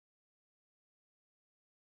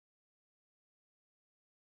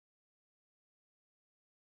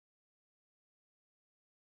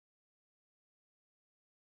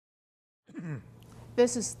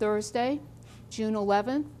This is Thursday, June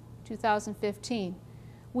 11, 2015.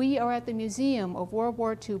 We are at the Museum of World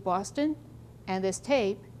War II Boston, and this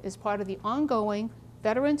tape is part of the ongoing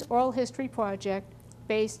Veterans Oral History Project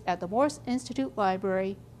based at the Morse Institute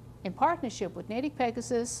Library in partnership with Natick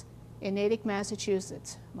Pegasus in Natick,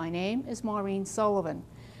 Massachusetts. My name is Maureen Sullivan.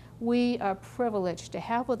 We are privileged to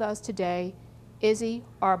have with us today Izzy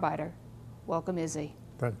Arbeiter. Welcome, Izzy.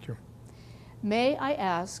 Thank you. May I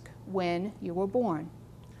ask when you were born?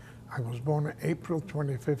 I was born on April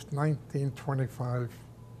 25th, 1925.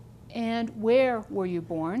 And where were you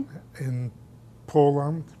born? In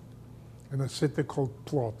Poland, in a city called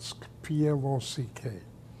Plock, P-L-O-C-K.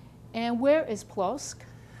 And where is Plock?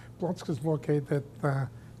 Plock is located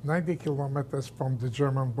 90 kilometers from the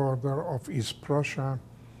German border of East Prussia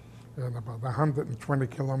and about 120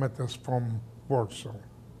 kilometers from Warsaw.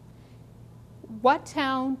 What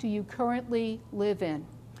town do you currently live in?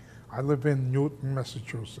 I live in Newton,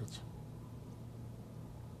 Massachusetts.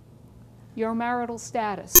 Your marital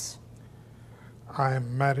status? I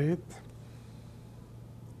am married.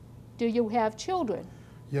 Do you have children?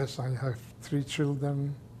 Yes, I have 3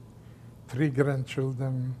 children, 3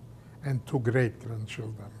 grandchildren, and 2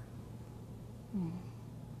 great-grandchildren.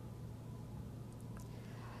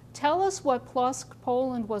 Tell us what Plock,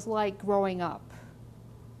 Poland was like growing up.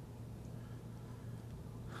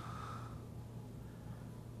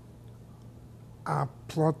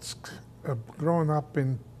 Plock, growing up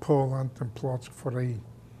in Poland and Plock for a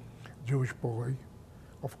Jewish boy,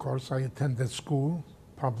 of course, I attended school,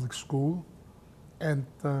 public school, and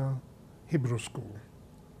Hebrew school.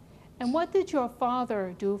 And what did your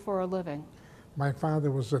father do for a living? My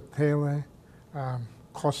father was a tailor,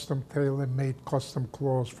 custom tailor, made custom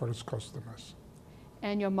clothes for his customers.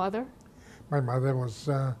 And your mother? My mother was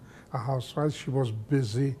a housewife. She was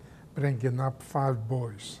busy bringing up 5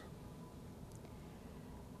 boys.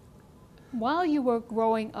 While you were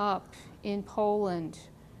growing up in Poland,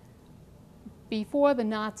 before the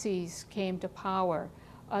Nazis came to power,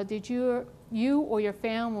 did you or your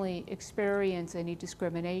family experience any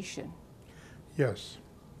discrimination? Yes.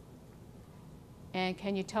 And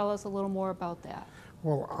can you tell us a little more about that?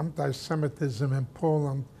 Well, anti-Semitism in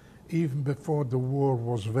Poland, even before the war,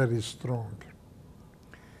 was very strong.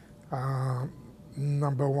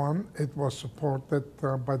 Number one, it was supported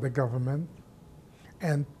by the government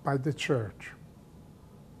and by the church.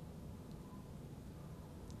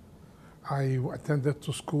 I attended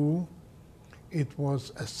to school. It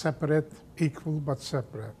was a separate, equal but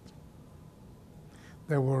separate.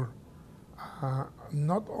 There were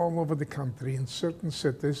not all over the country, in certain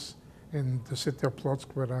cities, in the city of Plock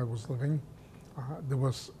where I was living, there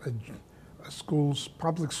was schools,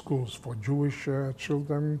 public schools for Jewish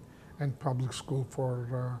children and public school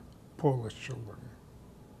for Polish children.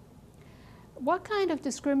 What kind of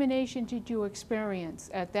discrimination did you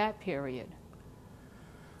experience at that period?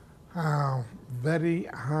 Very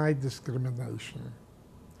high discrimination.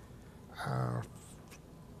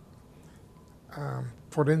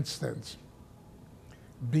 For instance,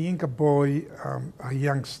 being a boy, a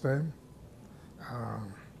youngster,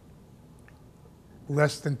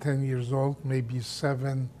 less than 10 years old, maybe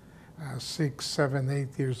 6, 7,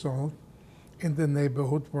 8 years old, in the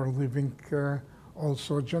neighborhood were living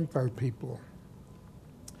also Gentile people,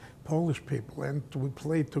 Polish people, and we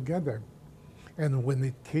played together. And when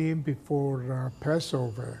it came before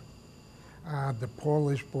Passover, the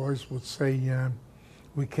Polish boys would say,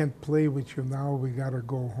 "We can't play with you now. We gotta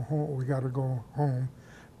go home. We gotta go home,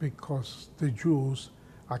 because the Jews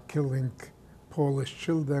are killing Polish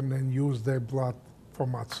children and use their blood for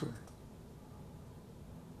matzah."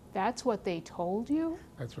 That's what they told you?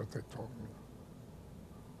 That's what they told me.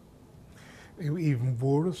 Even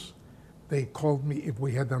worse, they called me, if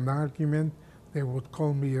we had an argument, they would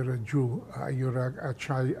call me, "You're a Jew, you're a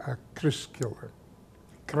Christ killer,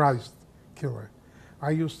 Christ killer."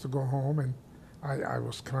 I used to go home and I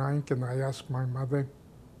was crying, and I asked my mother,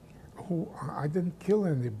 I didn't kill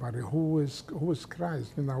anybody, who is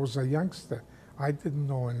Christ? I was a youngster, I didn't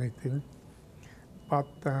know anything, but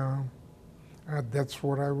that's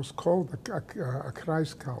what I was called, a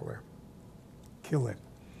Christ killer.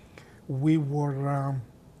 We were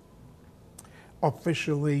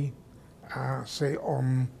officially,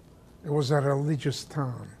 it was a religious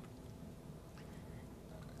town.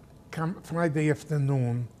 Friday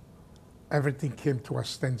afternoon, everything came to a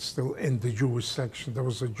standstill in the Jewish section. There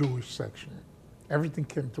was a Jewish section. Everything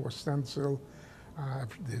came to a standstill.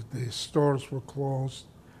 The stores were closed.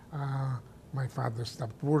 My father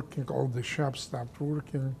stopped working. All the shops stopped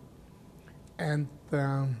working. And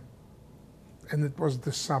it was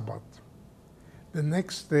the Sabbath. The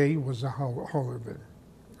next day was a holiday.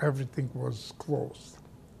 Everything was closed.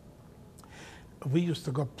 We used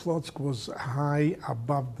to go, Plotzk was high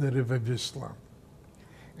above the River Wisla,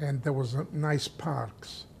 and there was nice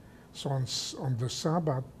parks. So on the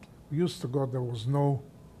Sabbath, we used to go, there was no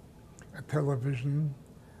television,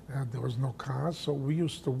 there was no cars, so we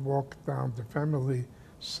used to walk down the family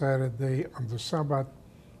Saturday on the Sabbath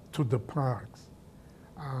to the parks.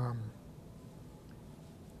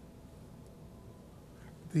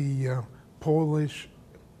 The Polish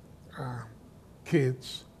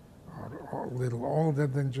kids, or a little older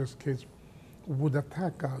than just kids, would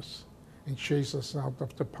attack us and chase us out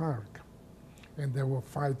of the park. And there were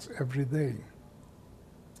fights every day.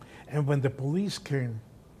 And when the police came,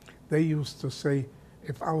 they used to say,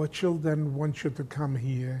 if our children want you to come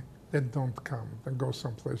here, then don't come, then go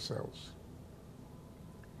someplace else.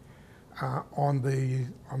 On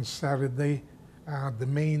Saturday, the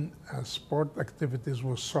main sport activities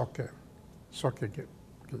were soccer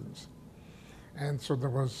games. And so there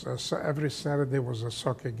was, every Saturday was a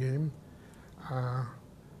soccer game.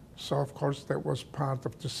 So of course that was part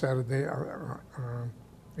of the Saturday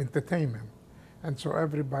entertainment. And so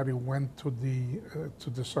everybody went to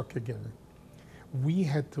the soccer game. We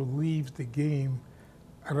had to leave the game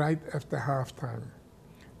right after halftime,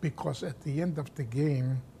 because at the end of the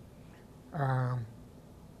game,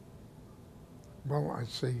 well, I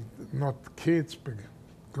say not kids, but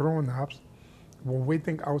grown-ups were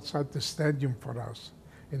waiting outside the stadium for us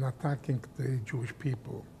and attacking the Jewish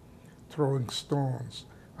people, throwing stones,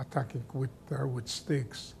 attacking with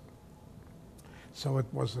sticks. So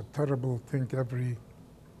it was a terrible thing.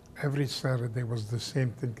 Every Saturday was the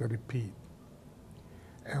same thing, a repeat.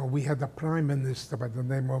 And we had a prime minister by the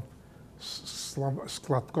name of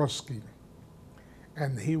Skladkowski,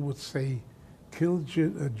 and he would say, kill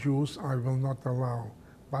Jews I will not allow,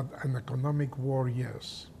 but an economic war,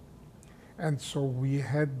 yes. And so we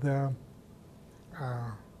had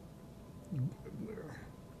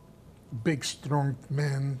big, strong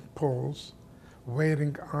men, Poles,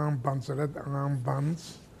 wearing armbands, red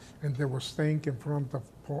armbands, and they were staying in front of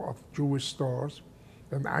Jewish stores.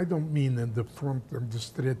 And I don't mean in the front of the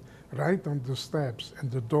street, right on the steps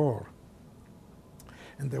and the door.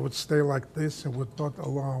 And they would stay like this and would not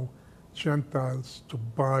allow Gentiles to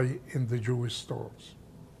buy in the Jewish stores.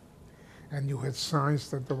 And you had signs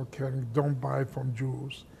that they were carrying, don't buy from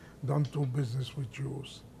Jews, don't do business with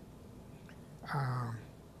Jews. And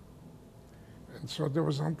so there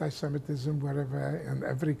was anti-Semitism wherever, in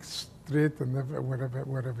every street and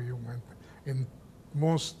wherever you went. In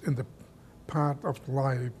the part of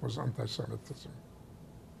life was anti-Semitism.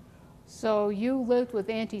 So you lived with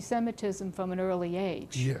anti-Semitism from an early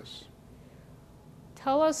age. Yes.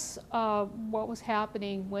 Tell us what was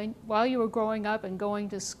happening while you were growing up and going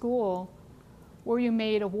to school. Were you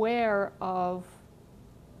made aware of,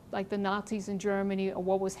 like, the Nazis in Germany, or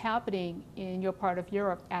what was happening in your part of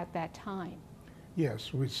Europe at that time?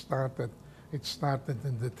 Yes, it started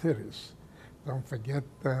in the 30s. Don't forget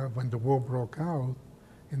when the war broke out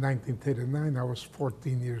in 1939, I was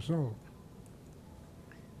 14 years old.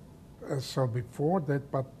 So before that,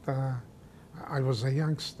 but I was a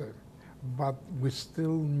youngster, but we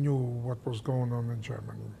still knew what was going on in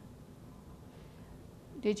Germany.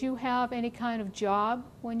 Did you have any kind of job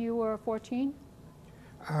when you were 14?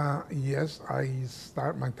 Yes,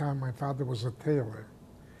 my father was a tailor.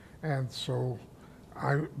 And so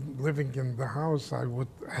living in the house, I would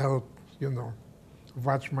help,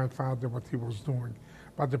 watch my father, what he was doing.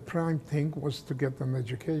 But the prime thing was to get an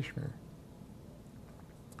education,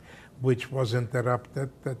 which was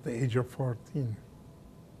interrupted at the age of 14.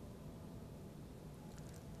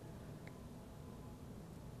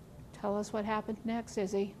 Tell us what happened next,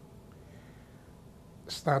 Izzy.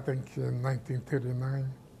 Starting in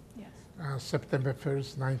 1939, Yes. September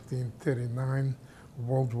 1st, 1939,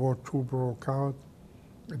 World War II broke out.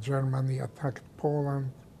 Germany attacked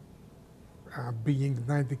Poland. Being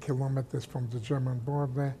 90 kilometers from the German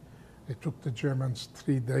border, it took the Germans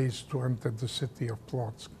 3 days to enter the city of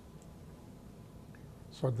Plotzk.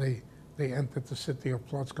 So they entered the city of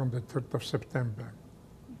Plotzk on the 3rd of September.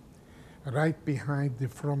 Right behind the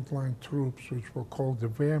frontline troops, which were called the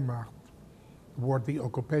Wehrmacht, were the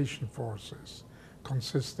occupation forces,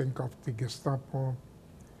 consisting of the Gestapo,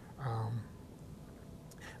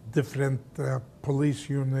 different police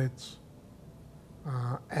units,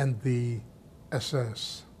 and the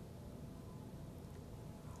SS.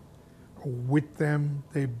 With them,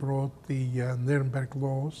 they brought the Nuremberg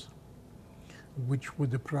laws, which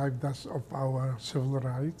would deprive us of our civil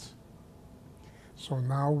rights. So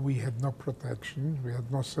now we had no protection, we had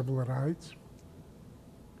no civil rights.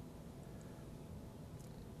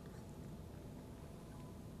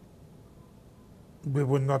 we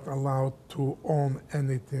were not allowed to own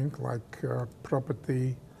anything like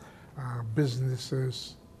property,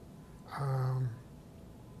 businesses. Um,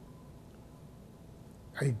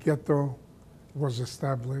 a ghetto was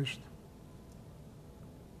established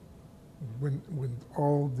when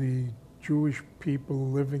all the Jewish people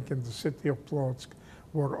living in the city of Plotzk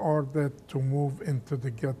were ordered to move into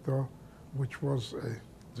the ghetto, which was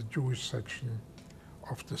the Jewish section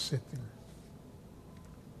of the city.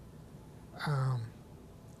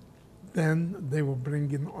 Then they were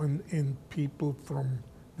bringing in people from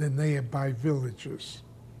the nearby villages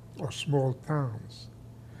or small towns.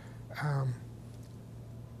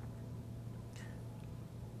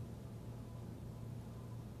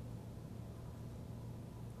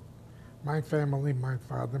 My family, my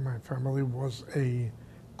father, my family was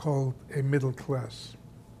called a middle class.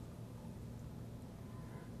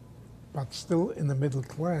 But still in the middle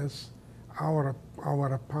class, our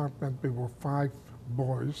apartment, we were 5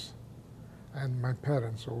 boys and my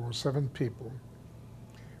parents, so we were 7 people.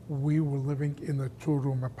 We were living in a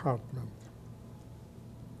 2-room apartment.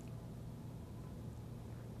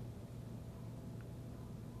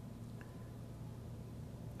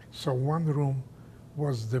 So one room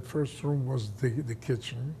was, the first room was the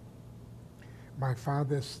kitchen, my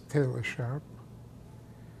father's tailor shop,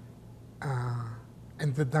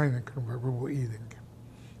 and the dining room where we were eating.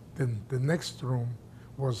 Then the next room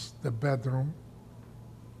was the bedroom,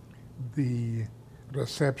 the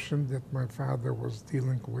reception that my father was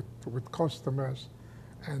dealing with customers,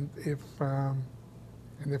 and if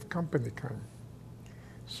company came.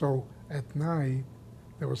 So at night,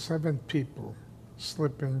 there were 7 people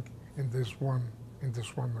sleeping in this one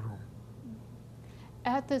room.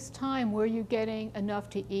 At this time, were you getting enough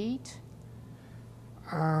to eat?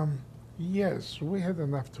 Yes, we had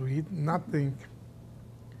enough to eat. Nothing.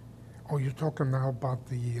 Oh, you're talking now about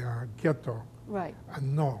the ghetto? Right.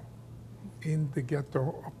 No. In the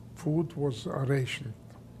ghetto, food was rationed.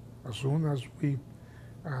 As soon as we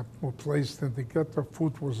were placed in the ghetto,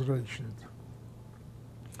 food was rationed.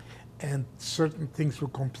 And certain things were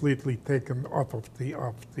completely taken off of the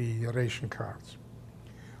ration cards.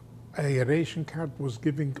 A ration card was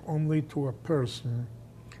given only to a person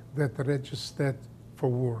that registered for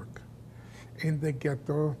work. In the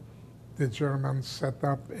ghetto, the Germans set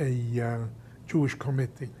up a Jewish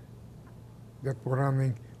committee that were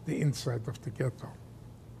running the inside of the ghetto.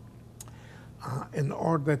 In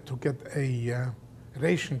order to get a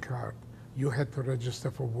ration card, you had to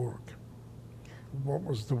register for work. What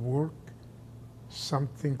was the work?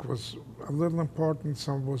 Something was a little important,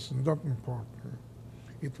 some was not important.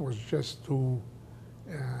 It was just to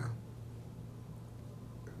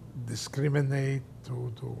discriminate,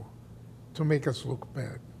 to make us look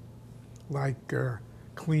bad. Like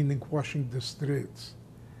cleaning, washing the streets.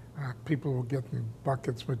 People were getting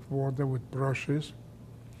buckets with water, with brushes,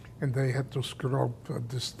 and they had to scrub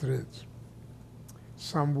the streets.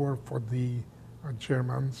 Some were for the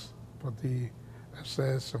Germans, for the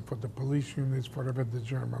SS and for the police units, whatever the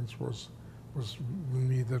Germans was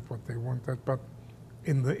needed, what they wanted. But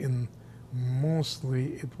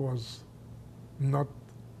mostly it was not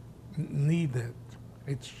needed.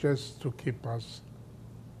 It's just to keep us,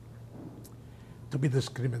 to be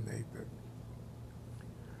discriminated.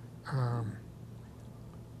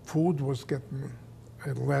 Food was getting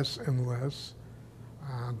less and less.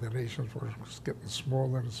 The rations were getting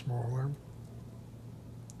smaller and smaller.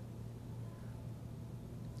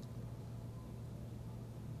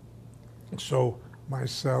 So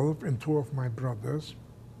myself and 2 of my brothers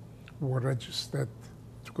were registered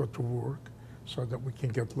to go to work so that we can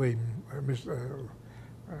get the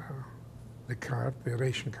card, the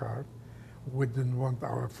ration card. We didn't want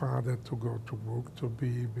our father to go to work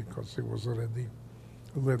because he was already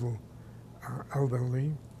a little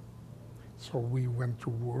elderly. So we went to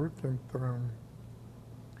work and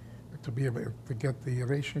to be able to get the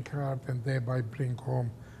ration card and thereby bring home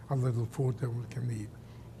a little food that we can eat.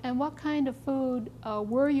 And what kind of food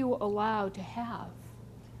were you allowed to have?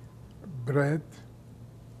 Bread,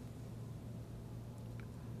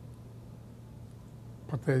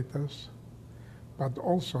 potatoes, but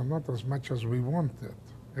also not as much as we wanted.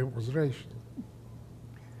 It was rationed.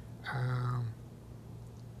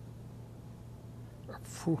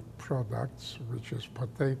 Food products, which is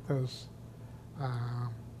potatoes,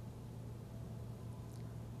 I'm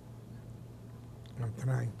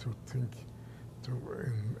trying to think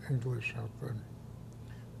in English out there,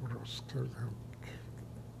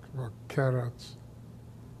 carrots,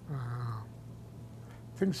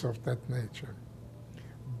 things of that nature.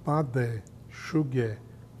 Butter, sugar,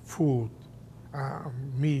 food,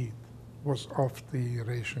 meat was off the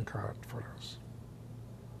ration card for us.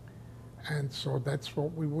 And so that's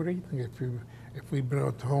what we were eating. If we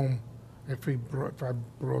brought home, if I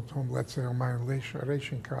brought home, let's say on my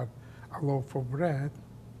ration card, a loaf of bread,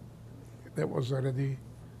 that was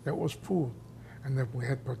food. And if we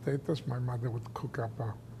had potatoes, my mother would cook up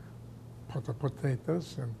a pot of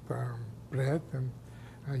potatoes and bread, and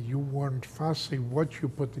you weren't fussy what you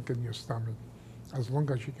put in your stomach, as long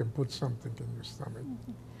as you can put something in your stomach.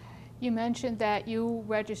 Mm-hmm. You mentioned that you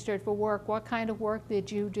registered for work. What kind of work did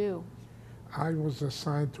you do? I was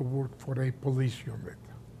assigned to work for a police unit.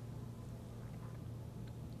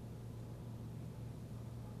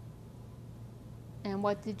 And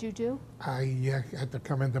what did you do? I had to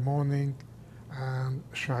come in the morning and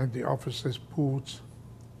shine the officers' boots,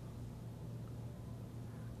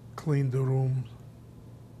 clean the rooms.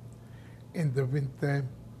 In the winter,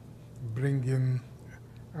 bring in,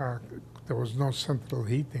 there was no central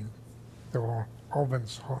heating. There were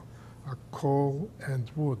ovens, coal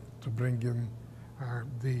and wood, to bring in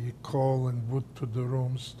the coal and wood to the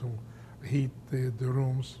rooms, to heat the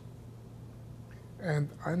rooms, and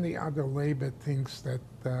any other labor things that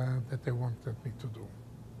they wanted me to do.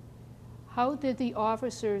 How did the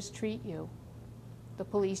officers treat you, the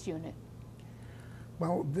police unit?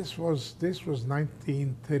 Well, this was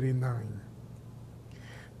 1939.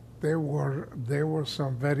 There were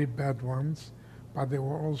some very bad ones, but there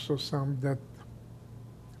were also some that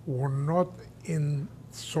were not in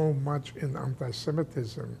so much in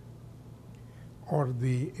anti-Semitism or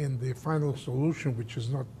in the final solution, which is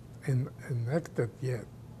not enacted yet,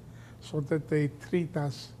 so that they treat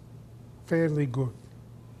us fairly good.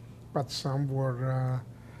 But some were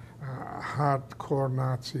hardcore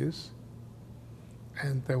Nazis,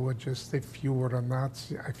 and there were just, if you were a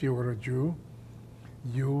Nazi, if you were a Jew,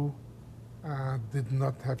 you did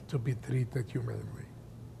not have to be treated humanely.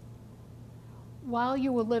 While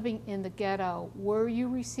you were living in the ghetto, were you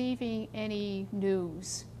receiving any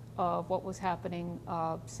news of what was happening,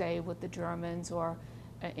 say, with the Germans or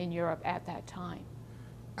in Europe at that time?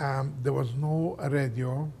 There was no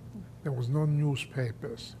radio, there was no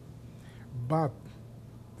newspapers, but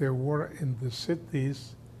there were in the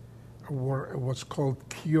cities what's called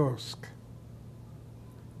kiosk,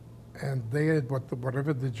 and they had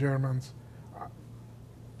whatever the Germans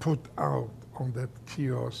put out on that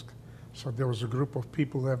kiosk. So there was a group of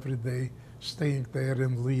people every day staying there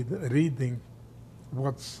and reading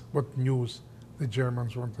what news the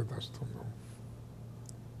Germans wanted us to know.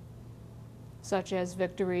 Such as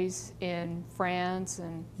victories in France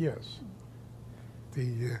and... Yes.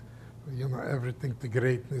 Everything, the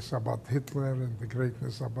greatness about Hitler and the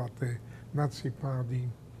greatness about the Nazi Party,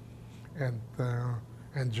 and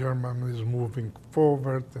Germany is moving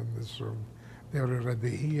forward, and they're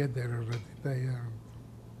already here, they're already there.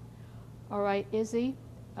 All right, Izzy,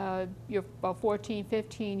 you're about 14,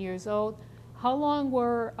 15 years old. How long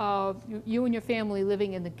were you and your family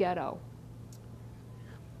living in the ghetto?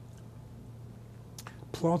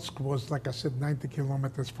 Plotzk was, like I said, 90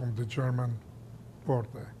 kilometers from the German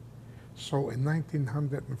border. So in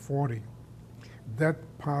 1940,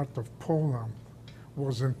 that part of Poland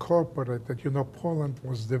was incorporated. You know, Poland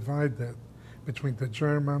was divided between the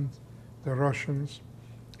Germans, the Russians,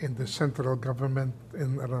 and the central government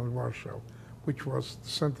around Warsaw, which was the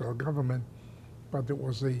central government, but it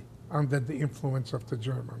was under the influence of the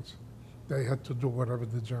Germans. They had to do whatever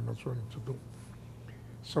the Germans wanted to do.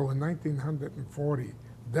 So in 1940,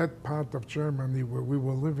 that part of Germany where we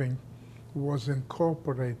were living was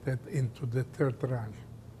incorporated into the Third Reich.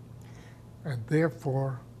 And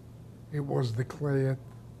therefore, it was declared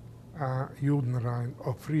Judenrein,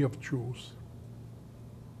 or free of Jews.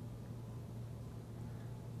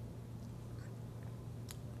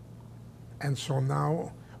 And so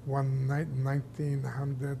now,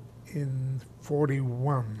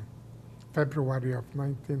 1941, February of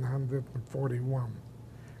 1941,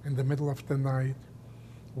 in the middle of the night,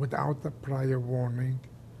 without a prior warning,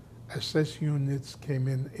 SS units came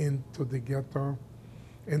into the ghetto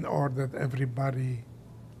and ordered everybody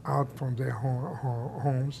out from their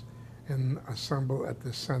homes and assemble at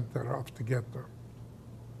the center of the ghetto.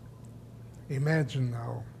 Imagine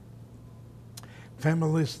now,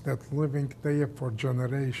 families that living there for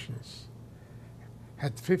generations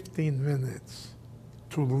had 15 minutes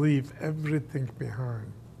to leave everything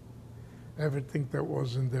behind, everything that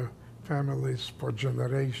was in their families for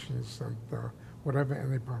generations and whatever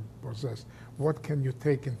anyone possessed. What can you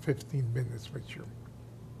take in 15 minutes with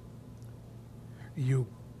you?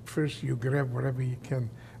 First you grab whatever you can,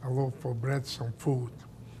 a loaf of bread, some food,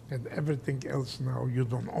 and everything else now, you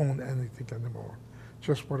don't own anything anymore.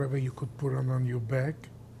 Just whatever you could put on your back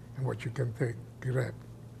and what you can grab.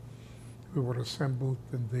 We were assembled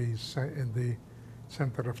in the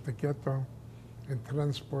center of the ghetto and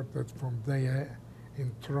transported from there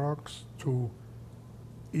in trucks to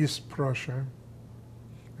East Prussia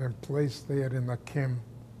and placed there in a camp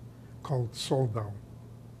called Soldau.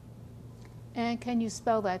 And can you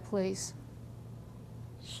spell that, please?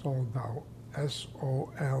 Soldau,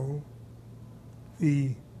 S-O-L-D-A-U,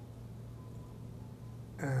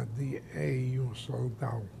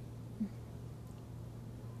 Soldau.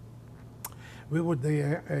 We were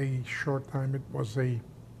there a short time. It was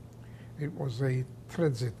a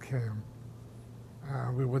transit camp.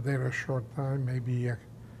 We were there a short time, maybe a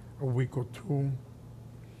week or two,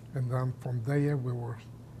 and then from there we were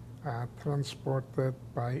transported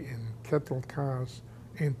in cattle cars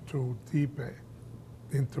into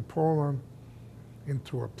Poland,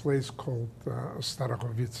 into a place called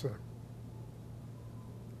Starachowice.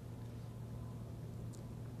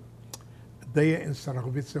 There in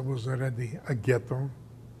Starachowice was already a ghetto.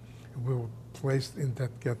 We were placed in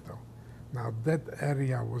that ghetto. Now that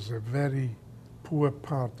area was a very poor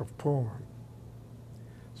part of Poland.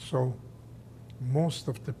 So most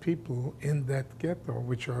of the people in that ghetto,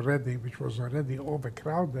 which was already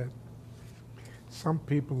overcrowded, some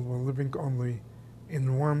people were living only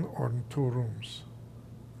in 1 or 2 rooms.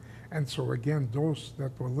 And so again, those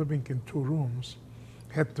that were living in 2 rooms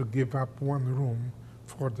had to give up 1 room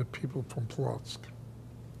for the people from Plotzk.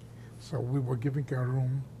 So we were giving a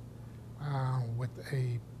room with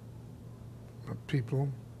people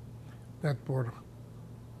that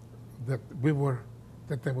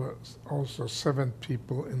there were also 7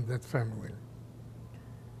 people in that family.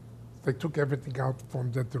 They took everything out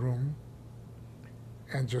from that room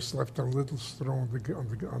and just left a little straw on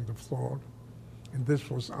the floor. And this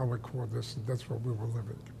was our quarters, and that's where we were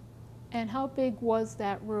living. And how big was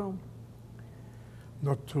that room?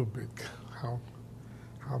 Not too big. How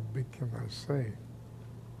big can I say?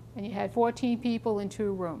 And you had 14 people in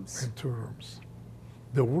 2 rooms. In 2 rooms.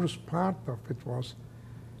 The worst part of it was,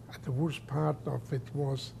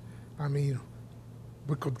 I mean,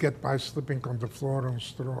 we could get by sleeping on the floor on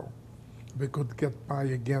straw. We could get by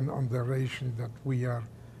again on the ration that we were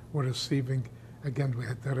receiving. Again, we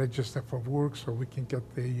had to register for work so we can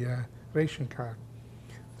get the ration card.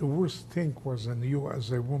 The worst thing was, and you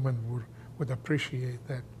as a woman would appreciate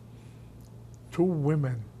that, 2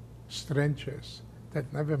 women, strangers,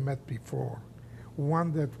 that never met before,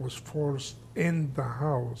 one that was forced in the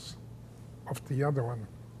house of the other one,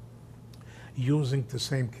 using the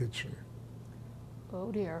same kitchen.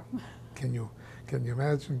 Oh dear. Can you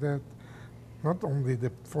imagine that? Not only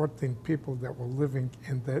the 14 people that were living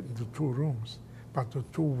in the 2 rooms, but the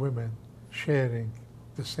 2 women sharing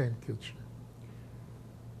the same kitchen.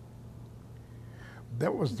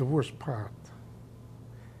 That was the worst part,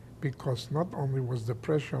 because not only was the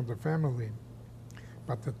pressure on the family,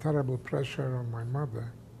 but the terrible pressure on my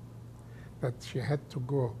mother, that she had to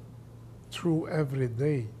go through every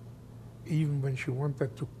day, even when she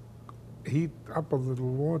wanted to heat up a little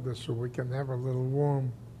water so we can have a little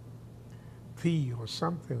warm tea or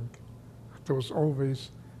something. There was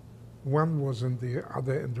always, one was in the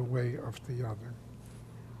other in the way of the other.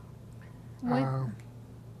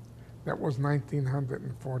 That was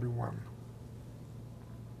 1941.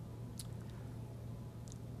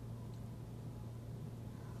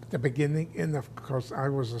 At the beginning, and of course, I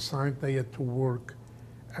was assigned there to work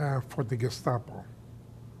for the Gestapo.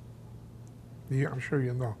 I'm sure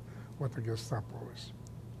you know what the Gestapo is.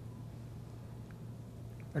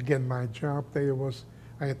 Again, my job there was,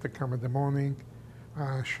 I had to come in the morning,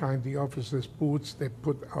 shine the officers' boots. They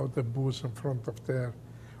put out the boots in front of their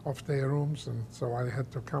rooms, and so I had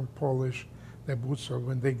to come polish their boots so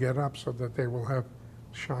when they get up so that they will have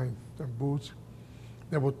shined boots.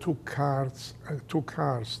 There were 2 cars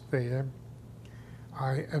there.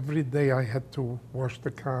 Every day I had to wash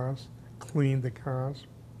the cars, clean the cars.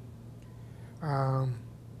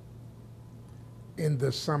 In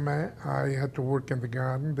the summer, I had to work in the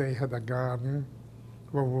garden. They had a garden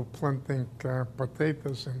where we were planting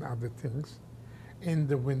potatoes and other things. In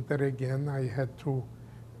the winter, again, I had to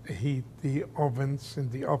heat the ovens in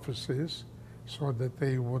the offices so that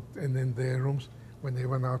they would, and in their rooms, when they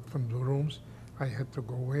went out from the rooms, I had to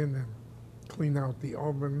go in and clean out the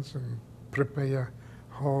ovens and prepare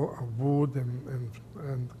wood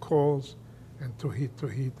and coals and to heat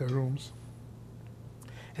the rooms.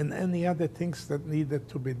 And any other things that needed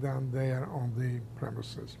to be done there on the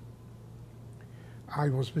premises. I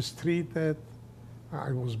was mistreated,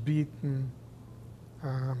 I was beaten,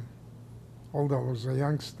 although I was a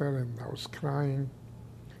youngster and I was crying.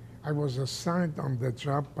 I was assigned on that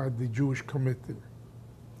job by the Jewish committee.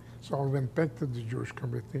 So I went back to the Jewish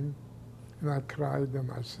committee And I cried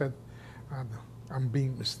and I said, I'm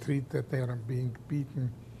being mistreated there, I'm being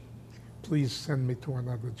beaten. Please send me to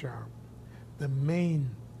another job. The main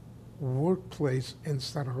workplace in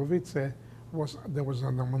Starachowice there was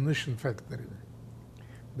an ammunition factory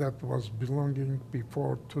that was belonging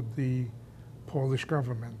before to the Polish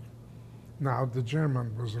government. Now the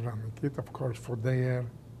German was running it, of course, for their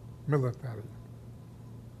military.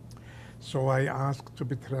 So I asked to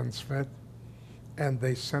be transferred, and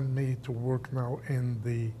they sent me to work now in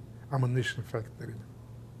the ammunition factory,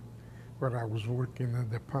 where I was working in a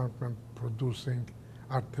department producing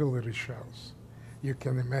artillery shells. You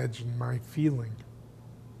can imagine my feeling,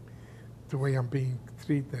 the way I'm being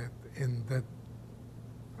treated, in that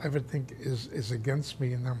everything is against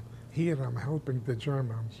me, and I'm helping the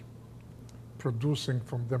Germans, producing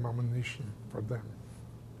from them ammunition for them.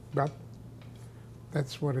 But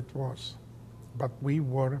that's what it was. But we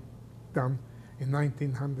were done in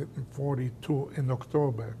 1942, in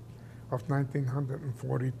October of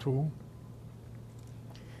 1942.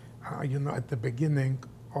 You know, at the beginning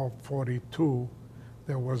of 42,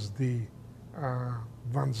 there was the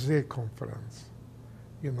Wannsee conference.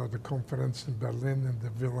 You know, the conference in Berlin in the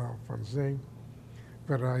Villa of Wannsee,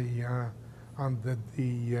 where I, under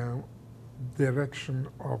the direction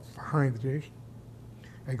of Heinrich,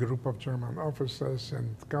 a group of German officers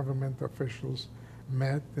and government officials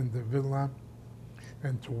met in the villa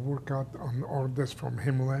and to work out on orders from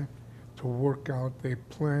Himmler to work out a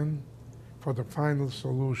plan for the final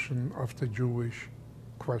solution of the Jewish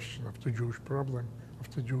question, of the Jewish problem,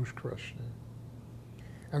 of the Jewish question.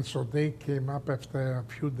 And so they came up after a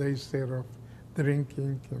few days there of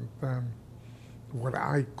drinking and what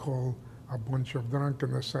I call a bunch of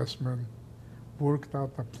drunken assessment, worked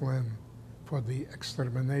out a plan for the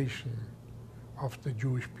extermination of the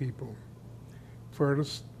Jewish people.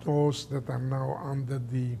 First, those that are now under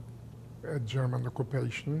the German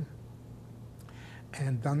occupation,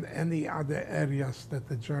 and then any other areas that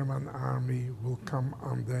the German army will come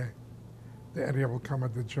under, the area will come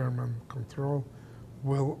under German control,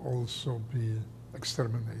 will also be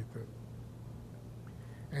exterminated.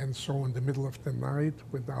 And so in the middle of the night,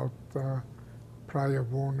 without prior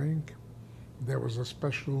warning, there was a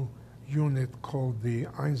special unit called the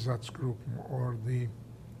Einsatzgruppen, or the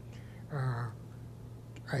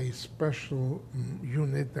a special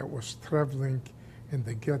unit that was traveling in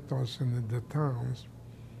the ghettos and in the towns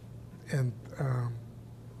and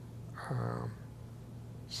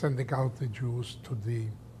sending out the Jews to be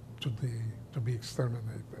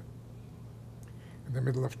exterminated. In the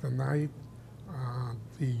middle of the night,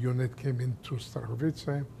 the unit came into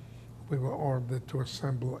Starachowice. We were ordered to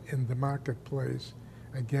assemble in the marketplace.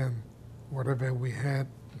 Again, whatever we had,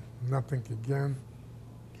 nothing again.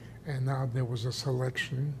 And now there was a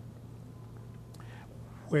selection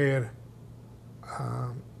where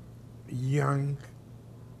young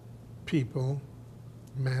people,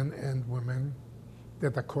 men and women,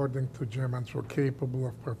 that according to Germans were capable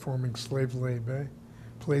of performing slave labor,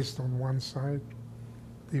 placed on one side,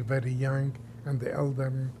 the very young and the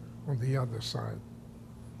elderly on the other side.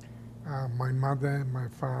 My mother, my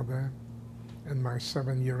father, and my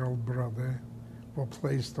 7-year-old brother were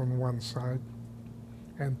placed on one side,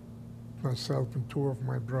 and myself and 2 of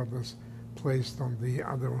my brothers placed on the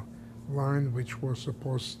other line, which was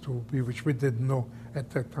supposed to be, which we didn't know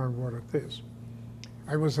at that time what it is.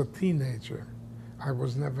 I was a teenager. I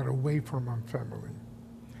was never away from my family.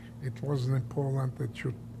 It wasn't in Poland that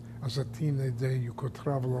you, as a teenager, you could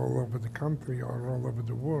travel all over the country or all over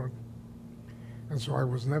the world. And so I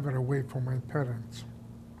was never away from my parents.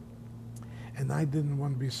 And I didn't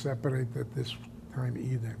want to be separated at this time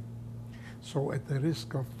either. So at the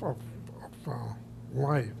risk of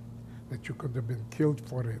life, that you could have been killed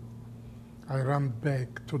for it, I ran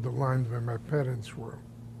back to the line where my parents were.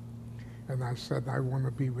 And I said, I want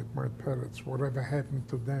to be with my parents. Whatever happened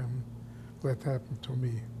to them, let happen to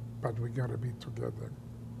me, but we got to be together.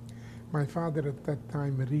 My father at that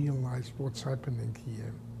time realized what's happening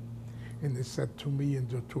here. And he said to me and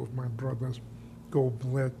the 2 of my brothers, go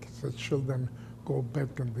back. He said, children, go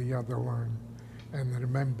back on the other line. And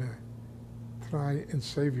remember, try and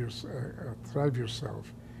thrive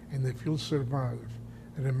yourself. And if you'll survive,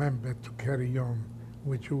 remember to carry on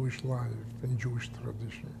with Jewish life and Jewish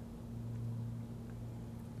tradition.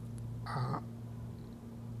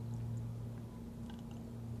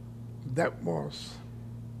 That was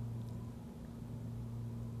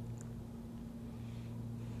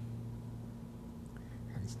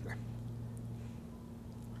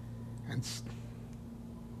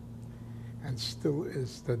and still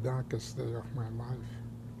is the darkest day of my life,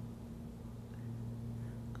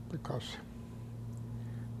 because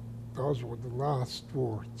Those were the last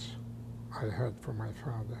words I heard from my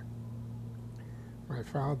father. My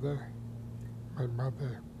father, my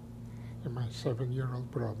mother, and my 7-year-old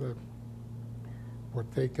brother were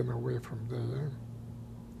taken away from there,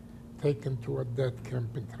 taken to a death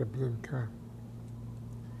camp in Treblinka,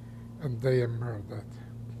 and they are murdered.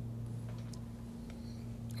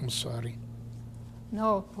 I'm sorry.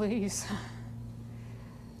 No, please.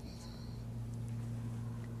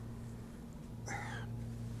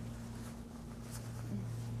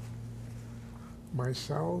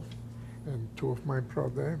 Myself and 2 of my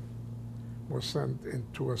brothers were sent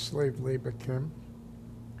into a slave labor camp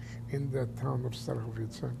in the town of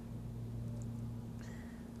Starachowice.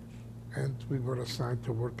 And we were assigned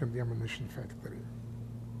to work in the ammunition factory.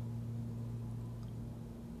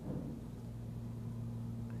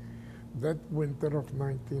 That winter of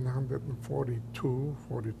 1942,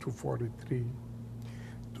 43,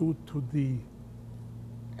 due to the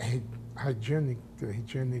hygienic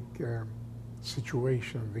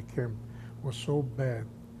situation in the camp was so bad,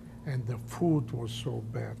 and the food was so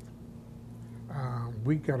bad.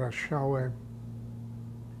 We got a shower,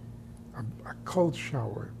 a cold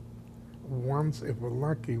shower, once, if we're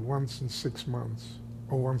lucky, once in 6 months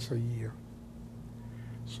or once a year.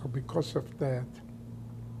 So because of that,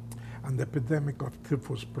 an epidemic of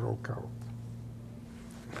typhus broke out.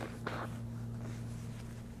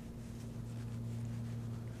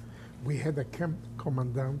 We had a camp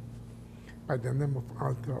commandant by the name of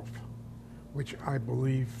Althoff, which I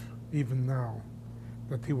believe even now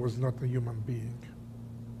that he was not a human being,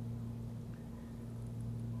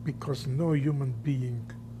 because no human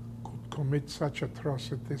being could commit such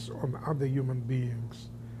atrocities on other human beings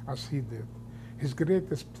as he did. His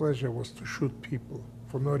greatest pleasure was to shoot people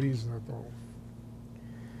for no reason at all.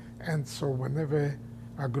 And so whenever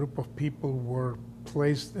a group of people were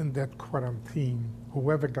placed in that quarantine,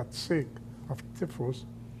 whoever got sick of typhus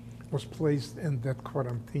was placed in that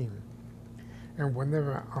quarantine. And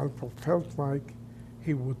whenever Alpha felt like,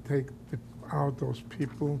 he would take out those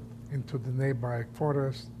people into the nearby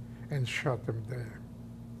forest and shot them there.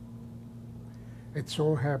 It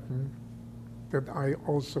so happened that I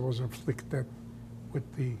also was afflicted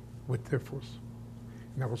with typhus,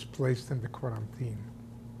 and I was placed in the quarantine.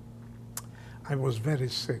 I was very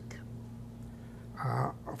sick.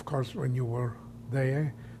 Of course, when you were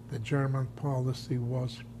there, the German policy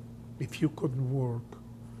was, if you couldn't work,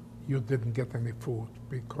 you didn't get any food,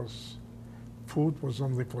 because food was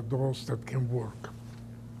only for those that can work.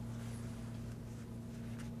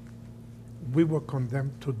 We were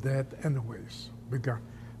condemned to death anyways, we could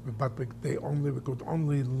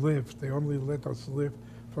only live, they only let us live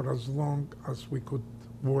for as long as we could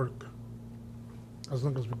work, as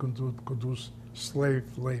long as we could do slave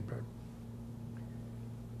labor.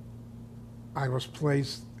 I was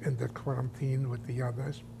placed in that quarantine with the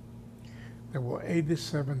others. There were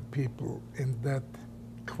 87 people in that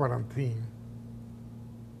quarantine.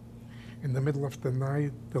 In the middle of the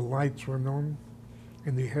night, the lights were on,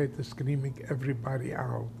 and you heard the screaming, everybody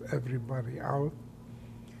out, everybody out.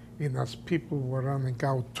 And as people were running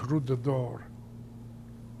out through the door,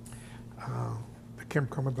 the camp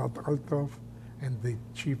commandant Althoff and the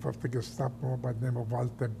chief of the Gestapo by the name of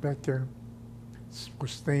Walter Becker were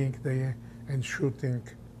staying there and shooting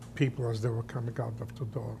people as they were coming out of the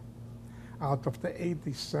door. Out of the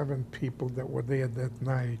 87 people that were there that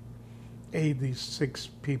night, 86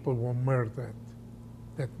 people were murdered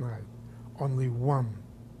that night. Only one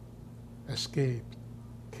escaped,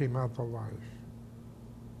 came out alive.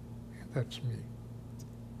 And that's me.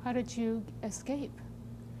 How did you escape?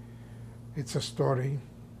 It's a story.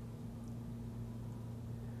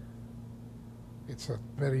 It's a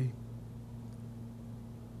very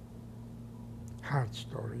hard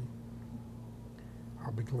story.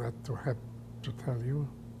 I'll be glad to tell you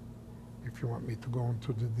if you want me to go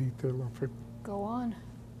into the detail of it. Go on.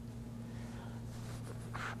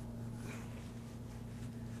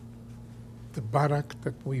 The barrack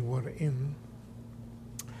that we were in,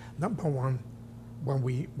 number one, when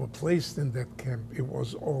we were placed in that camp, it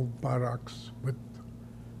was all barracks with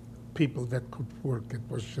people that could work. It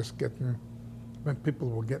was just when people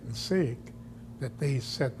were getting sick, that they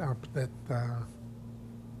set up that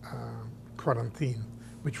quarantine,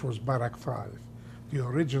 which was Barrack 5. The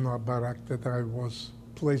original barrack that I was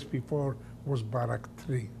placed before was Barrack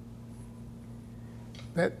 3.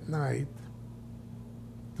 That night,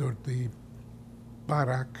 the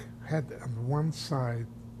barrack had on one side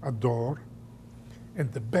a door,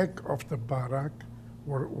 and the back of the barrack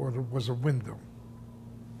was a window.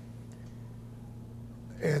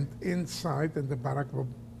 And inside in the barrack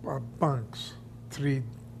were bunks, 3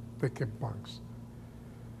 wicker bunks.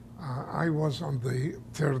 I was on the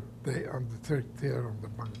third day, on the third tier of the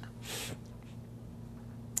bunk.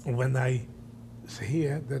 When I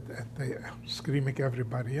hear that they are screaming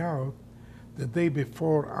everybody out, the day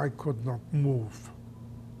before I could not move.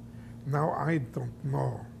 Now I don't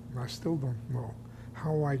know, and I still don't know,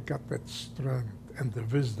 how I got that strength and the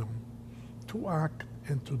wisdom to act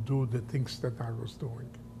and to do the things that I was doing.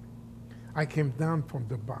 I came down from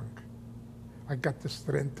the bunk. I got the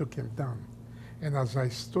strength to come down. And as I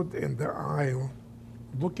stood in the aisle,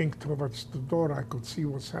 looking towards the door, I could see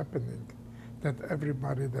what's happening, that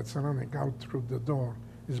everybody that's running out through the door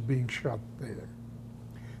is being shot there.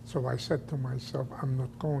 So I said to myself, I'm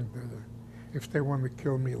not going there. If they want to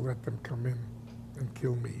kill me, let them come in and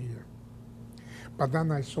kill me here. But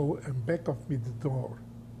then I saw in back of me the door,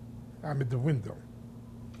 the window.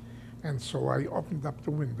 And so I opened up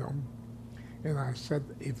the window and I said,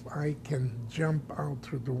 if I can jump out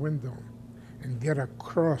through the window and get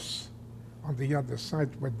across on the other side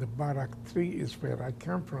where the barrack 3 is where I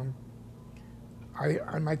come from,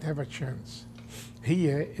 I might have a chance.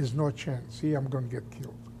 Here is no chance. Here I'm going to get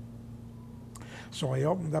killed. So I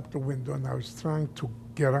opened up the window and I was trying to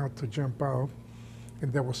get out to jump out,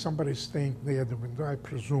 and there was somebody staying near the window, I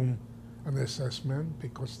presume an SS man,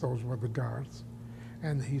 because those were the guards.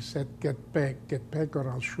 And he said, get back or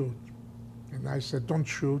I'll shoot. And I said, don't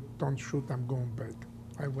shoot, I'm going back.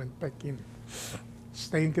 I went back in,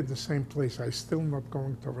 staying in the same place. I still not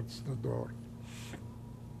going towards the door.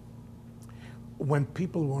 When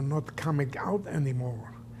people were not coming out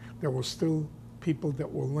anymore, there were still people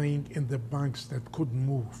that were laying in the bunks that couldn't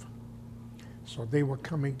move. So they were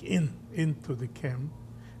coming into the camp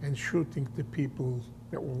and shooting the people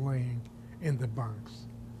that were laying in the bunks.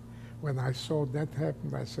 When I saw that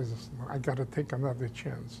happen, I said, I gotta take another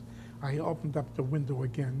chance. I opened up the window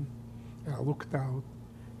again, and I looked out,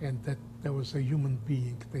 and that there was a human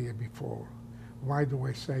being there before. Why do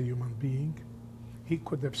I say human being? He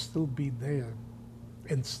could have still been there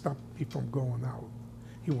and stopped me from going out.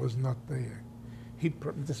 He was not there.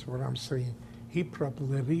 This is what I'm saying. He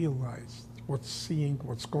probably realized what's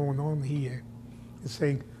going on here, and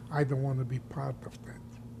saying, I don't want to be part of that.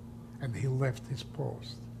 And he left his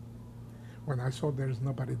post. When I saw there's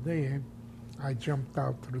nobody there, I jumped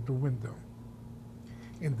out through the window.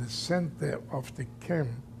 In the center of the camp,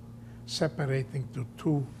 separating the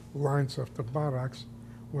two lines of the barracks,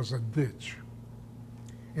 was a ditch.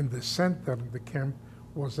 In the center of the camp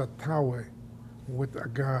was a tower with a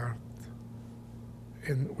guard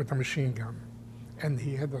with a machine gun, and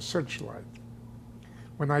he had a searchlight.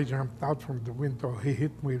 When I jumped out from the window, he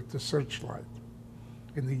hit me with the searchlight.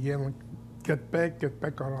 And he yelled, get back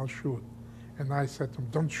or I'll shoot. And I said to him,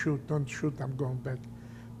 don't shoot, I'm going back.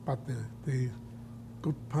 But the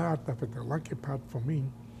good part of it, the lucky part for me,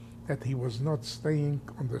 that he was not staying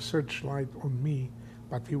on the searchlight on me,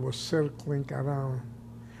 but he was circling around.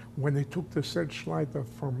 When he took the searchlight off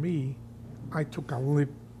for me, I took a leap.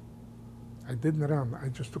 I didn't run, I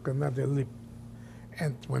just took another leap.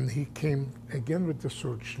 And when he came again with the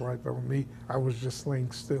searchlight on me, I was just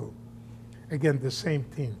laying still. Again, the same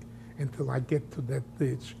thing, until I get to that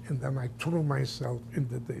ditch, and then I threw myself in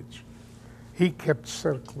the ditch. He kept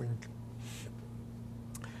circling.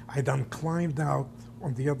 I then climbed out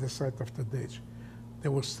on the other side of the ditch.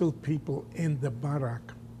 There were still people in the barrack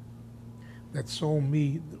that saw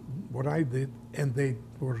me, what I did, and they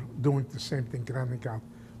were doing the same thing, running out.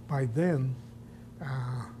 By then,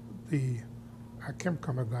 the camp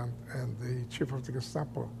commandant and the chief of the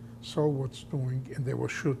Gestapo saw what's doing, and they were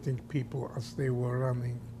shooting people as they were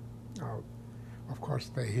running out. Of course,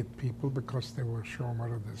 they hit people because they were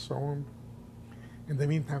Shomer and so on. In the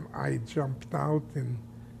meantime, I jumped out and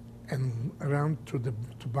ran to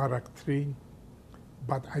Barrack 3,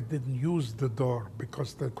 but I didn't use the door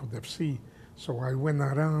because they could have seen. So I went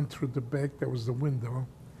around through the back, there was the window,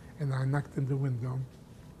 and I knocked in the window.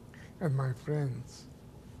 And my friends,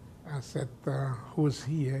 I said, who's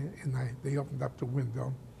here? And they opened up the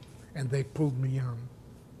window, and they pulled me on,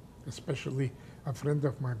 especially a friend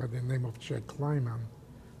of mine by the name of Jack Lyman,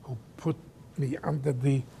 who put me under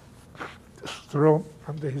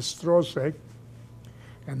his straw sack,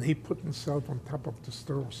 and he put himself on top of the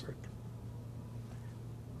straw sack.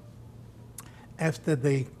 After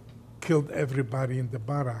they killed everybody in the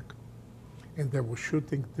barrack, and they were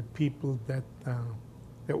shooting the people that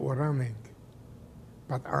were running,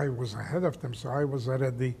 but I was ahead of them, so I was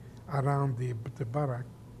already around the barrack.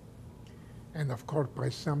 And of course, by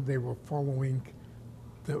some they were following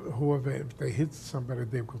whoever, if they hit somebody,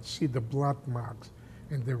 they could see the blood marks,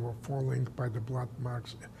 and they were following by the blood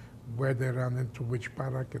marks where they ran into which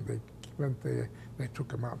barrack, and they went there, they took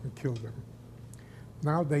them out and killed them.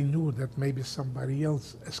 Now they knew that maybe somebody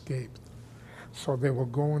else escaped. So they were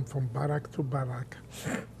going from barrack to barrack.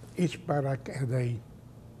 Each barrack had a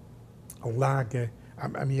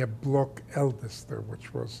block elder,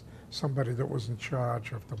 which was somebody that was in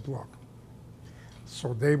charge of the block.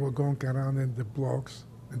 So they were going around in the blocks,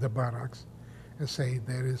 in the barracks, and say,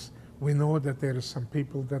 we know that there is some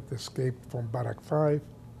people that escaped from barrack 5.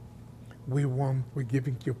 We're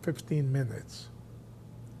giving you 15 minutes.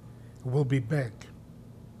 We'll be back.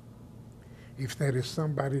 If there is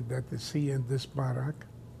somebody that is here in this barrack,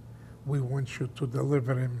 we want you to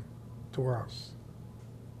deliver him to us.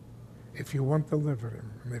 If you won't deliver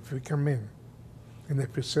him, and if we come in, and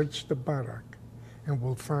if we search the barrack, and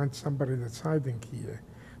we'll find somebody that's hiding here,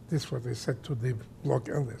 this is what they said to the block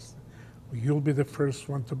elders. You'll be the first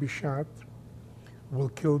one to be shot. We'll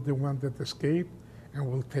kill the one that escaped, and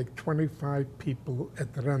we'll take 25 people at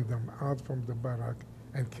random out from the barrack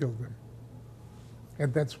and kill them.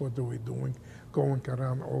 And that's what we're doing, going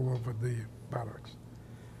around all over the barracks.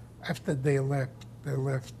 After they left,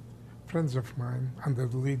 friends of mine, under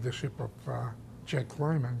the leadership of Jack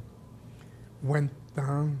Lyman, went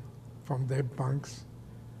down from their bunks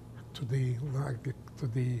to the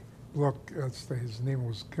block, his name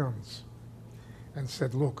was Guns, and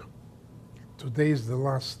said, look, today is the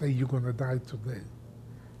last day, you're gonna die today.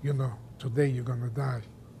 You know, today you're gonna die.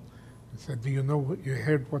 He said, do you know, you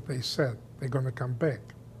heard what they said? They're gonna come back.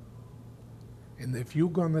 And if you're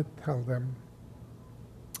gonna tell them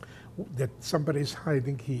that somebody's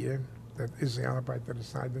hiding here, that Izzy Arbeiter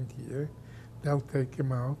is hiding here, they'll take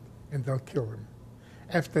him out and they'll kill him.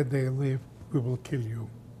 After they leave, we will kill you.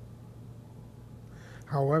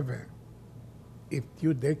 However, if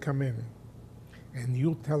they come in and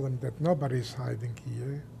you tell them that nobody's hiding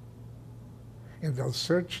here, and they'll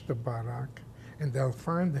search the barrack and they'll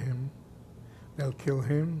find him, they'll kill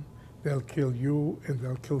him, they'll kill you, and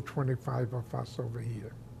they'll kill 25 of us over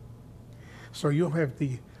here. So you have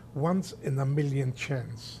the once in a million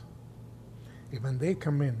chance. If when they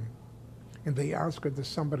come in and they ask whether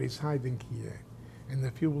somebody's hiding here, and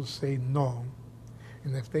if you will say no,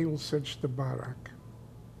 and if they will search the barrack,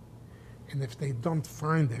 and if they don't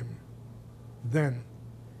find him, then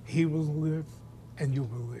he will live and you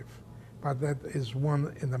will live. But that is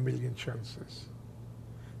 1 in a million chances.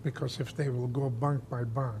 Because if they will go bunk by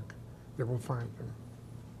bunk, they will find him.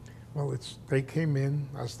 Well, they came in,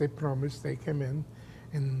 as they promised, they came in,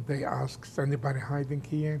 and they asked, is anybody hiding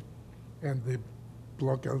here? And the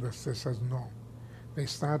block elder says no. They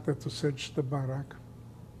started to search the barrack.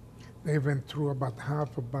 They went through about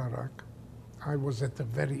half a barrack. I was at the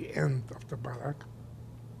very end of the barrack,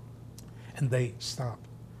 and they stopped.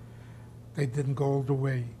 They didn't go all the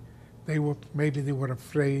way. Maybe they were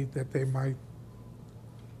afraid that they might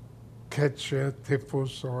catch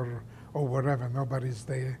typhus or whatever. Nobody's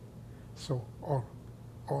there. So, or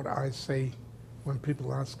I say, when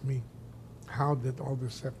people ask me, how did all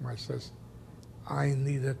this happen? I says,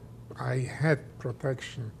 I had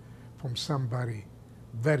protection from somebody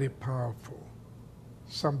very powerful,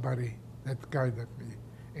 somebody that guided me,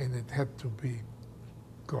 and it had to be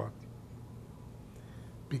God,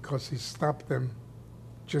 because he stopped them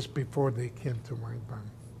just before they came to my bunk.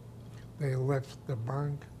 They left the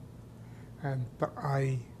bunk, and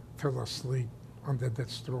I fell asleep under that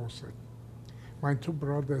straw set. My 2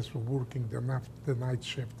 brothers were working the night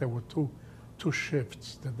shift. There were two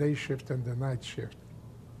shifts, the day shift and the night shift.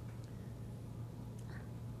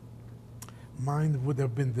 Mine would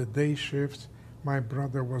have been the day shift. My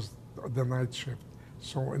brother was the night shift.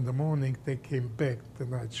 So in the morning, they came back the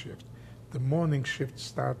night shift. The morning shift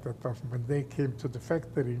started off. When they came to the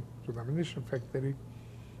factory, to the ammunition factory,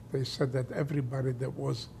 they said that everybody that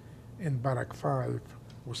was in Barrack 5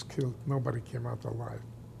 was killed. Nobody came out alive.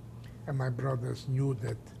 And my brothers knew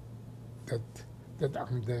that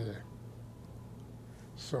I'm there.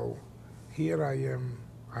 So here I am.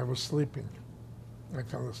 I was sleeping. I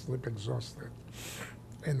fell asleep exhausted.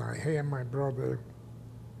 And I hear my brother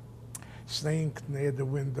staying near the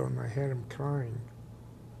window, and I hear him crying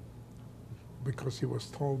because he was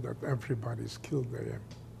told that everybody's killed there.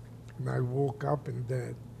 And I woke up in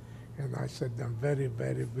bed, and I said in a very,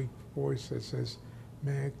 very big voice, I says,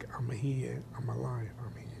 Meg, I'm here, I'm alive,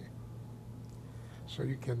 I'm here. So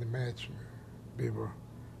you can imagine, we were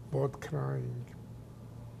both crying,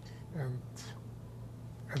 and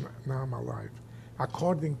now I'm alive.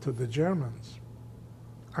 According to the Germans,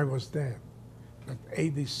 I was dead. But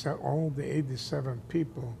all the 87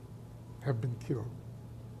 people have been killed.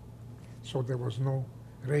 So there was no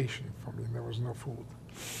ration for me, there was no food.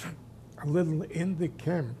 A little in the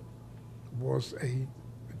camp was a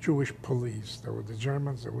Jewish police. There were the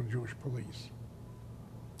Germans, there were Jewish police.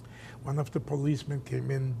 One of the policemen came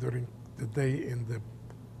in during the day in the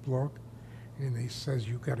block, and he says,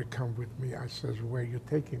 "You got to come with me." I says, "Where are you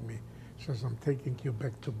taking me?" He says, "I'm taking you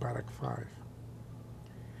back to Barrack 5.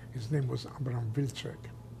 His name was Abram Vilcek.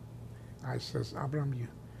 I says, "Abram,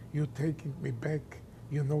 you taking me back,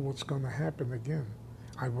 you know what's going to happen again.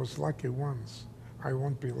 I was lucky once. I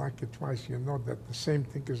won't be lucky twice. You know that the same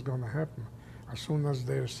thing is going to happen. As soon as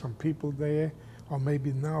there's some people there, or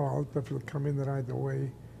maybe now Altaf will come in right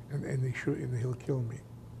away and he'll kill me."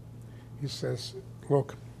 He says,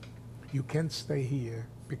 "Look, you can't stay here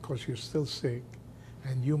because you're still sick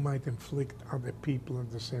and you might inflict other people in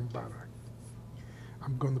the same barrack.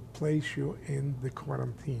 I'm going to place you in the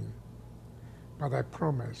quarantine, but I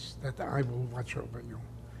promise that I will watch over you.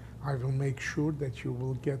 I will make sure that you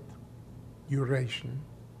will get your ration,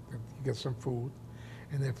 that you get some food,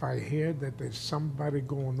 and if I hear that there's something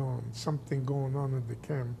going on in the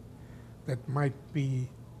camp that might be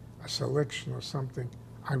a selection or something,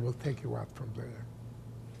 I will take you out from there."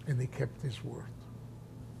 And he kept his word.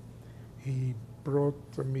 He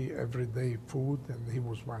brought to me every day food, and he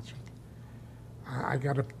was watching. I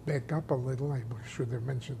got to back up a little. I should have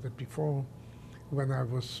mentioned it before. When I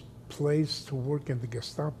was placed to work in the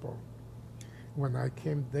Gestapo, when I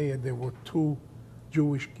came there were two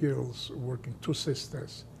Jewish girls working, two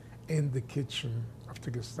sisters, in the kitchen of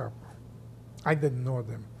the Gestapo. I didn't know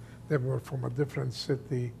them. They were from a different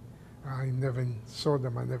city. I never saw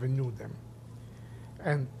them. I never knew them.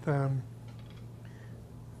 And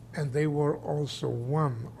they were also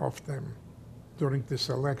one of them during this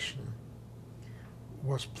election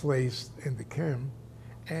was placed in the camp,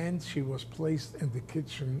 and she was placed in the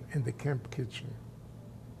kitchen, in the camp kitchen.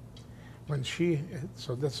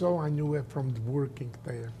 So that's all I knew from working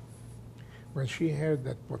there. When she heard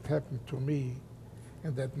that what happened to me,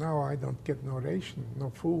 and that now I don't get no ration, no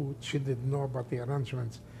food, she didn't know about the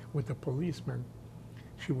arrangements with the policeman.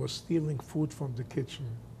 She was stealing food from the kitchen.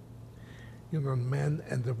 You know, men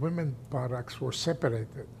and the women barracks were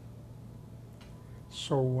separated.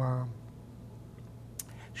 So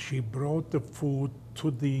she brought the food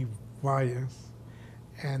to the wires,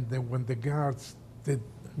 and then when the guards did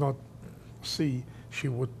not see, she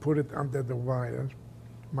would put it under the wire.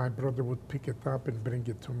 My brother would pick it up and bring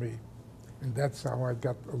it to me. And that's how I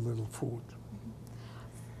got a little food.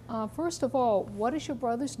 First of all, what is your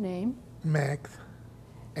brother's name? Mac,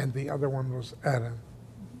 and the other one was Aaron.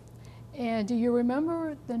 And do you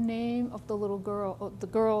remember the name of the little girl, the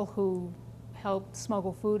girl who helped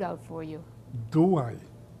smuggle food out for you? Do I?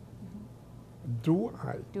 Do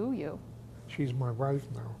I? Do you? She's my wife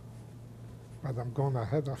now, but I'm going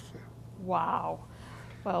ahead of her. Wow.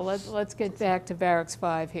 Well, let's get back to Barracks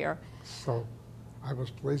 5 here. So I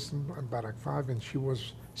was placed in Barrack 5, and she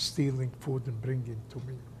was stealing food and bringing to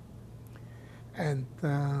me. And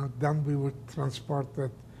then we were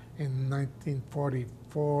transported in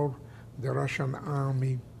 1944. The Russian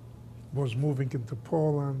army was moving into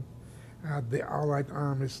Poland. The Allied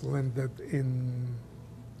armies landed in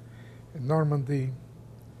Normandy.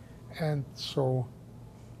 And so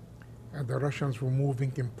the Russians were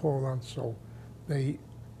moving in Poland, so they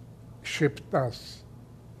shipped us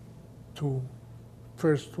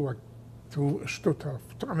first to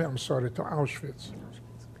Stuttgart, to Auschwitz,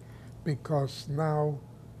 because now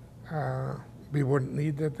we weren't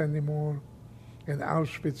needed anymore, and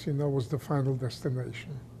Auschwitz, you know, was the final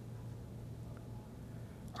destination.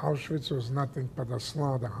 Auschwitz was nothing but a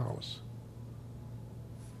slaughterhouse.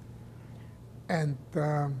 And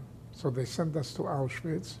so they sent us to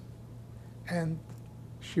Auschwitz, and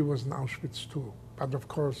she was in Auschwitz too, but of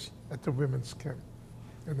course at the women's camp,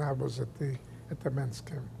 and I was at the men's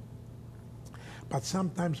camp. But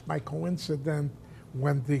sometimes by coincidence,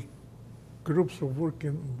 when the groups were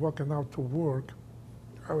walking out to work,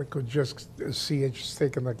 I could just see it just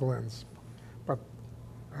taking a glance, but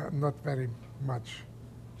not very much.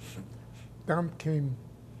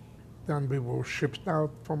 Then we were shipped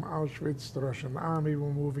out from Auschwitz. The Russian army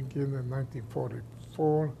were moving in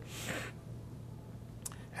 1944.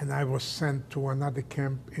 And I was sent to another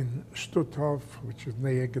camp in Stuttgart, which is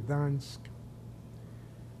near Gdansk.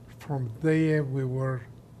 From there, we were,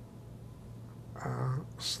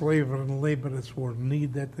 slaves and laborers were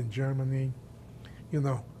needed in Germany. You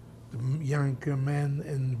know, the younger men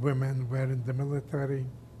and women were in the military.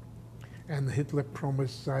 And Hitler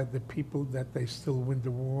promised the people that they still win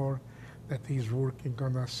the war, that he's working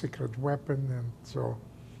on a secret weapon,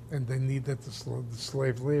 and they needed the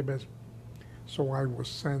slave labor. So I was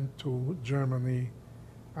sent to Germany,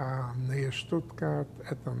 near Stuttgart,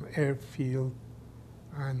 at an airfield,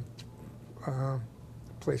 and a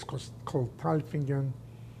place called Talfingen.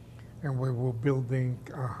 and we were building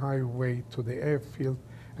a highway to the airfield,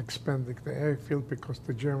 expanding the airfield because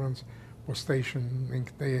the Germans were stationing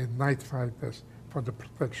their night fighters for the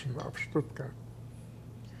protection of Stuttgart.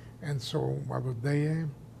 And so I was there,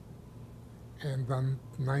 and then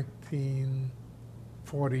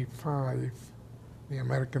 1945, the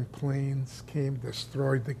American planes came,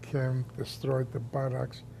 destroyed the camp, destroyed the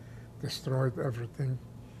barracks, destroyed everything,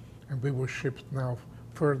 and we were shipped now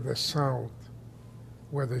further south,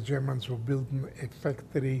 where the Germans were building a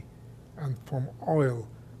factory and from oil,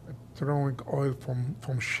 throwing oil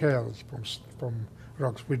from shells, from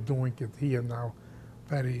rocks. We're doing it here now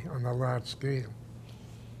on a large scale.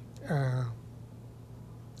 And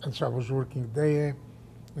so I was working there,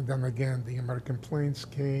 and then again the American planes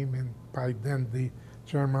came, and by then the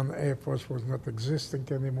German Air Force was not existing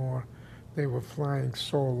anymore. They were flying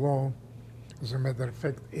so low. As a matter of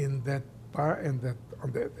fact, on that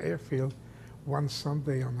airfield, one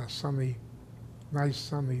Sunday on a nice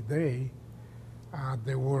sunny day,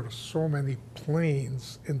 there were so many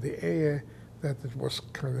planes in the air that it was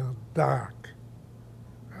kind of dark.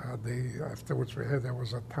 Afterwards we heard there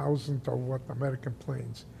was 1,000 or what American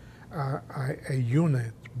planes. A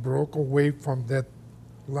unit broke away from that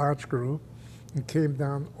large group and came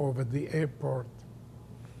down over the airport.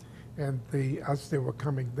 And as they were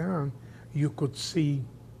coming down, you could see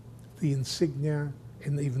the insignia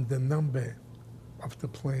and even the number of the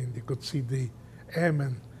plane. You could see the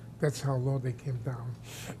airmen. That's how low they came down.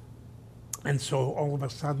 And so all of a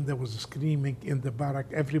sudden there was screaming in the barrack,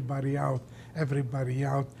 everybody out, everybody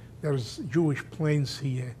out. There's Jewish planes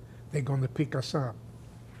here. They're going to pick us up.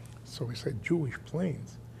 So we said, Jewish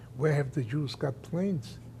planes? Where have the Jews got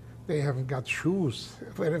planes? They haven't got shoes.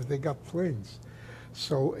 Where have they got planes?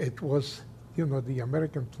 So it was, the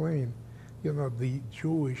American plane, the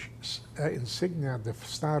Jewish insignia, the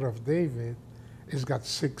Star of David, has got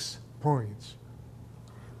 6 points.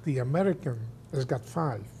 The American has got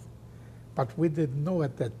 5. But we didn't know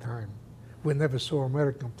at that time. We never saw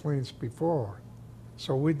American planes before.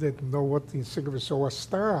 So we didn't know what the insignia was. So a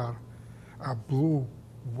star, a blue,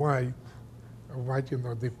 white,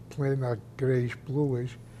 the plane are grayish,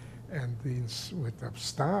 bluish, and with a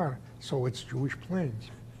star, so it's Jewish planes.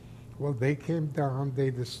 Well, they came down,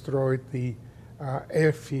 they destroyed the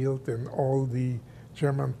airfield and all the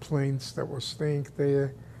German planes that were staying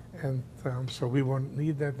there, and so we won't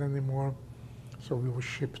need that anymore. So we were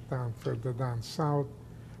shipped down further down south.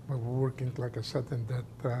 We were working, like I said, in that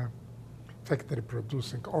factory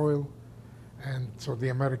producing oil. And so the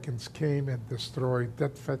Americans came and destroyed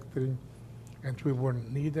that factory, and we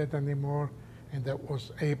weren't needed anymore. And that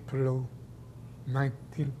was April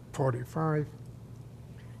 1945.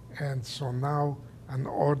 And so now an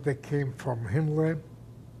order came from Himmler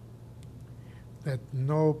that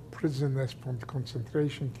no prisoners from the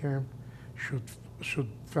concentration camp should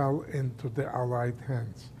fall into the Allied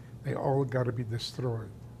hands. They all got to be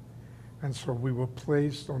destroyed. And so we were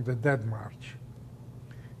placed on the Dead March.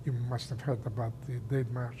 You must have heard about the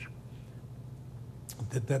Dead March.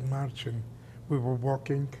 The Dead March, and we were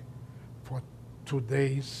walking for 2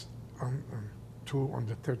 days, on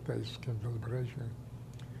the third day came the liberation,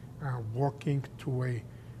 walking to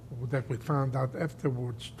that we found out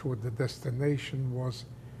afterwards, to the destination was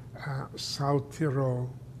South Tyrol,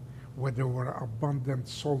 where there were abundant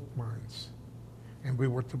salt mines. And we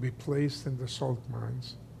were to be placed in the salt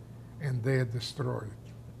mines, and they are destroyed.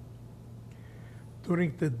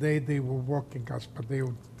 During the day, they were walking us, but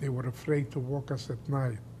they were afraid to walk us at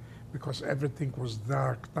night because everything was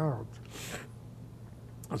darked out.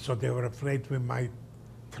 And so they were afraid we might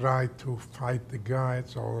try to fight the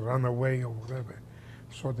guards or run away or whatever.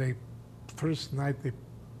 So first night, they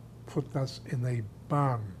put us in a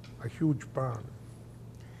barn, a huge barn.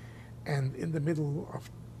 And in the middle of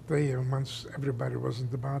the day, once everybody was in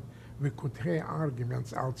the barn, we could hear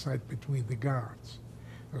arguments outside between the guards.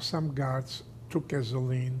 Now, some guards took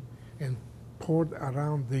gasoline and poured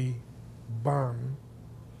around the barn,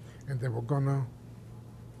 and they were gonna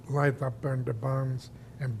burn the barns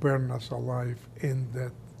and burn us alive in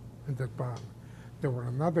that barn. There were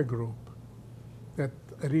another group that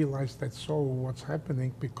realized that saw what's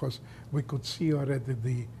happening because we could see already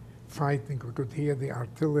the fighting, we could hear the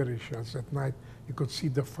artillery shots at night, you could see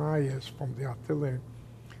the fires from the artillery.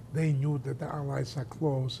 They knew that the Allies are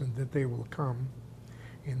close and that they will come,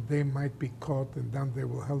 and they might be caught, and then they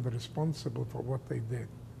will held responsible for what they did.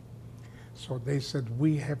 So they said,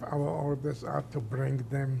 we have our orders are to bring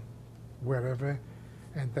them wherever,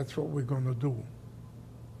 and that's what we're going to do.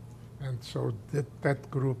 And so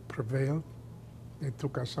that group prevailed. They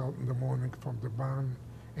took us out in the morning from the barn,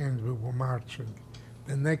 and we were marching.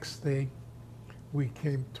 The next day, we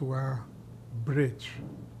came to a bridge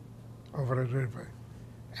over a river.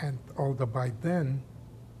 And although by then,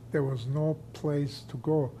 there was no place to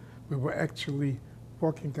go. We were actually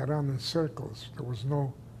walking around in circles. There was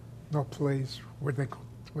no place where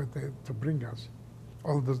to bring us.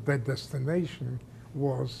 Although their destination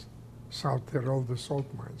was South Tyrol, the salt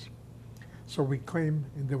mines. So we came,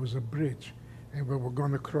 and there was a bridge, and we were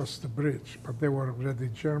going to cross the bridge, but there were already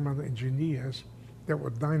German engineers that were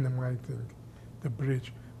dynamiting the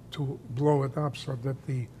bridge to blow it up so that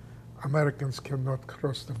the Americans cannot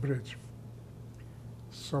cross the bridge.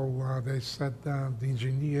 So they said, the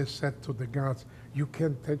engineers said to the guards, you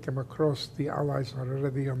can't take them across, the Allies are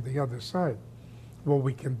already on the other side. What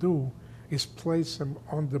we can do is place them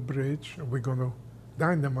on the bridge, and we're going to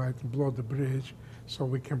dynamite and blow the bridge, so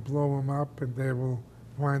we can blow them up and they will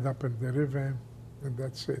wind up in the river, and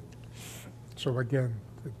that's it. So again,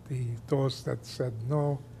 those that said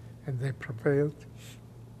no, and they prevailed.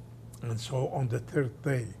 And so on the third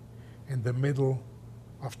day, in the middle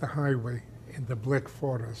of the highway, in the Black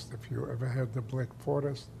Forest, if you ever heard the Black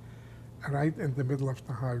Forest, right in the middle of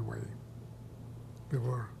the highway, we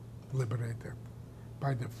were liberated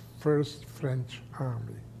by the first French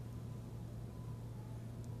army.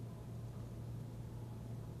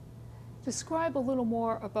 Describe a little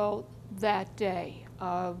more about that day.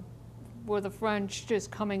 Were the French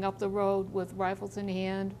just coming up the road with rifles in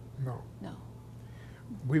hand? No. No.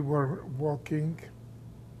 We were walking,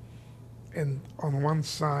 and on one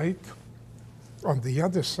side, on the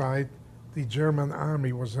other side, the German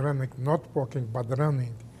army was running, not walking, but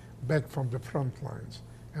running back from the front lines.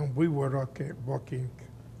 And we were walking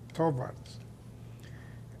towards.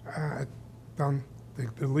 Then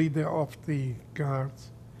the leader of the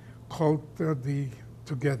guards called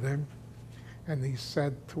together, and he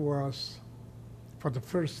said to us, for the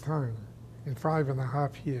first time in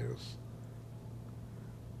 5.5 years,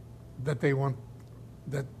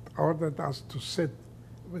 that ordered us to sit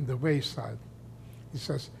in the wayside. He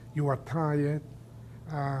says, you are tired,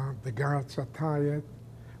 the guards are tired,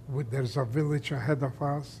 there's a village ahead of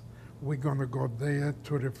us, we're gonna go there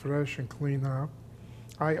to refresh and clean up.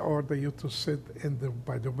 I order you to sit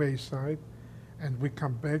by the wayside, and we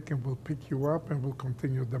come back and we'll pick you up and we'll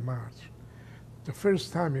continue the march. The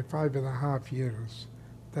first time in 5.5 years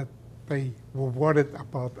that they were worried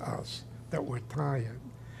about us, that we're tired,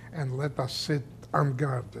 and let us sit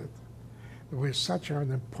unguarded. It was such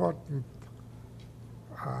an important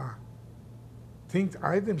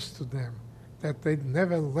items to them that they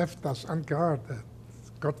never left us unguarded.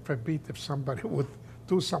 God forbid if somebody would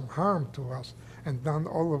do some harm to us, and then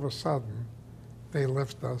all of a sudden they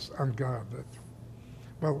left us unguarded.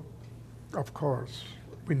 Well, of course,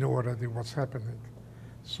 we knew already what's happening.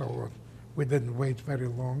 So we didn't wait very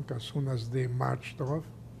long. As soon as they marched off,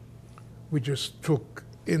 we just took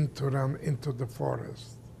run into the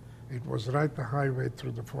forest. It was right the highway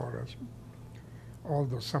through the forest.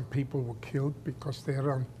 Although some people were killed because they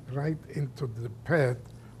ran right into the path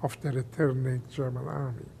of the returning German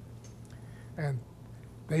army. And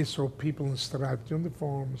they saw people in striped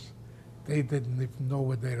uniforms. They didn't even know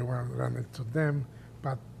where they were running to them,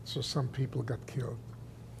 but so some people got killed.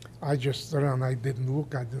 I just ran, I didn't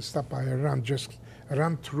look, I didn't stop, I just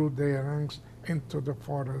ran through their ranks into the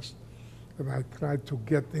forest, and I tried to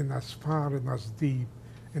get in as far and as deep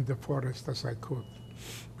in the forest as I could,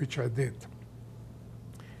 which I did.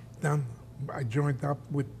 Then I joined up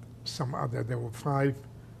with some other, there were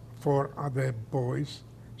 4 other boys,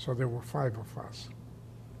 so there were 5 of us.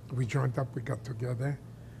 We joined up, we got together.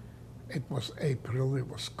 It was April, it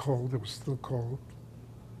was cold, it was still cold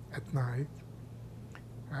at night.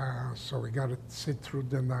 So we got to sit through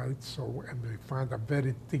the night, and we find a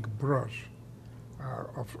very thick brush,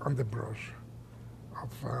 underbrush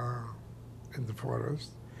in the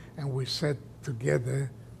forest, and we sat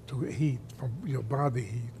together to heat, from your body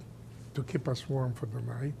heat, to keep us warm for the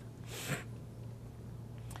night.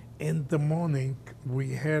 In the morning,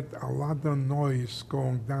 we had a lot of noise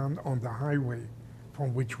going down on the highway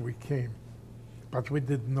from which we came, but we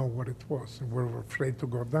didn't know what it was, and we were afraid to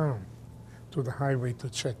go down to the highway to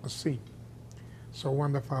check to see. So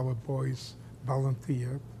one of our boys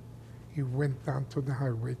volunteered. He went down to the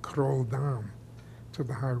highway, crawled down to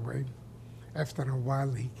the highway. After a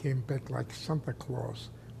while, he came back like Santa Claus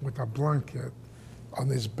with a blanket on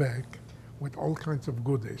his back with all kinds of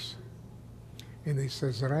goodies. And he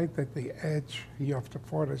says, right at the edge here of the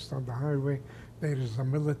forest on the highway, there is a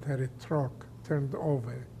military truck turned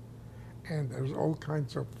over. And there's all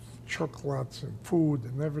kinds of chocolates and food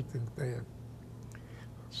and everything there.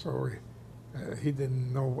 So he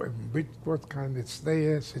didn't know what kind it's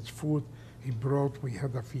theirs, it's food. He brought, we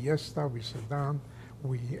had a fiesta, we sat down,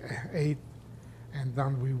 we ate, and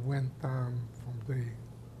then we went from the,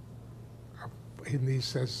 and he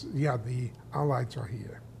says, yeah, the Allies are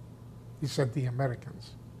here. He said the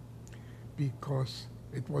Americans, because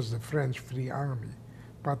it was the French Free Army,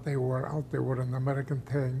 but they were out, they were in American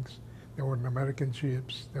tanks, they were in American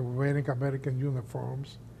jeeps, they were wearing American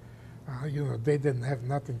uniforms. You know, they didn't have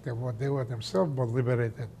nothing, they were themselves were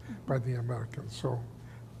liberated by the Americans. So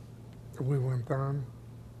we went on,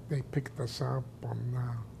 they picked us up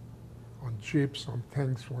on jeeps, on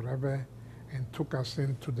tanks, whatever, and took us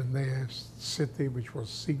into the nearest city, which was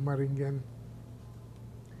Sigmaringen.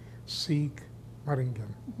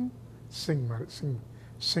 Sigmaringen.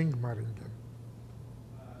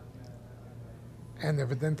 And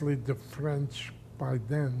evidently the French by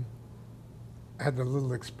then had a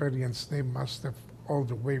little experience. They must have, all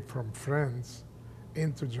the way from France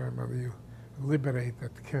into Germany,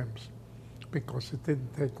 liberated camps, because it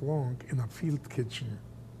didn't take long. In a field kitchen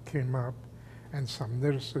came up, and some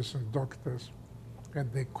nurses and doctors,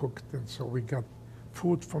 and they cooked, and so we got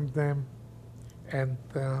food from them, and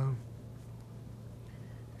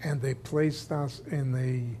they placed us in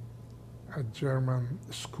a German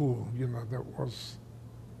school. You know, there was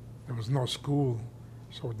no school,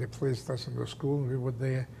 so they placed us in the school. We were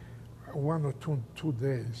there 1 or 2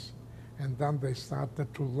 days, and then they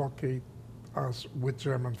started to locate us with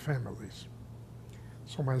German families.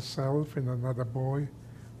 So myself and another boy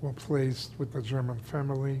were placed with a German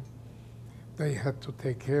family. They had to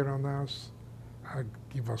take care of us,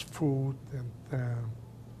 give us food, and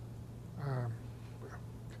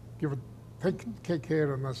take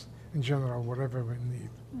care of us in general, whatever we need.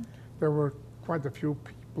 There were quite a few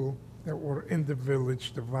people that were in the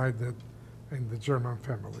village divided in the German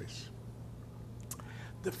families.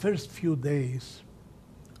 The first few days,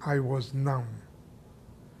 I was numb.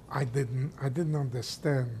 I didn't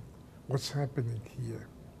understand what's happening here.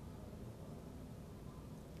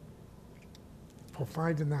 For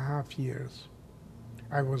 5.5 years,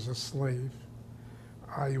 I was a slave.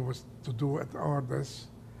 I was to do at orders.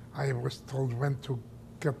 I was told when to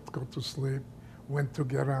go to sleep, when to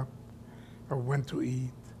get up, or when to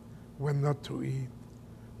eat, when not to eat,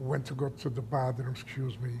 when to go to the bathroom,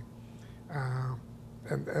 excuse me.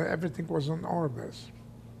 And everything was on orders.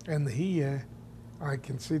 And here, I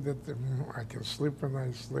can see that I can sleep when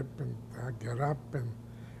I sleep, and I get up, and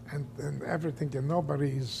everything, and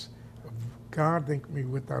nobody's guarding me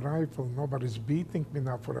with a rifle, nobody's beating me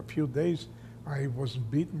now. For a few days, I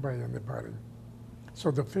wasn't beaten by anybody.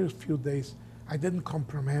 So the first few days, I didn't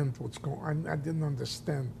comprehend what's going on. I didn't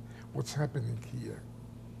understand what's happening here.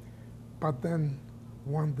 But then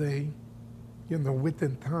one day, you know,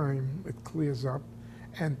 within time, it clears up.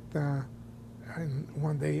 And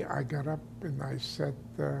one day I got up and I said,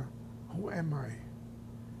 who am I?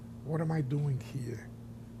 What am I doing here?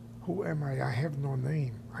 Who am I? I have no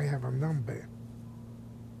name. I have a number.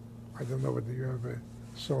 I don't know whether you ever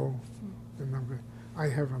saw the number. I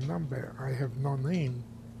have a number. I have no name.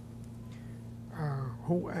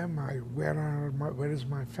 Who am I? Where is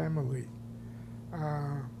my family?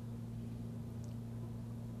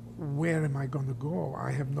 Where am I going to go?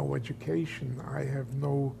 I have no education. I have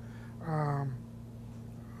no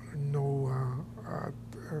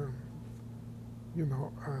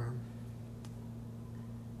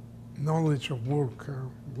knowledge of work.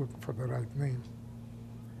 Look for the right name.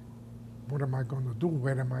 What am I going to do?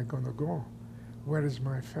 Where am I going to go? Where is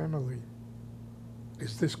my family?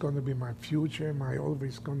 Is this going to be my future? Am I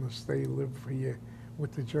always going to live here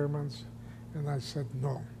with the Germans? And I said,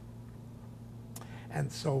 no.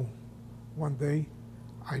 And so one day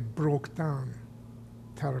I broke down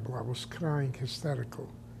terrible. I was crying hysterical.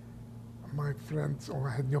 My friends, I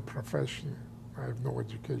had no profession. I have no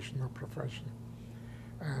education, no profession.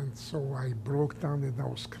 And so I broke down and I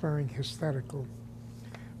was crying hysterical.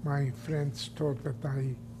 My friends thought that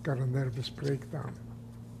I got a nervous breakdown.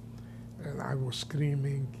 And I was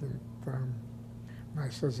screaming, and I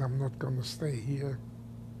says, I'm not going to stay here.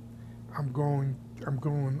 I'm going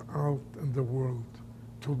out in the world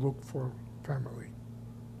to look for family.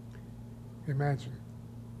 Imagine,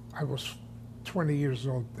 I was 20 years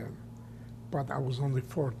old then, but I was only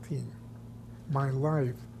 14. My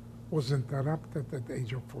life was interrupted at the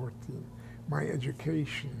age of 14. My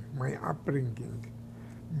education, my upbringing,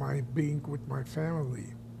 my being with my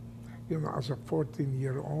family. You know, as a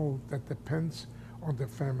 14-year-old, that depends on the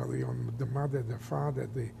family, on the mother, the father,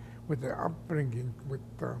 with the upbringing, with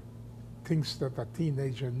things that a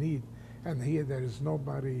teenager needs. And here there is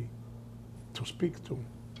nobody to speak to.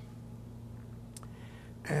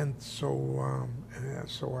 And so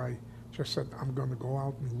I just said, I'm going to go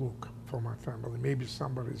out and look for my family. Maybe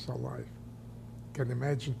somebody's alive. Can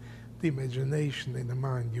imagine the imagination in the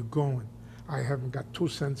mind. You're going. I haven't got 2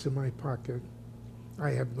 cents in my pocket. I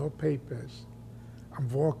have no papers. I'm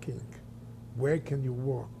walking. Where can you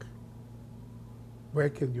walk? Where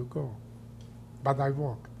can you go? But I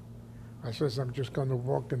walked. I says, I'm just going to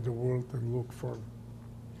walk in the world and look for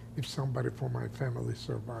if somebody from my family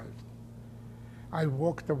survived. I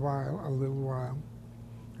walked a little while,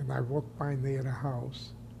 and I walked by near a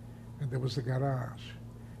house, and there was a garage.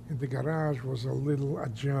 And the garage was a little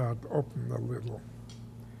ajar, open a little.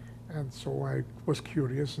 And so I was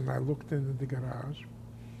curious, and I looked into the garage,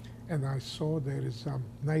 and I saw there is a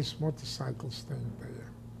nice motorcycle staying there.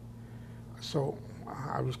 So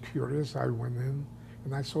I was curious, I went in,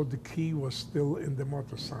 and I saw the key was still in the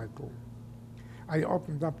motorcycle. I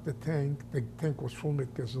opened up the tank was full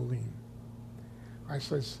with gasoline. I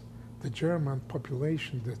says, the German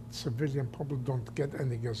population, the civilian public don't get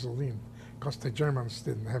any gasoline because the Germans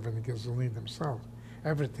didn't have any gasoline themselves.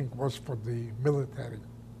 Everything was for the military,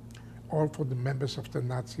 all for the members of the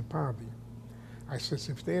Nazi party. I says,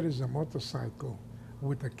 if there is a motorcycle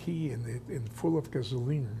with a key in it and full of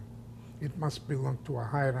gasoline, it must belong to a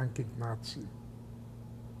high-ranking Nazi.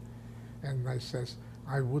 And I says,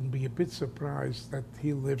 I wouldn't be a bit surprised that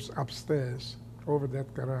he lives upstairs over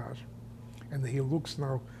that garage. And he looks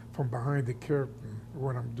now from behind the curtain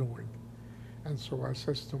what I'm doing. And so I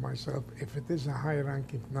says to myself, if it is a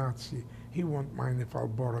high-ranking Nazi, he won't mind if I'll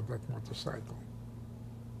borrow that motorcycle.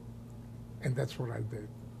 And that's what I did.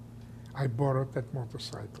 I borrowed that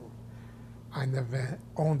motorcycle. I never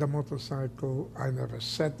owned a motorcycle. I never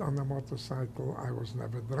sat on a motorcycle. I was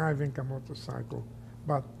never driving a motorcycle.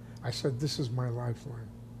 But I said, this is my lifeline.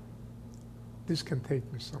 This can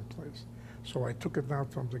take me someplace. So I took it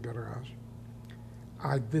out from the garage.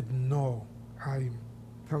 I didn't know. I'm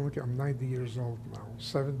telling you, I'm 90 years old now,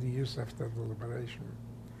 70 years after the liberation.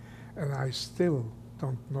 And I still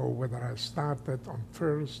don't know whether I started on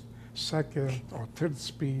first, second, or third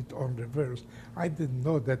speed or reverse. I didn't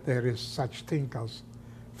know that there is such thing as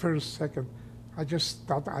first, second. I just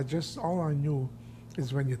thought, all I knew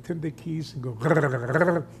is when you turn the keys and go,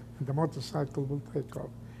 and the motorcycle will take off.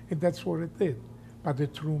 And that's what it did. But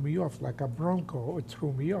it threw me off like a Bronco. It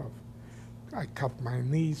threw me off. I cut my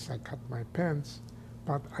knees, I cut my pants,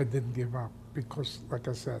 but I didn't give up because, like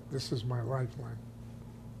I said, this is my lifeline.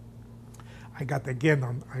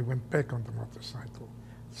 I went back on the motorcycle,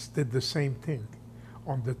 did the same thing.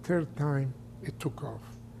 On the third time, it took off.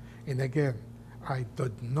 And again, I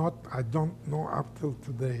don't know up till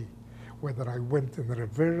today whether I went in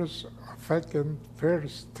reverse, second,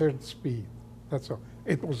 first, third speed. That's all.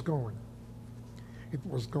 It was going. It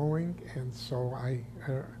was going, and so I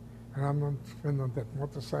went on that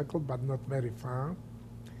motorcycle, but not very far,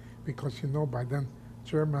 because by then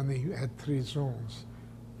Germany had 3 zones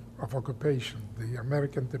of occupation: the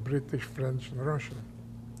American, the British, French, and Russian.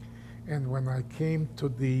 And when I came to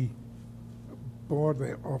the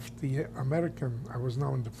border of the American, I was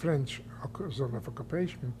now in the French zone of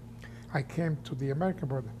occupation, I came to the American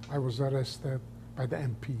border. I was arrested by the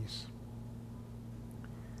MPs.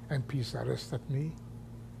 MPs arrested me,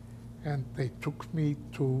 and they took me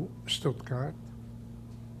to Stuttgart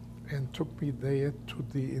and took me there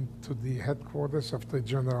into the headquarters of the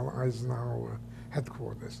General Eisenhower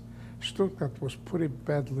headquarters. Stuttgart was pretty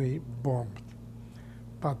badly bombed,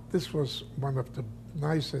 but this was one of the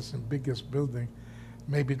nicest and biggest building.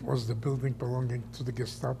 Maybe it was the building belonging to the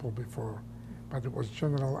Gestapo before, but it was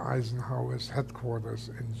General Eisenhower's headquarters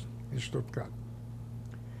in Stuttgart.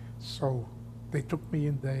 So they took me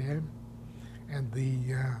in there, and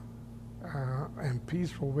the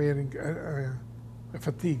MPs were wearing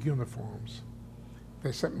fatigue uniforms.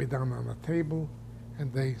 They set me down on a table,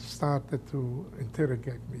 and they started to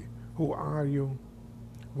interrogate me. Who are you?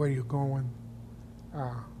 Where are you going?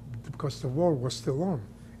 Because the war was still on.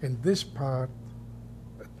 In this part,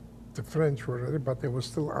 the French were ready, but there was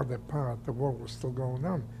still other part. The war was still going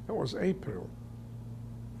on. It was April.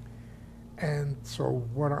 And so,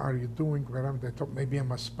 what are you doing? They thought maybe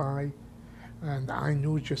I'm a spy. And I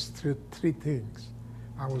knew just three things.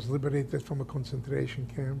 I was liberated from a concentration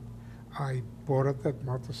camp. I borrowed that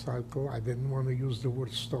motorcycle. I didn't want to use the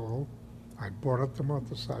word stole. I borrowed the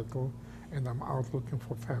motorcycle, and I'm out looking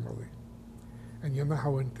for family. And you know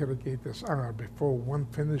how interrogators are. Before one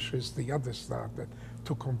finishes, the other started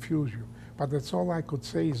to confuse you. But that's all I could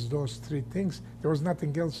say is those 3 things. There was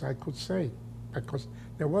nothing else I could say because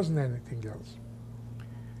there wasn't anything else.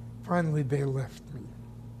 Finally, they left me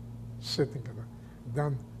sitting there.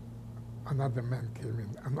 Then another man came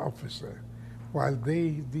in, an officer. While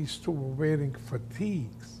these 2 were wearing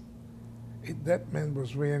fatigues, That man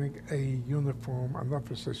was wearing a uniform, an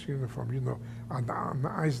officer's uniform, you know, an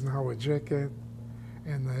Eisenhower jacket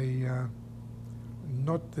and a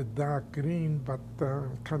not the dark green, but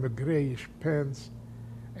kind of grayish pants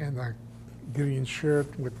and a green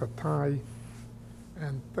shirt with a tie.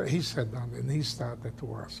 And he sat down and he started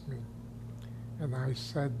to ask me. And I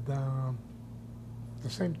said the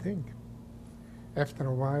same thing. After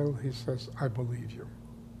a while, he says, I believe you.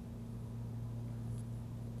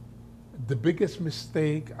 The biggest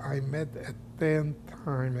mistake I made at that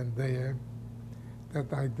time and there,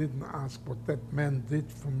 that I didn't ask what that man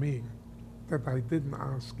did for me, that I didn't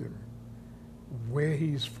ask him where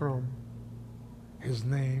he's from, his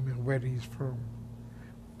name and where he's from,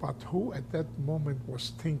 but who at that moment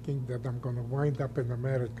was thinking that I'm going to wind up in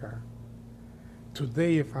America.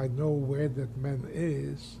 Today, if I know where that man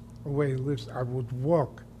is, or where he lives, I would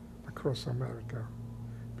walk across America,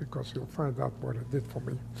 because you'll find out what it did for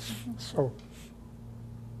me. So,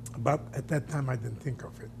 but at that time I didn't think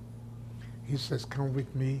of it. He says, come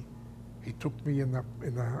with me. He took me in a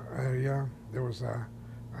area. There was a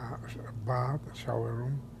bath, a shower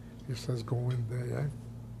room. He says, go in there,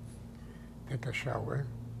 take a shower,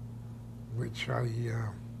 which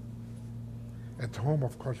at home,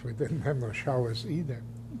 of course, we didn't have no showers either.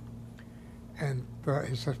 And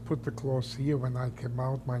he says, put the clothes here. When I came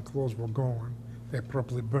out, my clothes were gone. They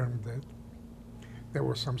probably burned it. There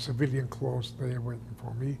were some civilian clothes there waiting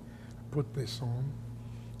for me. I put this on.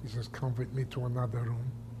 He says, come with me to another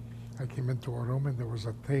room. I came into a room and there was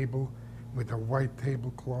a table with a white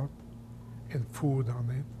tablecloth and food on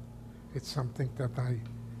it. It's something that I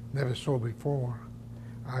never saw before.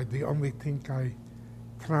 The only thing I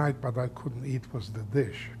tried but I couldn't eat was the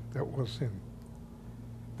dish that was in.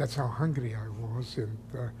 That's how hungry I was, and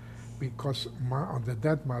because under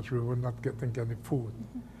that much we were not getting any food.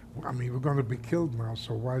 Mm-hmm. I mean, we're going to be killed now,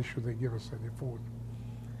 so why should they give us any food?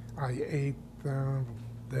 I ate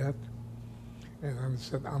that, and I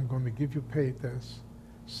said, I'm going to give you papers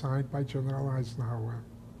signed by General Eisenhower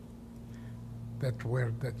that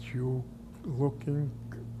you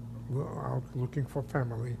out looking for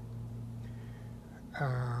family.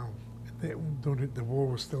 The war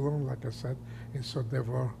was still on, like I said, and so there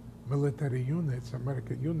were military units,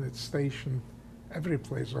 American units, stationed every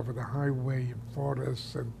place over the highway,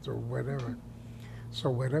 forests, and wherever. So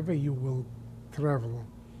wherever you will travel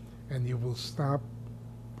and you will stop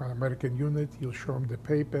by American unit, you'll show them the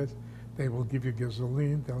papers, they will give you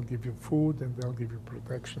gasoline, they'll give you food, and they'll give you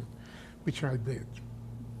protection, which I did.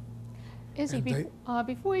 Izzy,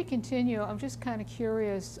 before you continue, I'm just kind of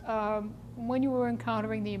curious. When you were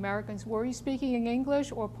encountering the Americans, were you speaking in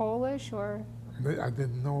English or Polish or? I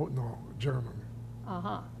didn't know, German.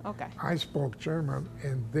 Uh-huh, okay. I spoke German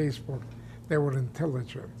and they were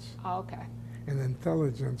intelligence. Oh, okay. In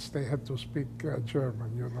intelligence, they had to speak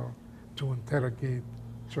German, you know, to interrogate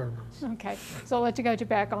Germans. Okay, so I'll let you get you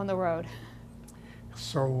back on the road.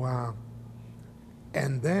 So,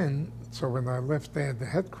 and then, so when I left there at the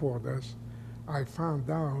headquarters, I found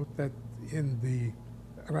out that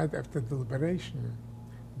right after the liberation,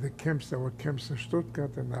 there were camps in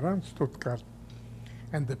Stuttgart and around Stuttgart,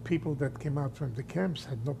 and the people that came out from the camps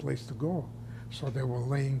had no place to go. So they were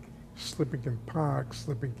sleeping in parks,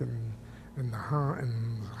 sleeping in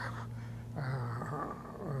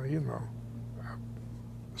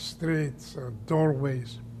streets,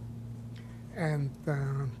 doorways. And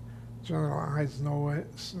General Eisenhower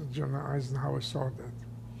saw that,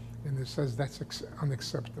 and he says that's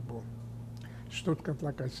unacceptable. Stuttgart,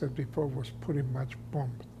 like I said before, was pretty much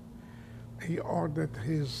bombed. He ordered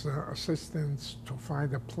his assistants to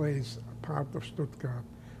find a place, a part of Stuttgart,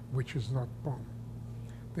 which is not bombed.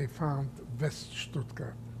 They found West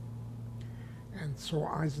Stuttgart. And so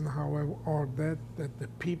Eisenhower ordered that the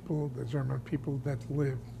German people that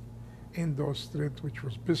lived in those streets, which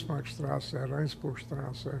was Bismarckstrasse,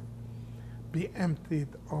 Reinsburgstrasse, be emptied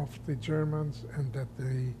of the Germans, and that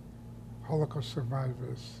the Holocaust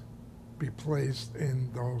survivors be placed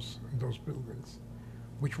in those buildings,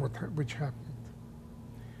 which happened.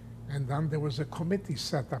 And then there was a committee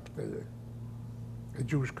set up there, a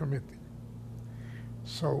Jewish committee.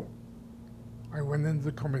 So I went into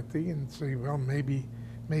the committee and said, well, maybe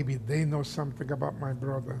they know something about my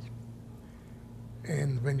brothers.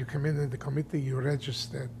 And when you come in the committee, you're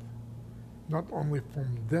registered not only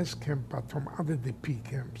from this camp, but from other DP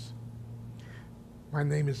camps. My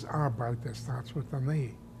name is Arbeiter, starts with an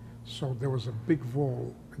A. So there was a big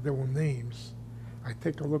wall, and there were names. I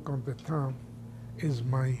take a look on the top, is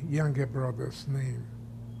my younger brother's name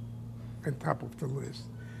on top of the list,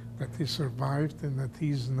 that he survived and that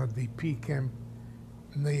he's in a DP camp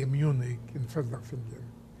near Munich in Philadelphia.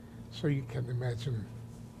 So you can imagine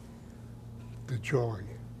the joy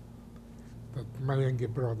that my younger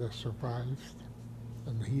brother survived,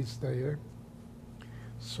 and he's there.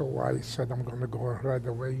 So I said, I'm going to go right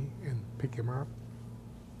away and pick him up.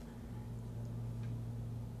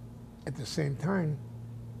 At the same time,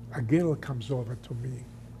 a girl comes over to me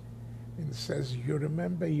and says, you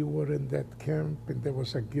remember you were in that camp and there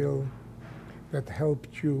was a girl that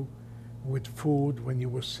helped you with food when you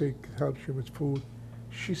were sick, helped you with food.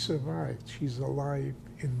 She survived. She's alive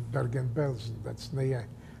in Bergen-Belsen. That's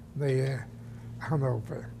near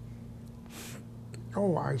Hanover.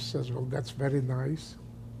 Oh, I says, well, that's very nice.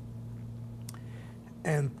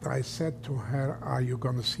 And I said to her, are you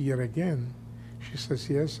going to see her again? She says,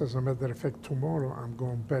 yes, as a matter of fact, tomorrow I'm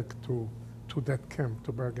going back to that camp,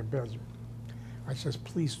 to Bergen-Belsen. I says,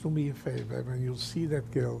 please do me a favor, when you see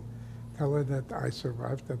that girl, tell her that I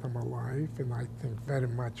survived, that I'm alive, and I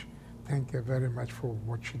thank her very much for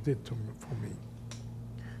what she did for me.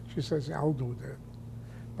 She says, I'll do that.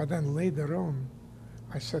 But then later on,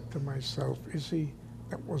 I said to myself, Izzy,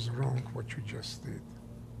 that was wrong what you just did.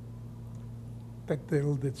 That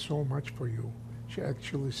girl did so much for you. She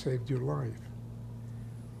actually saved your life.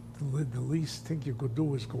 The least thing you could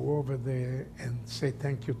do is go over there and say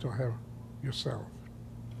thank you to her yourself.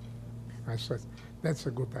 I said, that's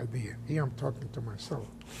a good idea. Here I'm talking to myself.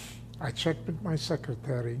 I checked with my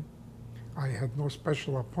secretary. I had no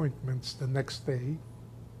special appointments the next day.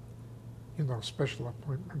 You know, special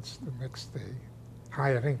appointments the next day,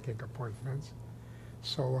 high-ranking appointments.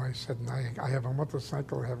 So I said, I have a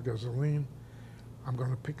motorcycle, I have gasoline. I'm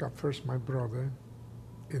going to pick up first my brother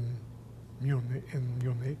in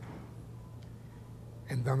Munich,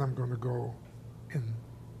 and then I'm going to go and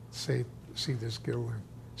see this girl and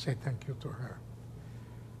say thank you to her.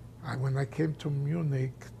 When I came to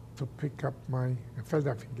Munich to pick up my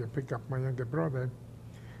younger brother,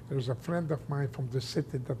 there was a friend of mine from the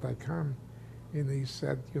city that I come, and he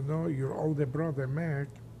said, you know, your older brother, Mac,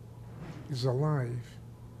 is alive.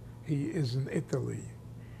 He is in Italy,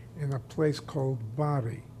 in a place called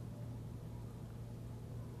Bari.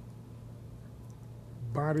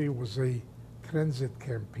 Bari was a transit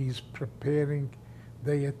camp. He's preparing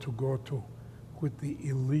there to go to with the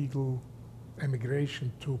illegal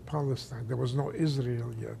immigration to Palestine. There was no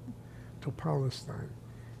Israel yet, to Palestine.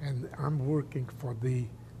 And I'm working for the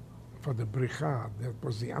Brigade, that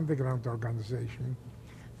was the underground organization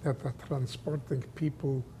that are transporting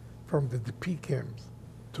people from the DP camps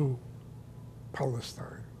to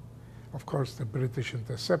Palestine. Of course, the British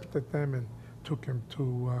intercepted them and took them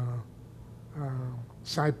to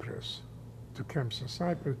Cyprus, to camps in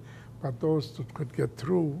Cyprus, but those that could get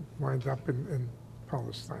through wind up in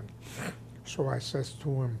Palestine. So I says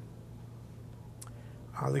to him,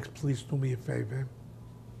 Alex, please do me a favor.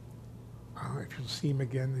 If you see him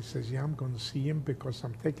again, he says, yeah, I'm going to see him because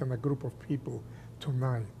I'm taking a group of people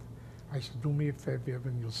tonight. I said, do me a favor,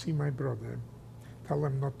 when you see my brother, tell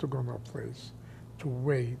him not to go no place, to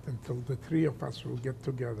wait until the three of us will get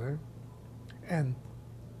together, and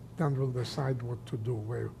then we'll decide what to do,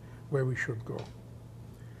 where we should go.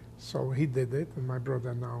 So he did it, and my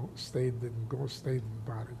brother now stayed in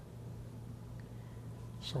Bari.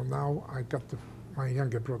 So now I got my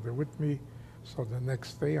younger brother with me. So the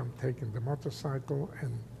next day I'm taking the motorcycle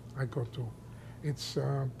and I go to, it's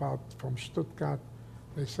about from Stuttgart,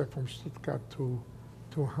 they say from Stuttgart to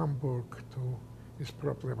Hamburg, it's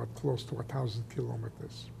probably about close to 1,000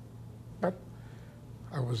 kilometers. But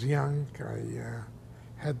I was young, I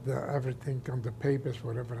had everything on the papers,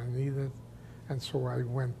 whatever I needed, and so I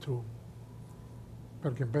went to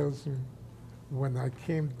Bergen-Belsen. When I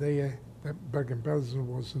came there,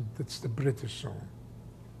 Bergen-Belsen it's the British zone.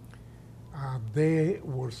 They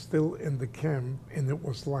were still in the camp and it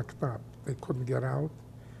was locked up. They couldn't get out.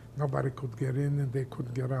 Nobody could get in and they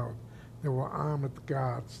couldn't get out. There were armed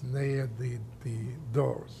guards near the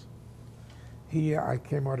doors. Here I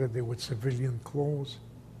came out of there with civilian clothes,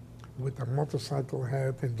 with a motorcycle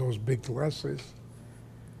hat and those big glasses.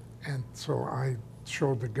 And so I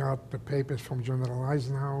showed the guard the papers from General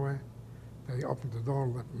Eisenhower. They opened the door,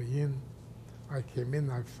 let me in. I came in,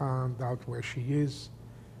 I found out where she is.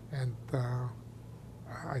 And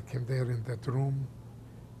I came there in that room.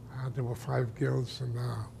 There were 5 girls in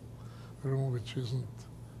a room which isn't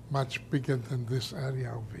much bigger than this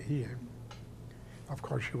area over here. Of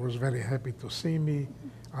course, she was very happy to see me.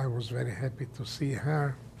 I was very happy to see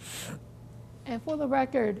her. And for the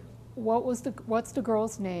record, what's the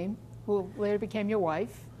girl's name who later became your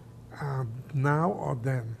wife? Now or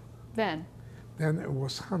then? Then. Then it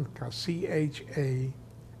was Hanka, C-H-A-N-K-A.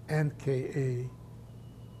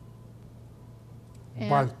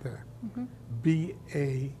 Balter,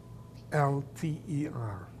 B-A-L-T-E-R.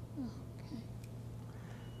 LTER. Okay.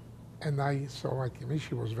 And so I came in.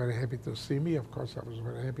 She was very happy to see me. Of course, I was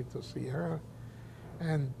very happy to see her.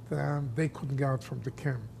 And they couldn't get out from the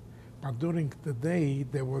camp. But during the day,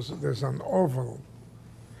 there's an oval,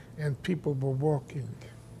 and people were walking.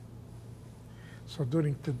 So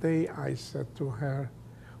during the day, I said to her,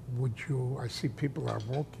 I see people are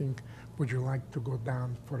walking, would you like to go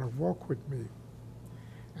down for a walk with me?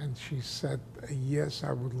 And she said, yes,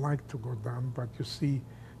 I would like to go down, but you see,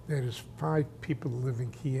 there is 5 people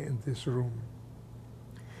living here in this room.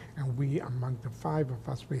 And among the 5 of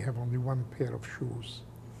us, we have only 1 pair of shoes.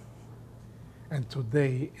 And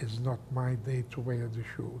today is not my day to wear the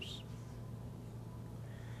shoes.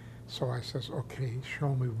 So I says, okay,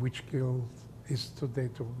 show me which girl is today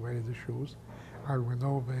to wear the shoes. I went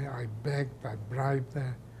over, I begged, I bribed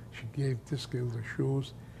her. She gave this girl the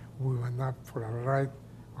shoes. We went up for a ride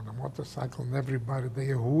on a motorcycle, and everybody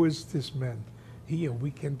there, who is this man? Here,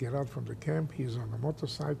 we can't get out from the camp. He's on a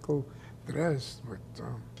motorcycle, dressed, but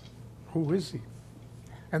who is he?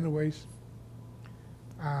 Anyways,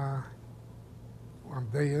 I'm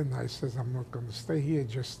there, and I says, I'm not going to stay here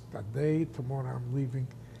just a day. Tomorrow I'm leaving.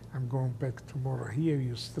 I'm going back tomorrow. Here,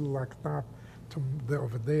 you're still locked up.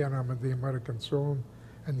 Over there, I'm in the American zone,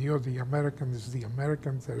 and you're the American is the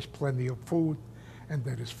American. There's plenty of food, and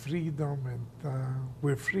there is freedom, and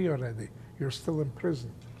we're free already. You're still in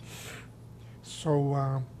prison.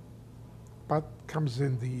 So, but comes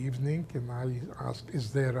in the evening, and I ask,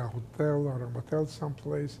 is there a hotel or a motel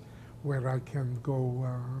someplace where I can go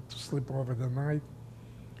to sleep over the night?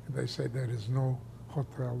 And they say there is no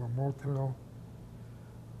hotel or motel.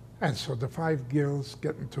 And so the 5 girls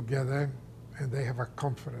getting together, and they have a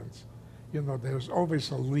conference. You know, there's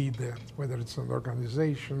always a leader, whether it's an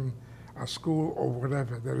organization, a school, or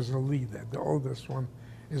whatever. There is a leader. The oldest one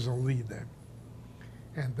is a leader.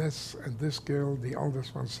 And this girl, the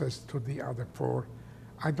oldest one, says to the other 4,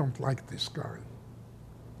 I don't like this guy.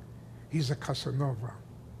 He's a Casanova.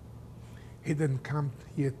 He didn't come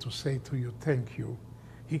here to say to you, thank you.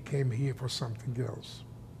 He came here for something else.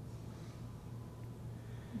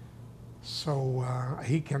 So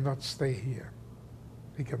he cannot stay here.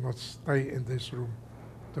 He cannot stay in this room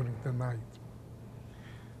during the night.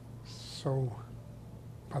 So,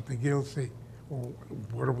 but the girls say, well,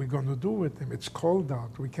 what are we going to do with him? It's cold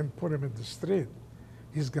out. We can't put him in the street.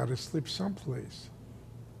 He's got to sleep someplace.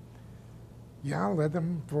 Yeah, let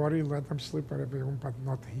him worry, let him sleep wherever he wants, but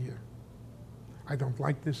not here. I don't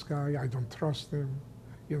like this guy. I don't trust him,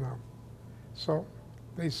 you know. So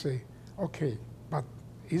they say, okay, but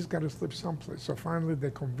he's got to sleep someplace. So finally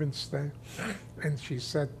they convinced her, and she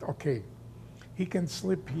said, okay, he can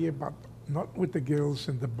sleep here, but not with the girls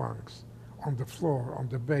in the bunks, on the floor, on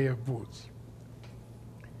the Bay of Woods.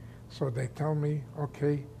 So they tell me,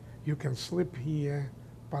 okay, you can sleep here,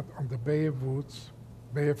 but on the Bay of Woods,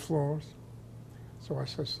 Bay of Floors. So I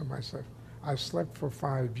says to myself, I slept for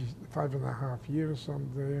 5.5 years on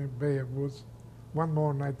the Bay of Woods. 1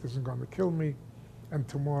 more night isn't going to kill me, and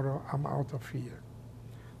tomorrow I'm out of here.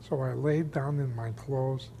 So I laid down in my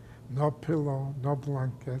clothes, no pillow, no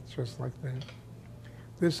blanket, just like that.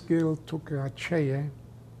 This girl took a chair,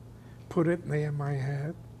 put it near my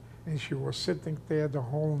head, and she was sitting there the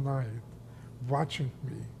whole night, watching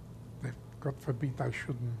me. That, God forbid I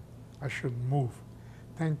shouldn't move.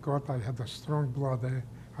 Thank God I had a strong bladder.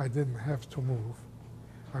 I didn't have to move.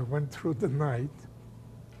 I went through the night,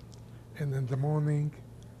 and in the morning,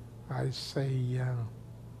 I say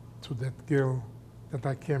to that girl that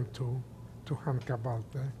I came to Hank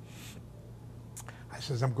about that, I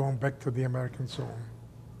says, I'm going back to the American zone.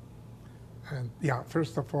 And yeah,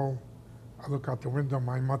 first of all, I look out the window,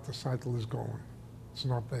 my motorcycle is gone. It's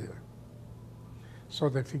not there. So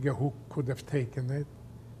they figure who could have taken it?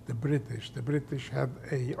 The British. The British had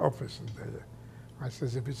an office in there. I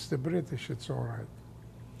says, if it's the British, it's all right.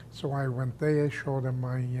 So I went there, showed them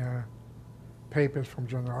my papers from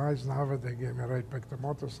General Eisenhower. They gave me right back the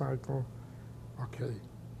motorcycle. Okay.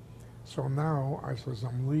 So now I says,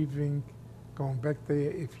 I'm leaving, going back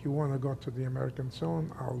there. If you want to go to the American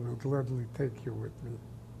zone, I will gladly take you with me.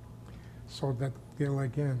 So that girl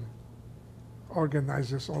again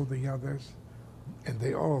organizes all the others, and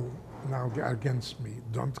they all now are against me.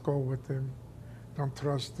 Don't go with him. Don't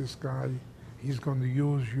trust this guy. He's going to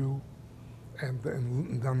use you and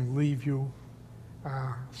then leave you.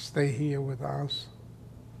 Stay here with us.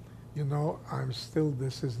 You know, I'm still,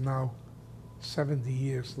 this is now 70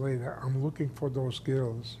 years later. I'm looking for those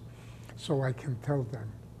girls so I can tell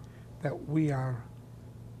them that we are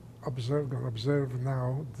going to observe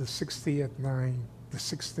now the 69th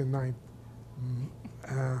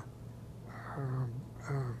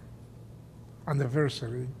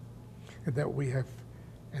anniversary, and that we have,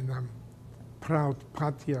 and I'm proud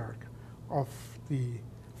patriarch of the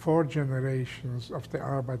 4 generations of the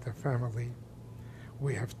Arbeiter family.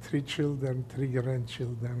 We have 3 children, 3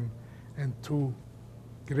 grandchildren, and 2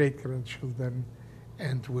 great-grandchildren,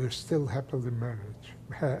 and we're still happily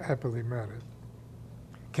married.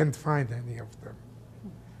 Can't find any of them.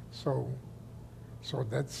 So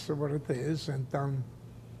that's what it is. And then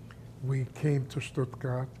we came to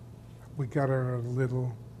Stuttgart. We got our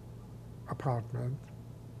little apartment,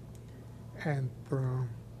 and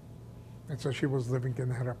so she was living in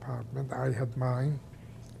her apartment. I had mine.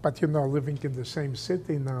 But you know, living in the same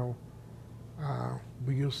city now,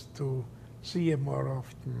 we used to see him more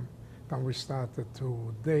often. Then we started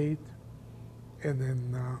to date, and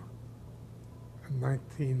in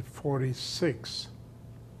 1946,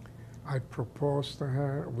 I proposed to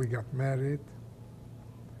her. We got married.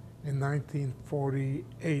 In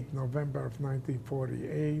 1948, November of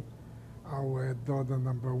 1948, our daughter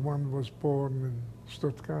number 1 was born in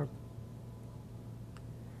Stuttgart.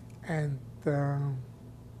 And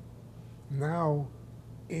now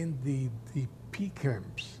in the P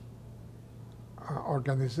camps,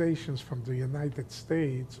 organizations from the United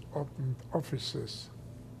States opened offices,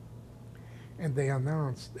 and they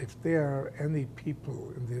announced if there are any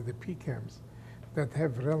people in the P camps that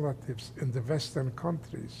have relatives in the Western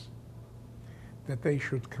countries, that they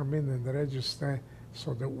should come in and register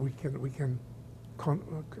so that we can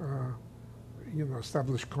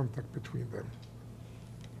establish contact between them.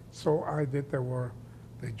 So I did.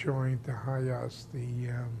 They joined the HIAS, the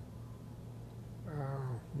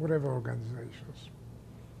whatever organizations.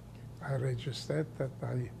 I registered that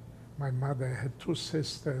my mother had 2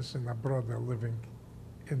 sisters and a brother living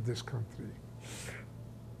in this country.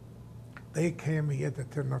 They came here at the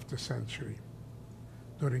turn of the century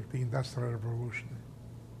during the Industrial Revolution.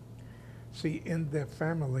 See, in their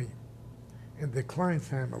family, in the Klein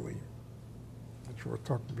family, which we were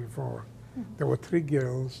talking before, there were 3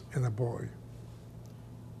 girls and a boy.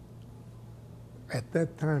 At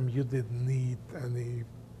that time, you didn't need any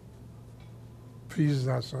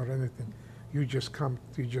visas or anything. You just come,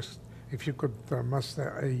 if you could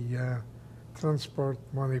muster a transport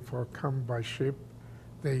money for come by ship,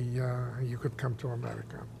 you could come to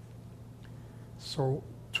America. So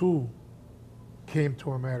 2 came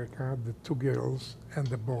to America, the 2 girls and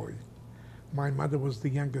the boy. My mother was the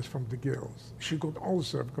youngest from the girls. She could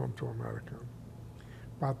also have gone to America,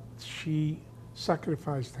 but she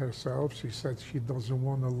sacrificed herself. She said she doesn't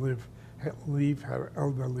want to leave her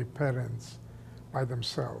elderly parents by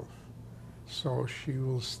themselves. So she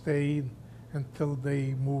will stay until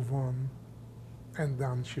they move on, and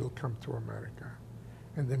then she'll come to America.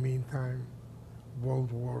 In the meantime,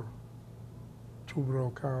 World War II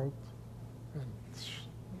broke out, and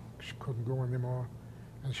she couldn't go anymore,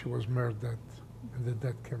 and she was murdered in the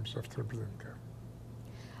death camps of Treblinka.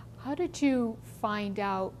 How did you find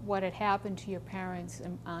out what had happened to your parents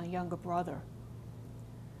and younger brother?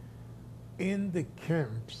 In the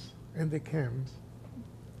camps,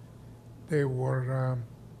 there were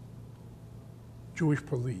Jewish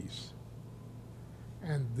police,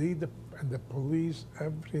 and the police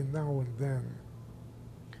every now and then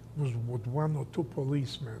was with 1 or 2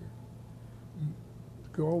 policemen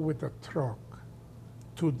go with a truck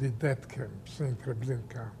to the death camps in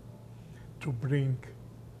Treblinka to bring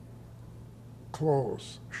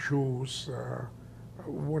clothes, shoes,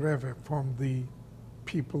 whatever from the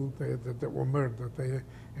people that were murdered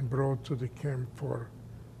and brought to the camp for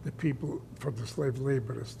the people, for the slave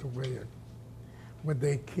laborers to wear. When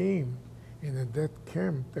they came in a death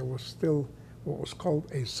camp, there was still what was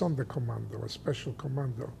called a Sonderkommando, a special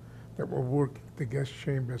commando that were working the gas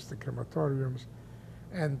chambers, the crematoriums,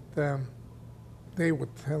 and they were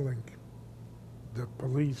telling the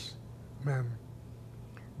policemen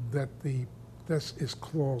that this is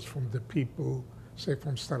clothes from the people, say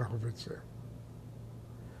from Starachowicz.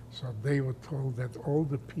 So they were told that all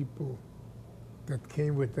the people that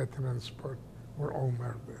came with that transport were all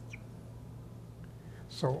murdered.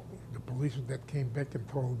 So the police that came back and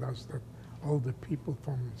told us that all the people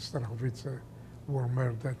from Starachowicz were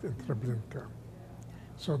murdered in Treblinka.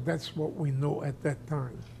 So that's what we know at that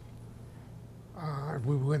time.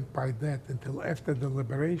 We went by that until after the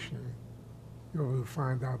liberation. You will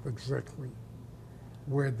find out exactly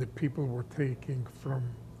where the people were taking from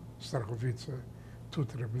Starachowicz to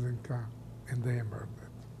Treblinka, and they murdered.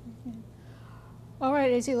 Mm-hmm. All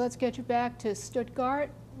right, Izzy, let's get you back to Stuttgart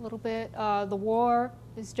a little bit. The war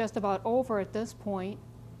is just about over at this point.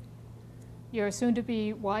 Your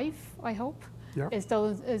soon-to-be wife, I hope, is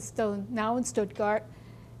still now in Stuttgart,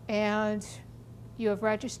 and you have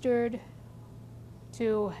registered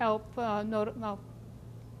to help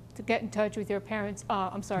to get in touch with your parents,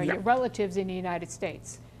 I'm sorry, Yeah. your relatives in the United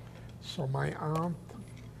States. So my aunt,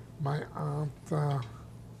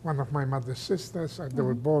 one of my mother's sisters, they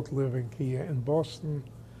were both living here in Boston,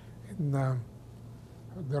 in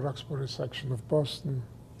the Roxbury section of Boston.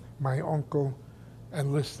 My uncle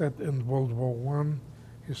enlisted in World War I.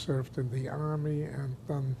 He served in the army, and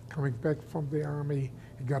then coming back from the army,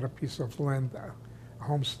 he got a piece of land,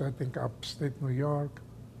 homesteading upstate New York,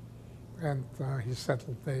 and he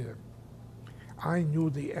settled there. I knew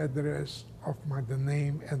the address of the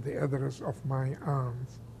name and the address of my aunt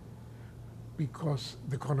because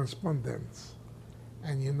the correspondence.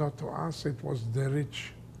 And you know, to us, it was the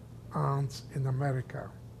rich aunts in America.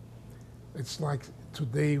 It's like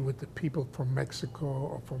today with the people from Mexico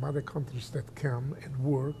or from other countries that come and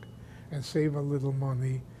work and save a little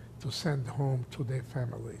money to send home to their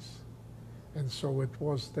families. And so it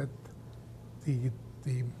was that the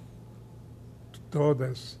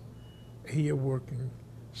daughters here working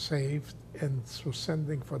saved and so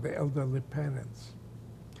sending for the elderly parents.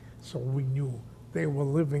 So we knew they were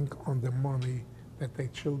living on the money that their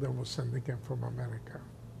children were sending them from America.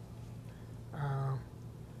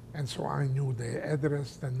 And so I knew the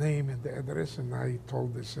address, the name and the address, and I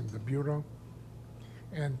told this in the bureau.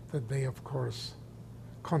 And they, of course,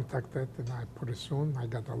 contacted, and I pretty soon I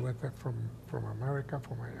got a letter from America,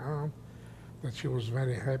 from my aunt, that she was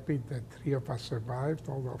very happy that 3 of us survived,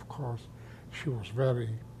 although, of course, she was very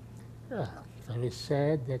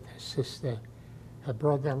sad that her sister, her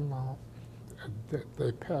brother-in-law,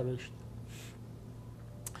 they perished.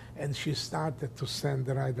 And she started to send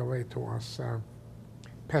right away to us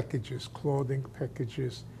packages, clothing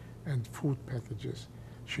packages, and food packages.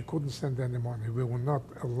 She couldn't send any money. We were not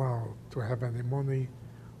allowed to have any money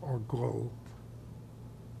or gold.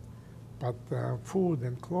 But food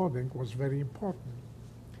and clothing was very important.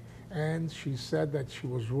 And she said that she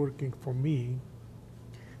was working for me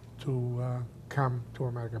to come to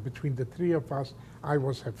America. Between the 3 of us, I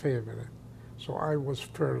was her favorite. So I was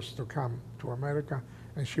first to come to America,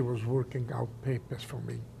 and she was working out papers for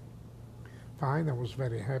me. Fine, I was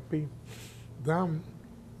very happy. Then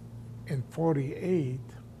in 48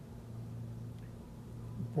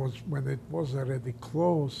 was when it was already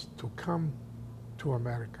close to come to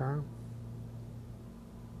America.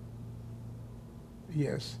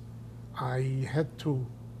 Yes, I had to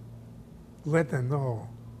let her know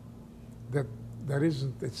that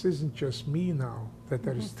this isn't just me now, that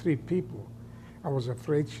there is 3 people. I was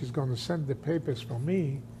afraid she's going to send the papers for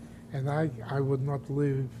me, and I would not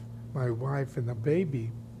leave my wife and a baby,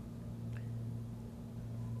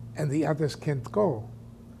 and the others can't go.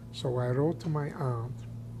 So I wrote to my aunt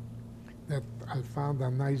that I found a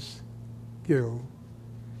nice girl,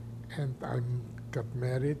 and I got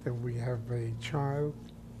married, and we have a child.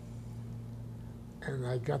 And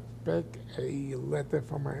I got back a letter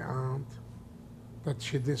from my aunt that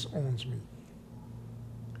she disowns me.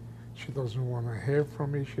 She doesn't want to hear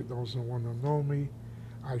from me. She doesn't want to know me.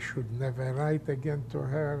 I should never write again to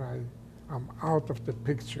her. I'm out of the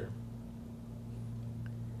picture.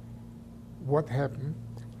 What happened?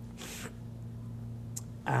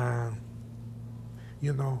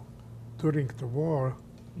 You know, during the war,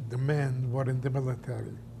 the men were in the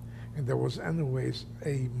military, and there was anyways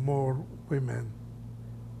more women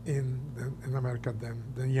in America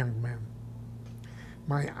than young men.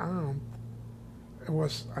 My aunt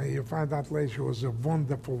was, I found out later, she was a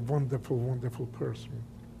wonderful, wonderful, wonderful person.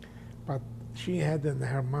 But she had in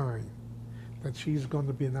her mind that she's going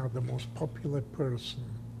to be now the most popular person,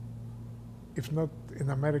 if not in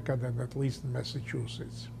America, then at least in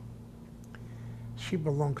Massachusetts. She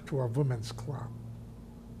belonged to a women's club.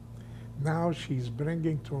 Now she's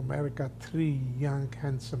bringing to America 3 young,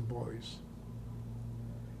 handsome boys,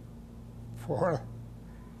 for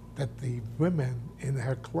that the women in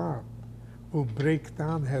her club will break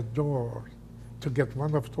down her door to get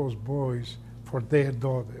one of those boys for their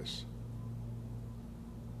daughters.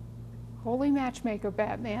 Holy matchmaker,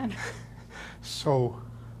 Batman. So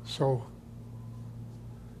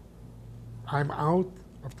I'm out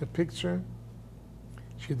of the picture.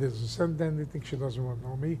 She doesn't send anything. She doesn't want to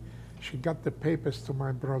know me. She got the papers to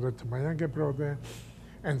my brother, to my younger brother.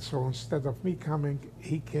 And so instead of me coming,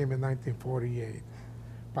 he came in 1948.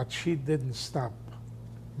 But she didn't stop.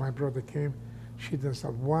 My brother came. She didn't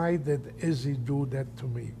stop. Why did Izzy do that to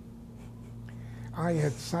me? I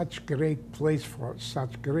had such great plans for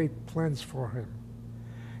him.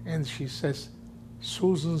 And she says,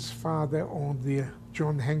 Susan's father owned the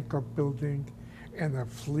John Hancock building and a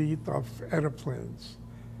fleet of airplanes.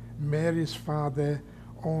 Mary's father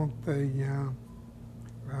owned the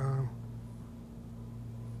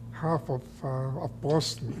half of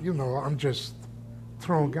Boston. You know, I'm just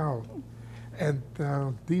thrown out. And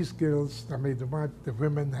these girls, I mean, the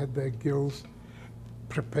women had their girls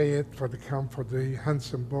prepared for the camp for the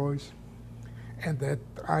handsome boys, and that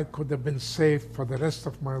I could have been safe for the rest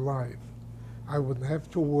of my life. I wouldn't have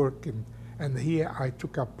to work, and here I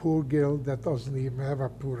took a poor girl that doesn't even have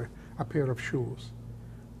a pair of shoes.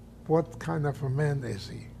 What kind of a man is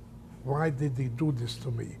he? Why did he do this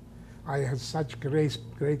to me? I had such great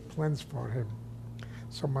plans for him.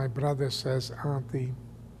 So my brother says, Auntie,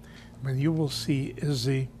 when you will see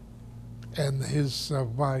Izzy and his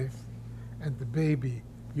wife and the baby,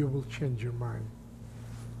 you will change your mind.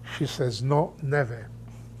 She says, no, never,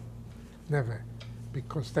 never,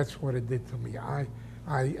 because that's what it did to me. I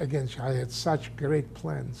had such great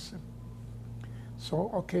plans. So,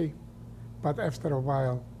 okay, but after a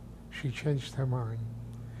while, she changed her mind,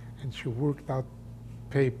 and she worked out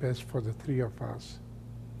papers for the three of us.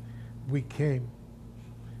 We came,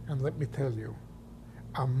 and let me tell you,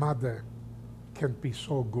 a mother can be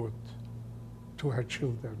so good to her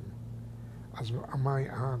children as my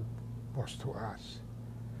aunt was to us.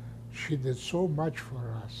 She did so much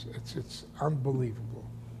for us. It's unbelievable.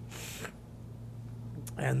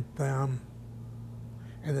 And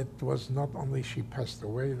it was not only she passed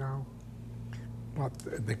away now, but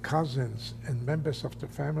the cousins and members of the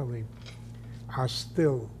family are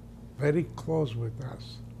still very close with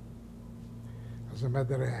us. As a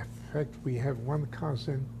matter of fact, we have one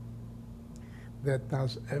cousin that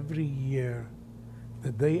does every year,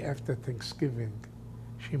 the day after Thanksgiving,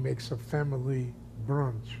 she makes a family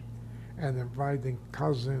brunch and inviting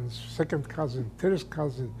cousins, second cousin, third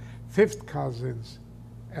cousin, fifth cousins,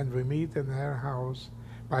 and we meet in her house.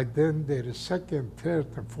 By then there is second, third,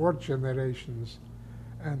 and fourth generations,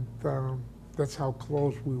 and that's how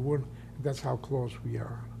close we were, that's how close we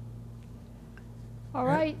are. All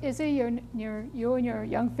right, Izzy, you and your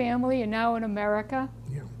young family are now in America.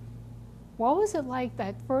 Yeah. What was it like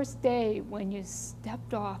that first day when you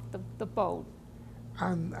stepped off the boat?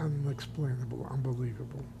 Unexplainable,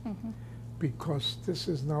 unbelievable. Mm-hmm. Because this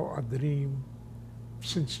is now a dream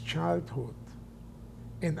since childhood.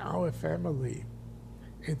 In our family,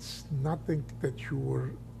 it's nothing that you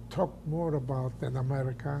were talked more about than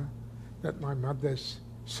America, that my mother's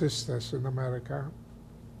sisters in America,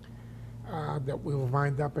 that we'll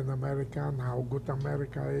wind up in America and how good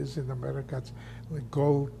America is in America. It's like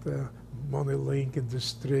gold money laying in the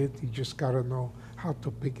street. You just gotta know how to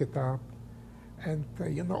pick it up. And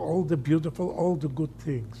you know, all the beautiful, all the good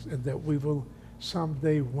things, and that we will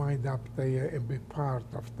someday wind up there and be part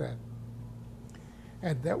of that.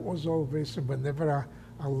 And that was always, whenever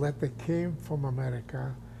a letter came from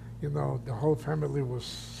America, you know, the whole family would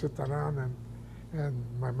sit around and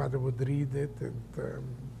my mother would read it, and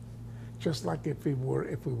just like if we were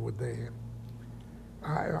there.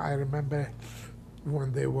 I remember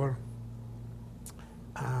when they were,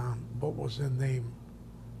 what was her name?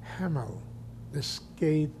 Hamill, the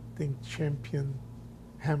skating champion,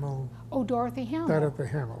 Hamill. Oh, Dorothy Hamill. Dorothy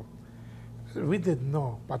Hamill. We didn't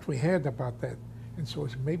know, but we heard about that. And so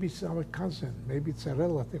maybe it's our cousin, maybe it's a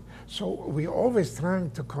relative. So we're always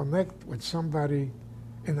trying to connect with somebody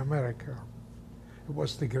in America. It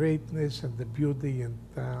was the greatness and the beauty and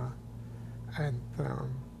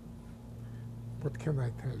what can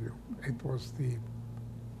I tell you? It was the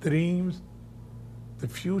dreams, the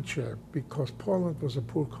future, because Poland was a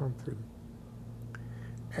poor country.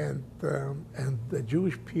 And the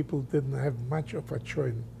Jewish people didn't have much of a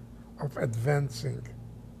choice of advancing.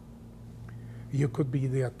 You could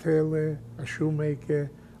be a tailor, a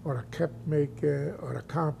shoemaker, or a cap maker, or a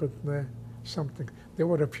carpenter, something. There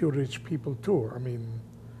were a few rich people too, I mean,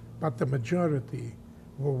 but the majority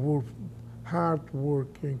were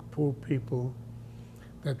hard-working, poor people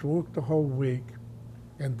that worked the whole week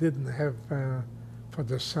and didn't have, for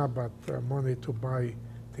the Sabbath, money to buy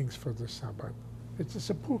things for the Sabbath. It's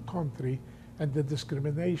a poor country, and the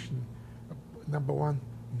discrimination, number one,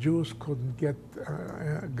 Jews couldn't get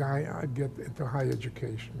into higher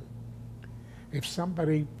education. If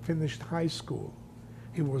somebody finished high school,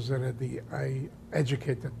 he was already an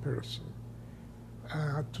educated person.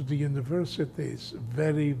 To the universities,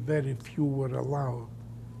 very, very few were allowed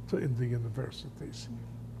in the universities.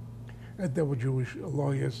 And there were Jewish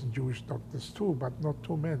lawyers and Jewish doctors too, but not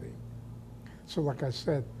too many. So like I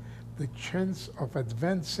said, the chance of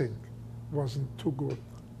advancing wasn't too good.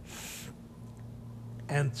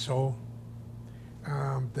 And so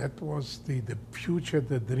that was the future,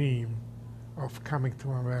 the dream of coming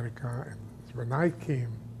to America. And when I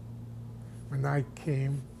came,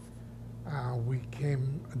 we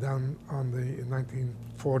came down on the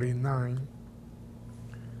 1949.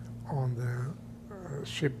 on the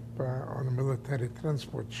ship, on a military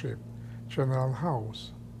transport ship, General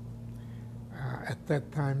House. At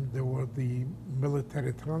that time, there were the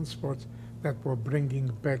military transports that were bringing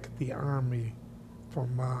back the army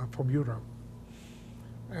from Europe.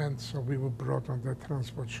 And so we were brought on the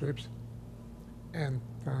transport ships. And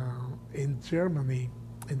in Germany,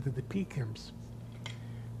 in the DP camps,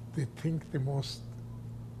 they think the most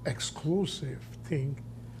exclusive thing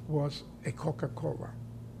was a Coca-Cola.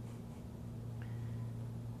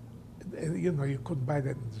 You know, you couldn't buy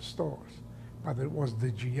that in the stores, but it was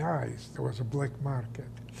the GIs. There was a black market.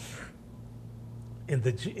 In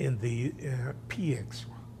the PX,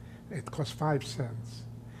 it cost 5 cents.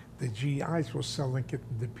 The GIs were selling it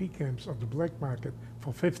in the P camps on the black market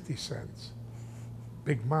for 50 cents.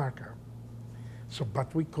 Big markup. So,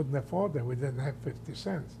 but we couldn't afford it. We didn't have 50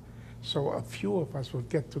 cents. So a few of us would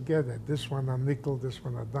get together, this one a nickel, this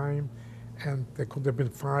one a dime, and there could have been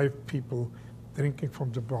 5 people drinking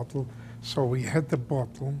from the bottle. So we had the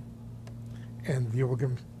bottle, and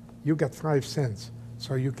you got 5 cents,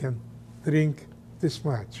 so you can drink this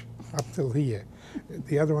much up till here.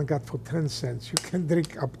 The other one got for 10 cents. You can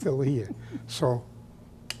drink up till here. So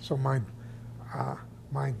my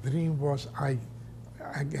dream was I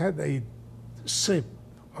had a sip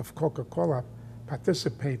of Coca-Cola,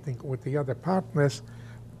 participating with the other partners,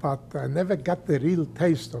 but I never got the real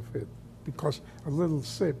taste of it because a little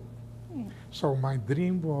sip. So my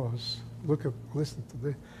dream was, listen to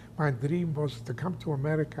this, my dream was to come to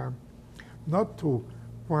America, not to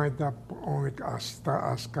wind up on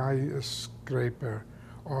a skyscraper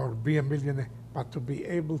or be a millionaire, but to be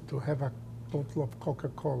able to have a bottle of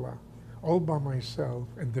Coca-Cola all by myself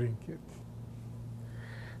and drink it.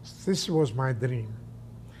 This was my dream.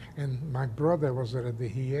 And my brother was already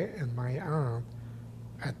here, and my aunt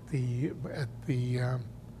at the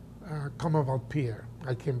Commonwealth Pier.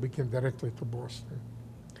 We came directly to Boston.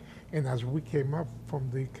 And as we came out from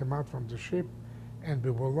the ship, and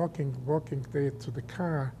we were walking there to the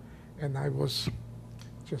car, and I was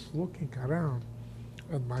just looking around,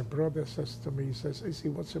 and my brother says to me, he says, "Izzy,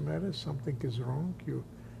 what's the matter? Something is wrong? You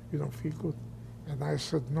don't feel good?" And I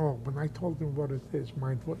said, "No." When I told him what it is,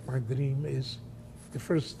 what my dream is, the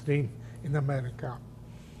first dream in America,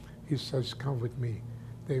 he says, "Come with me."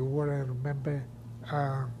 They were, I remember,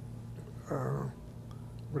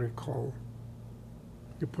 what do you call?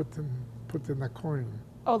 You put in a coin.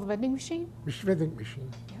 Oh, the vending machine? Vending machine.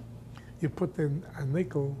 Yeah. You put in a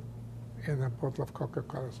nickel in a bottle of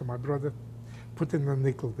Coca-Cola. So my brother put in a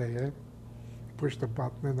nickel there, pushed the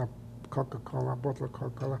button in a Coca-Cola, bottle of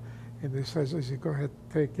Coca-Cola, and he says, "Izzy, go ahead,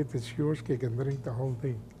 take it, it's yours, you can drink the whole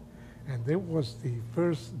thing." And it was the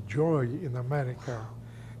first joy in America,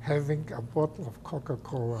 having a bottle of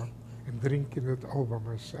Coca-Cola and drinking it all by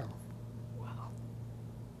myself. Wow.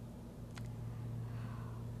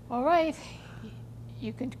 All right.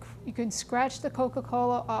 You can scratch the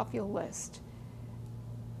Coca-Cola off your list.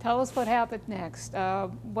 Tell us what happened next.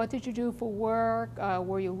 What did you do for work?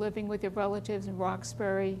 Were you living with your relatives in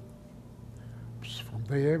Roxbury? From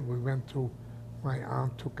there, we went to, my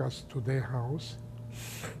aunt took us to their house,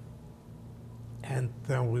 and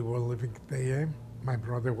we were living there. My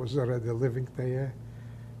brother was already living there,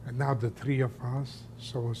 and now the 3 of us,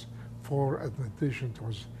 so it was 4 in addition to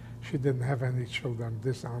us. She didn't have any children,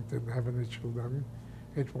 this aunt didn't have any children.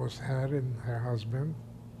 It was her and her husband,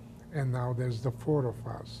 and now there's the 4 of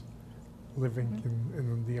us living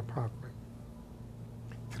in the apartment.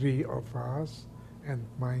 3 of us, and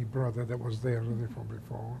my brother that was there already from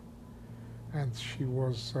before. And she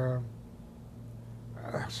was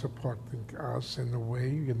supporting us in a way,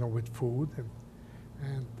 you know, with food.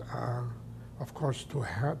 And of course, to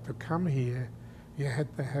come here, you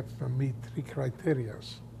had to have to meet 3 criteria.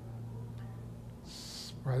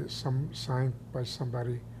 Signed by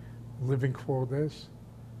somebody living quarters,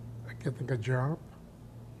 getting a job,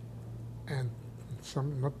 and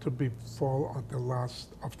not to fall on the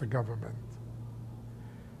last of the government.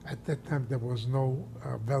 At that time, there was no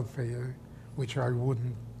welfare, which I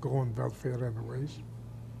wouldn't go on welfare anyways.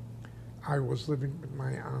 I was living with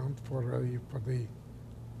my aunt for the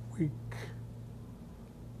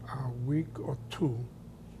week or 2,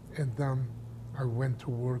 and then I went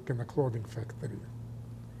to work in a clothing factory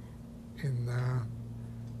in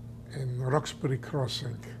Roxbury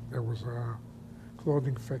Crossing. There was a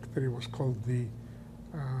clothing factory. It was called the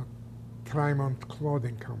Crymont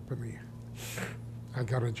Clothing Company. I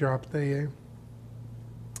got a job there.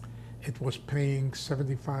 It was paying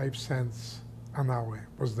 75 cents an hour,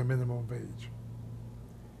 was the minimum wage.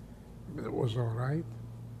 It was all right.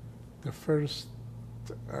 The first,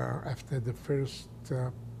 after the first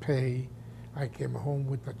pay, I came home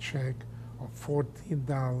with a check of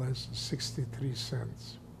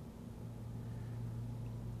 $14.63.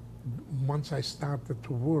 Once I started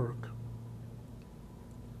to work,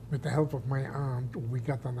 with the help of my aunt, we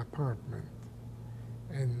got an apartment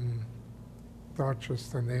in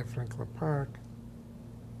Dorchester near Franklin Park.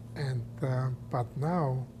 And but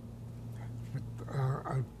now,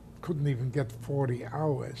 I couldn't even get 40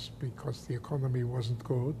 hours because the economy wasn't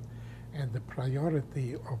good, and the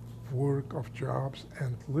priority of work, of jobs,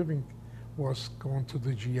 and living was going to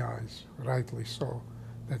the GIs, rightly so,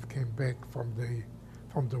 that came back from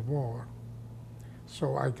the war.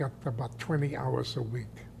 So I got about 20 hours a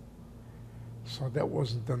week. So that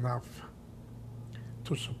wasn't enough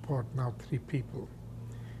to support now 3 people.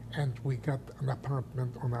 And we got an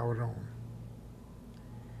apartment on our own.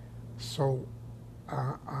 So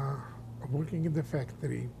working in the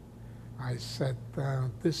factory, I said,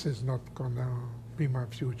 this is not gonna be my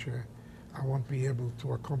future. I won't be able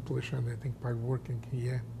to accomplish anything by working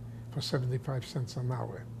here for 75 cents an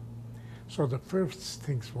hour. So the first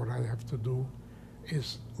things what I have to do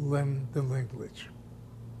is learn the language.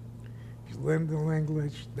 If you learn the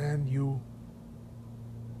language, then you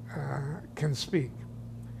can speak.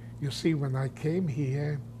 You see, when I came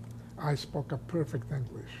here, I spoke a perfect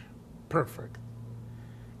English, perfect.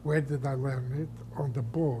 Where did I learn it? On the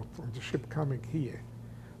boat, on the ship coming here.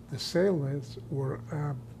 The sailors were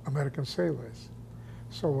American sailors.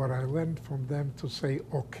 So what I learned from them to say,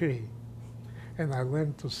 okay. And I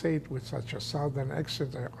learned to say it with such a southern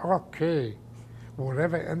accent, okay.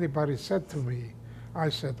 Whatever anybody said to me, I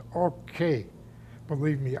said, okay.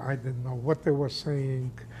 Believe me, I didn't know what they were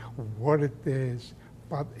saying, what it is,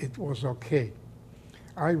 but it was okay.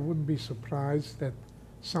 I wouldn't be surprised that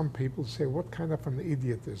some people say, what kind of an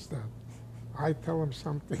idiot is that? I tell him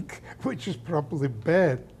something which is probably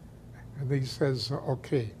bad, and he says,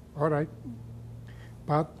 okay, all right.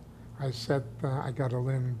 But I said, I got to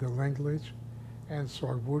learn the language, and so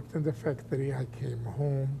I worked in the factory. I came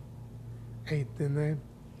home, ate dinner,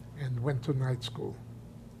 and went to night school.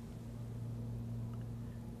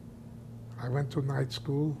 I went to night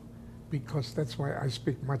school because that's why I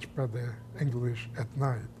speak much better English at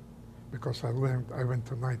night, because I went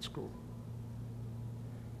to night school.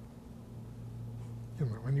 You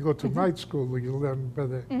know, when you go to night school, you learn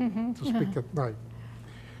better to speak at night.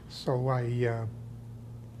 So I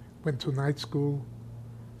went to night school,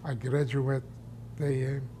 I graduated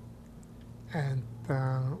there, and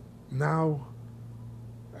now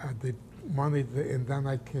the money, and then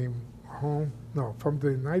I came home. No, from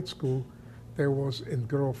the night school, there was in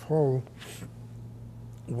Grove Hall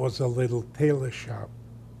was a little tailor shop.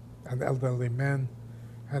 An elderly man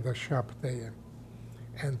had a shop there.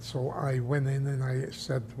 And so I went in and I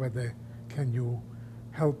said, whether, can you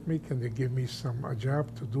help me? Can you give me a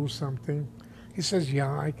job to do something? He says,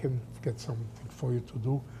 yeah, I can get something for you to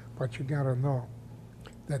do, but you gotta know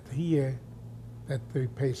that here, that they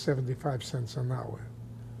pay 75 cents an hour.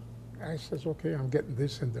 I says, okay, I'm getting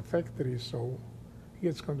this in the factory, so here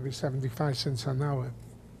it's going to be 75 cents an hour.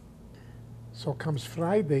 So comes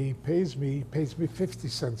Friday, he pays me 50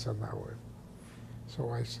 cents an hour. So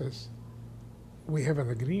I says, we have an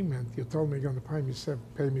agreement. You told me you're going to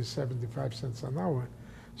pay me 75 cents an hour.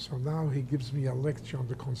 So now he gives me a lecture on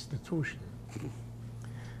the Constitution.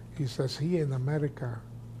 He says, here in America,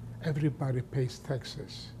 everybody pays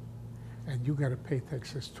taxes, and you got to pay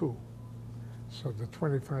taxes too. So the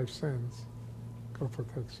 25 cents go for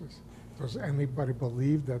taxes. Does anybody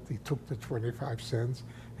believe that he took the 25 cents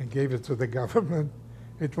and gave it to the government?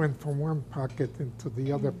 It went from one pocket into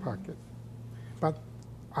the other pocket. But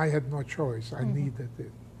I had no choice. I needed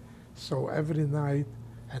it. So every night,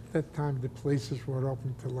 at that time, the places were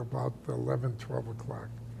open till about 11, 12 o'clock.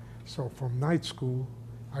 So from night school,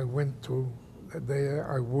 I went to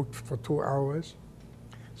there. I worked for 2 hours.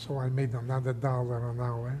 So I made another $1 an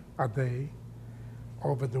hour a day.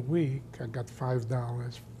 Over the week, I got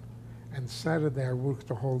 $5. And Saturday, I worked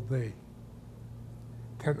the whole day,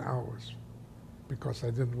 10 hours, because I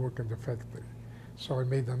didn't work in the factory. So I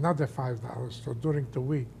made another $5. So during the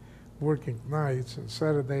week, working nights and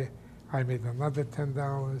Saturday, I made another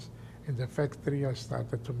 $10. In the factory, I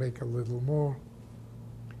started to make a little more.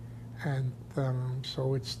 And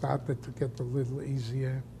so it started to get a little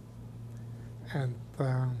easier. And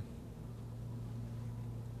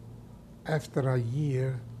after a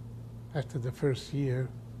year, after the first year,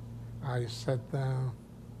 I said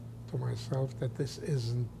to myself that this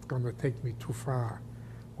isn't going to take me too far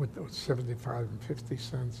with 75 and 50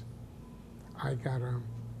 cents. I got to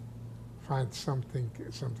find something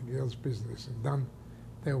else business. And then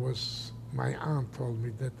there was, my aunt told me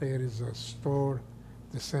that there is a store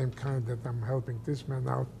the same kind that I'm helping this man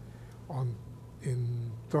out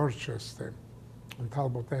in Dorchester, on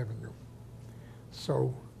Talbot Avenue.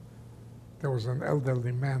 So there was an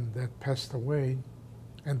elderly man that passed away,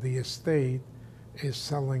 and the estate is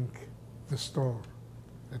selling the store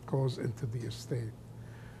that goes into the estate.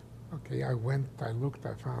 Okay, I went, I looked,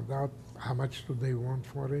 I found out how much do they want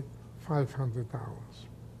for it? $500.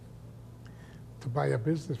 To buy a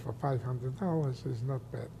business for $500 is not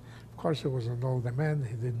bad. Of course, it was an older man,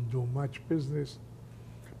 he didn't do much business,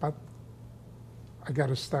 but I got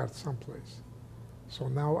to start someplace. So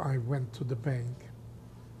now I went to the bank.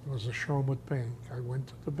 It was a Shawmut Bank. I went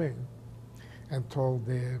to the bank and told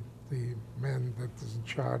the man that is in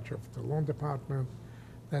charge of the loan department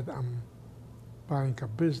that I'm buying a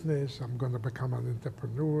business, I'm going to become an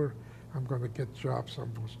entrepreneur, I'm going to get jobs,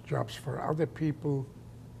 jobs for other people,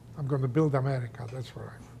 I'm going to build America, that's right.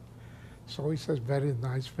 So he says, very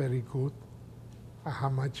nice, very good. How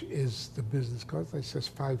much is the business cost? I says,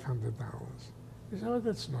 $500. He said, oh,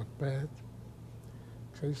 that's not bad.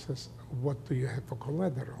 So he says, what do you have for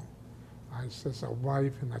collateral? I says, a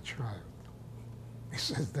wife and a child. He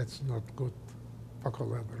says, that's not good for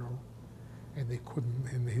collateral. And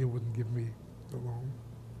he wouldn't give me the loan.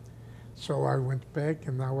 So I went back,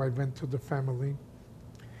 and now I went to the family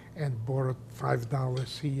and borrowed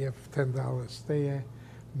 $5 here, $10 there.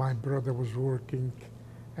 My brother was working,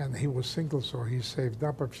 and he was single, so he saved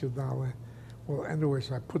up a few dollars. Well,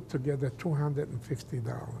 anyways, I put together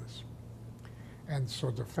 $250. And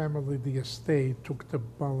so the family, the estate, took the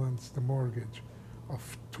balance, the mortgage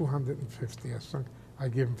of $250. I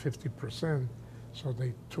gave them 50%, so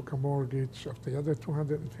they took a mortgage of the other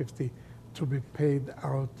 $250 to be paid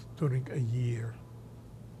out during a year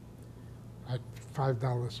at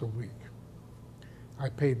 $5 a week. I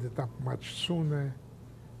paid it up much sooner,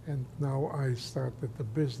 and now I started the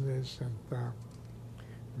business, and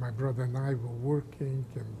my brother and I were working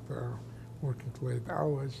late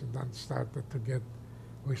hours, and then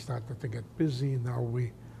we started to get busy. Now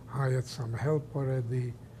we hired some help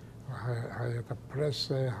already. Hired a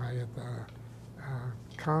presser, hired a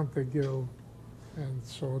counter girl, and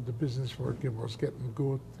so the business work was getting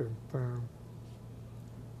good,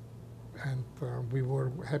 and we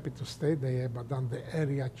were happy to stay there, but then the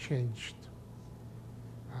area changed.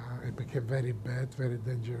 It became very bad, very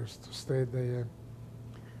dangerous to stay there.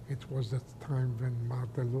 It was the time when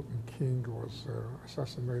Martin Luther King was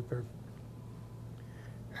assassinated,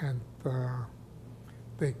 and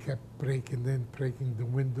they kept breaking the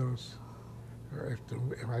windows. I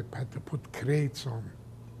had to put crates on.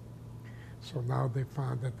 So now they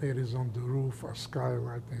found that there is on the roof a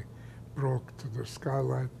skylight. They broke to the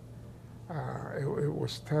skylight. It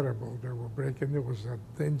was terrible. They were breaking. There was a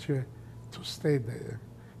danger to stay there.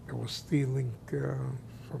 They were stealing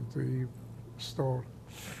from the store.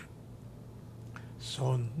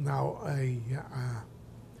 So now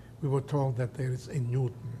we were told that there is in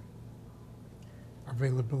Newton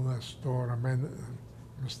available a store.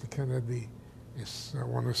 Mr. Kennedy is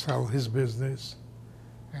want to sell his business,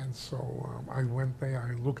 and so I went there.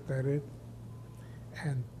 I looked at it,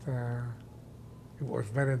 and it was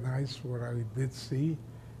very nice what I did see,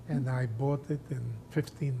 and I bought it in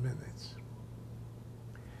 15 minutes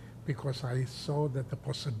because I saw that the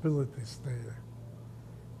possibilities there,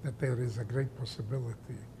 that there is a great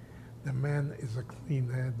possibility. The man is a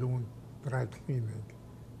cleaner doing dry cleaning,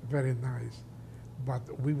 very nice.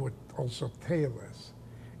 But we were also tailors.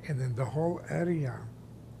 And in the whole area,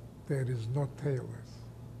 there is no tailors.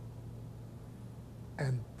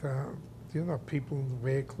 And, people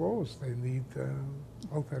wear clothes. They need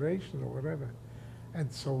alteration or whatever.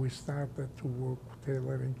 And so we started to work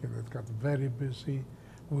tailoring, and it got very busy.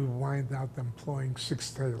 We wind up employing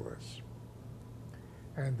 6 tailors.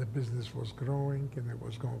 And the business was growing, and it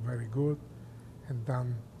was going very good. And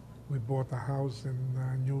then we bought a house in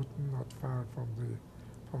Newton, not far from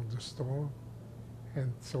the store.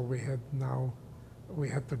 And so we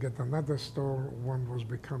had to get another store. One was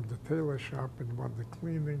become the tailor shop, and one the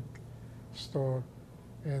cleaning store.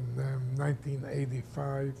 In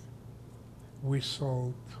 1985, we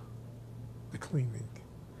sold the cleaning.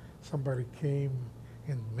 Somebody came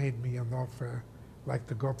and made me an offer like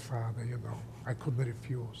the Godfather, I couldn't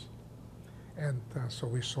refuse. And so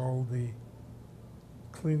we sold the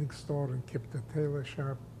cleaning store and kept the tailor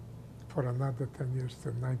shop for another 10 years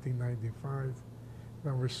till 1995.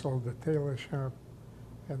 Then we sold the tailor shop,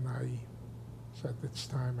 and I said it's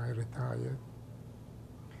time I retired.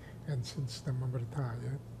 And since then I'm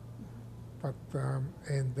retired. But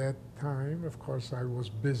in that time, of course, I was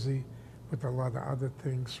busy with a lot of other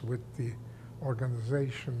things with the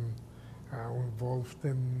organization, involved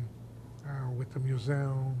in with the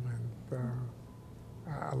museum and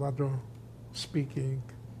a lot of speaking.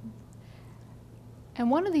 And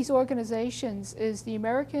one of these organizations is the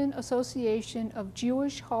American Association of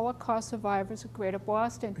Jewish Holocaust Survivors of Greater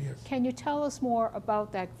Boston. Yes. Can you tell us more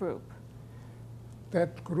about that group?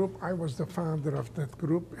 That group, I was the founder of that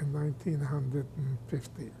group in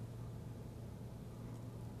 1950.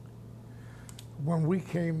 When we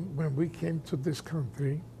came to this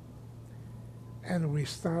country and we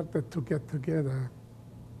started to get together,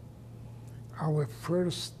 our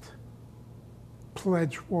first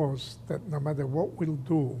pledge was that no matter what we'll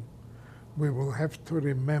do, we will have to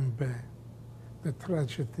remember the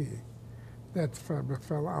tragedy that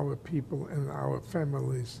befell our people and our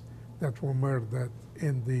families that were murdered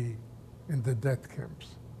in the death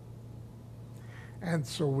camps. And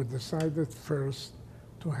so we decided first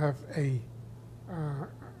to have a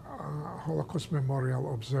Holocaust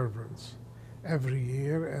Memorial observance. Every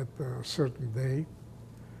year at a certain day,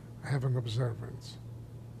 have an observance.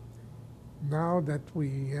 Now that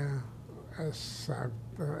we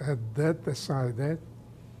had that decided,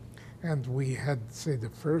 and we had, say, the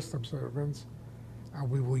first observance,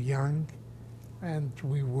 we were young, and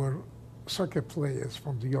we were soccer players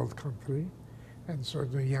from the old country, and so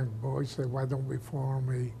the young boys said, why don't we form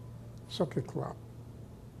a soccer club?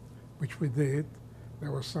 Which we did.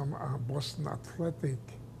 There was some Boston Athletic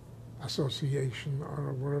Association,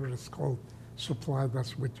 or whatever it's called, supplied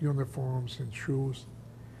us with uniforms and shoes.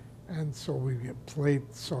 And so we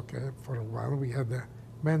played soccer for a while. We had a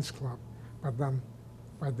men's club, but then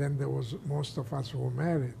by then there was most of us were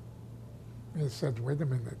married. And I said, wait a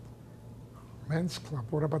minute, men's club,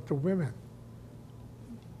 what about the women?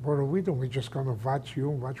 What are we doing? We're just going to watch you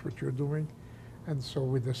and watch what you're doing. And so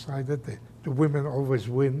we decided that the women always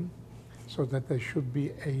win, so that there should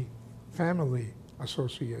be a family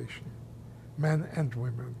association, men and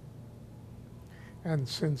women. And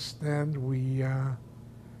since then, we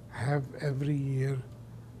have every year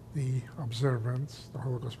the observance, the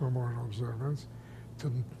Holocaust Memorial Observance.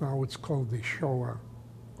 Now it's called the Shoah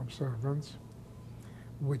Observance,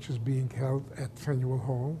 which is being held at Faneuil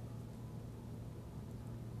Hall.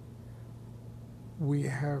 We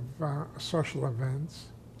have social events.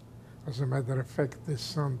 As a matter of fact, this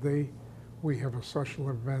Sunday, we have a social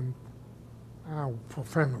event for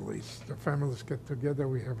families. The families get together,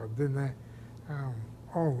 we have a dinner,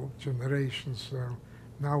 all generations.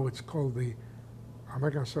 Now it's called the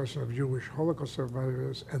American Association of Jewish Holocaust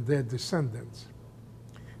Survivors and their descendants.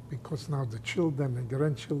 Because now the children and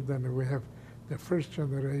grandchildren, and we have the first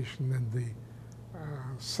generation and the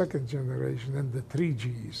second generation and the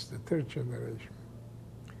 3Gs, the third generation.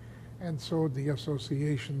 And so the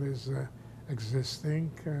association is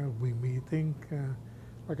existing, we're meeting.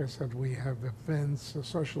 Like I said, we have events,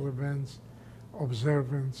 social events,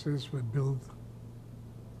 observances, we build.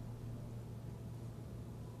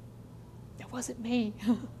 It wasn't me.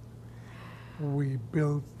 We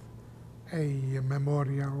built a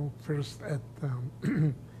memorial first at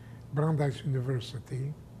Brandeis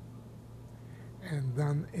University, and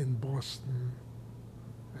then in Boston.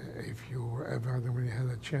 If you ever when you had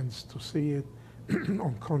a chance to see it,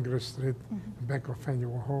 on Congress Street, back of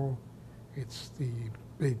Faneuil Hall, it's the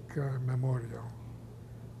big memorial,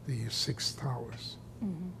 the 6 towers,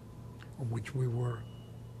 of which we were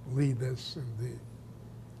leaders in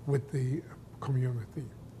with the community.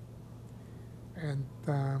 And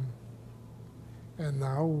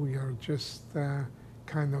now we are just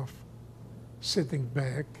kind of sitting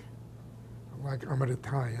back, like I'm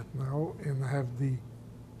retired now, and have the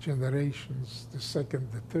generations, the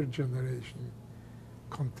second, the third generation,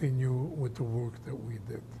 continue with the work that we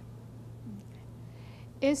did.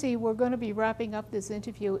 Izzy, we're going to be wrapping up this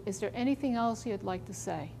interview. Is there anything else you'd like to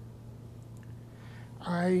say?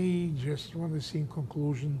 I just want to say in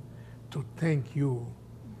conclusion to thank you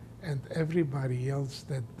and everybody else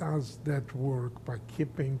that does that work by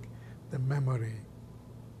keeping the memory,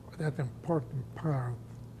 that important part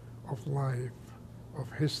of life,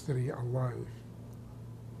 of history alive.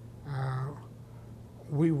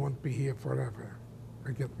 We won't be here forever.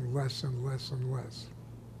 We're getting less and less and less.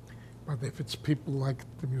 But if it's people like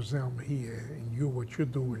the museum here, and you, what you're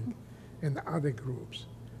doing, and other groups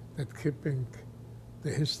that keeping the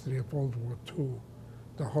history of World War II,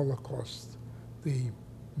 the Holocaust, the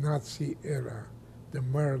Nazi era, the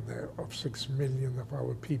murder of 6 million of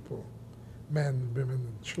our people, men, women,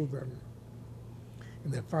 and children.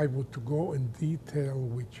 And if I were to go in detail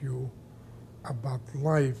with you about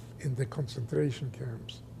life in the concentration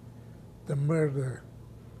camps, the murder,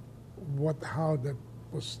 how that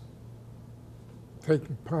was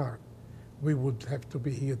taking part, we would have to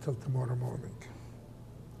be here till tomorrow morning.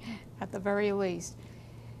 at the very least.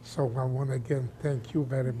 So I want to again thank you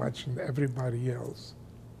very much and everybody else.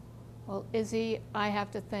 Well, Izzy, I have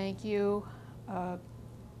to thank you,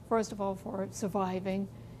 first of all, for surviving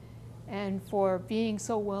and for being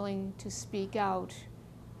so willing to speak out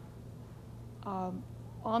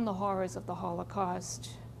on the horrors of the Holocaust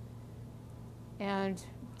and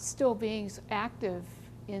still being active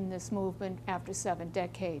in this movement after 7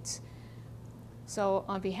 decades. So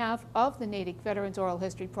on behalf of the Natick Veterans Oral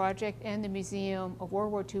History Project and the Museum of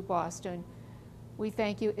World War II Boston, we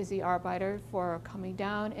thank you, Izzy Arbeiter, for coming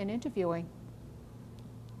down and interviewing.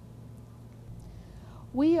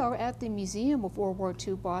 We are at the Museum of World War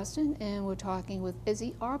II Boston, and we're talking with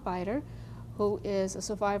Izzy Arbeiter, who is a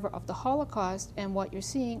survivor of the Holocaust, and what you're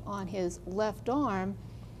seeing on his left arm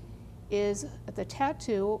is the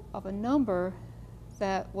tattoo of a number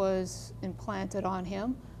that was implanted on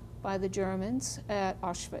him by the Germans at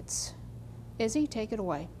Auschwitz. Izzy, take it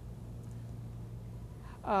away.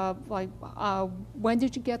 When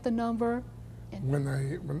did you get the number? When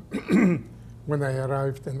I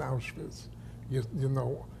arrived in Auschwitz, you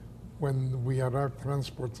know, when we arrived,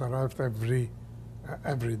 transports arrived every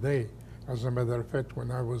day. As a matter of fact,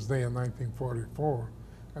 when I was there in 1944,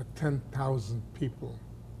 10,000 people,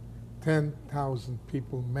 10,000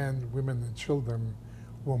 people, men, women, and children,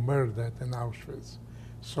 were murdered in Auschwitz.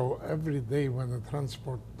 So every day when the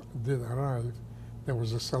transport did arrive, there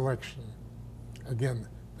was a selection. Again,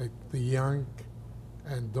 the young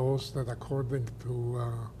and those that, according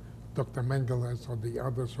to Dr. Mengele or the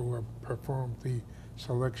others who have performed the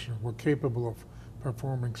selection, were capable of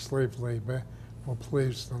performing slave labor, were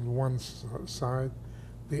placed on one side.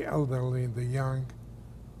 The elderly and the young,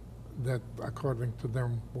 that according to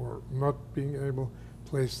them were not being able,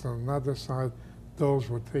 placed on another side. Those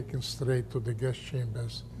were taken straight to the gas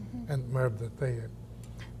chambers and murdered there.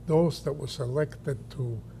 Those that were selected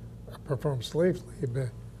to perform slave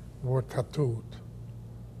labor were tattooed.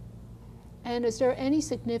 And is there any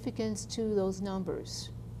significance to those numbers?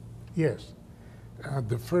 Yes.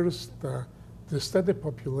 The study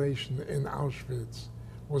population in Auschwitz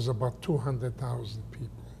was about 200,000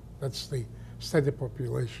 people. That's the study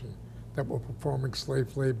population that were performing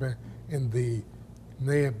slave labor in the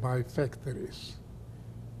nearby factories.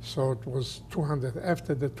 So it was 200.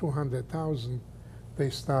 After the 200,000, they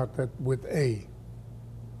started with A.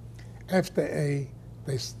 After A,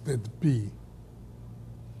 they did B.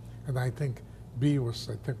 And I think B was,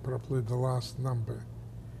 probably the last number,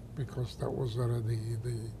 because that was already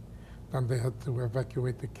then they had to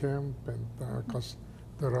evacuate the camp, and because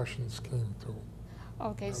the Russians came to.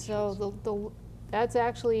 Okay, so that's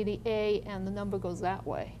actually the A, and the number goes that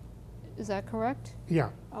way. Is that correct? Yeah.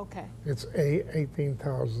 Okay. It's A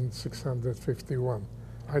 18,651.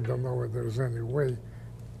 I don't know if there's any way.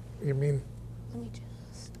 You mean? Let me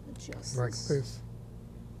just adjust Like this?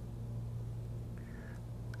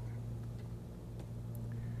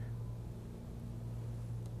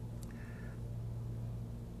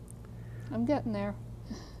 I'm getting there.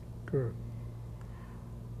 Good.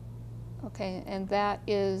 Okay, and that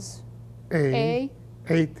is A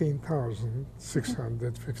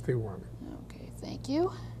 18,651. Okay, thank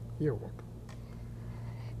you. You're welcome.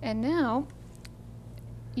 And now,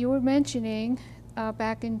 you were mentioning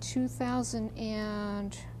back in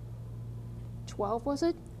 2012, was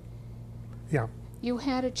it? Yeah. You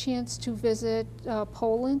had a chance to visit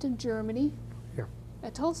Poland and Germany. Yeah.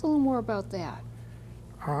 Tell us a little more about that.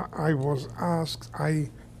 I was asked,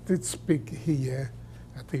 I did speak here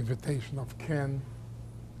at the invitation of Ken,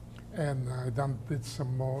 and I then did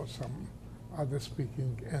some other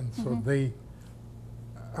speaking, and so they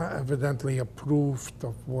evidently approved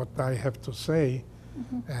of what I have to say.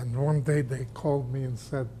 And one day they called me and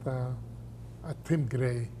said, Tim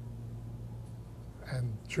Gray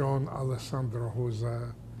and John Alessandro, who's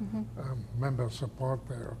a member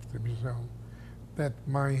supporter of the museum, that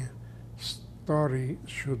my story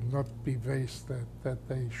should not be wasted, that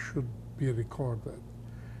they should be recorded.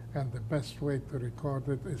 And the best way to record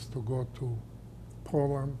it is to go to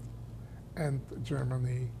Poland and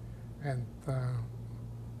Germany and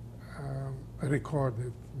record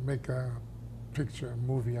it, make a picture, a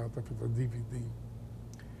movie out of it, a DVD.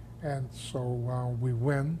 And so we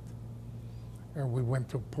went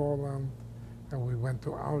to Poland, and we went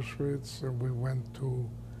to Auschwitz, and we went to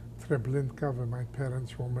Treblinka, where my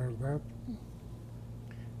parents were murdered,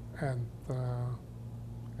 and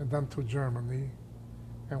then to Germany,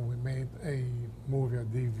 and we made a movie, a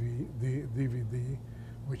DVD,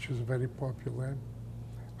 which is very popular.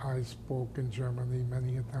 I spoke in Germany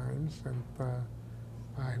many times, and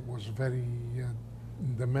I was very in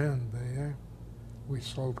demand there. We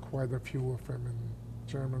sold quite a few of them in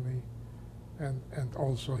Germany, and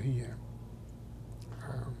also here.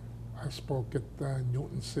 I spoke at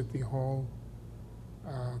Newton City Hall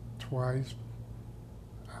twice.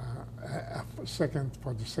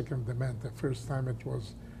 For the second event, the first time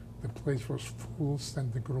the place was full,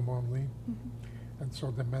 standing room only. And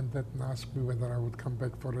so the man didn't ask me whether I would come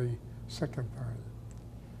back for a second time,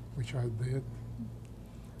 which I did.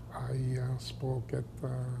 I spoke at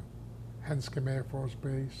Hanscom Air Force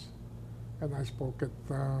Base, and I spoke at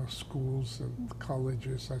schools and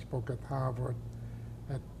colleges. I spoke at Harvard,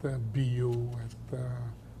 at BU, at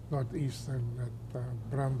Northeastern,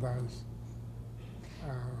 at Brandeis.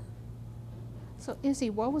 So Izzy,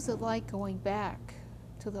 what was it like going back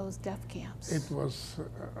to those death camps? It was,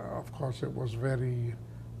 of course, it was very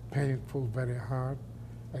painful, very hard,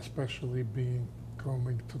 especially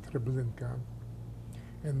going to Treblinka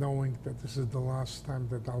and knowing that this is the last time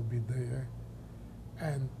that I'll be there,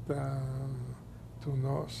 and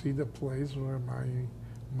to see the place where my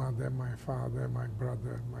mother, my father, my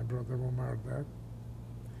brother were murdered,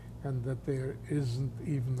 and that there isn't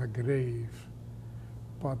even a grave,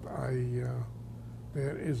 but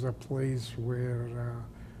there is a place where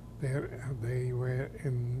they were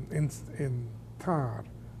in tar,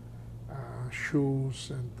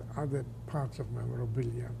 shoes and other parts of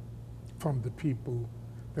memorabilia from the people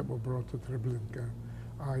that were brought to Treblinka.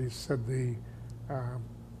 I said the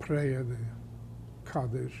prayer, the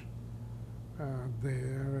Kaddish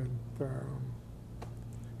there,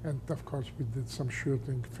 and of course we did some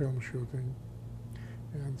shooting, film shooting,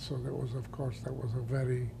 and so that was a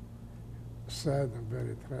very sad and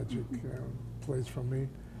very tragic place for me.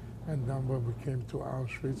 And then when we came to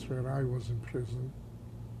Auschwitz, where I was in prison,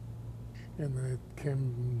 and it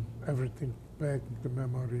came everything back into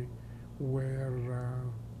memory, where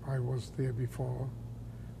I was there before,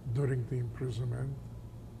 during the imprisonment,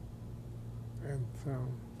 and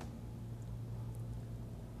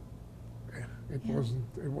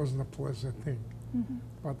it wasn't a pleasant thing.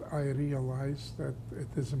 But I realized that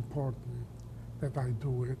it is important that I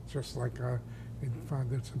do it, just like I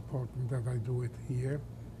find it's important that I do it here.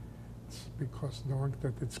 It's because knowing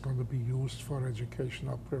that it's going to be used for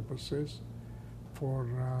educational purposes, for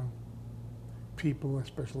people,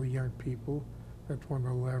 especially young people, that want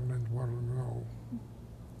to learn and want to know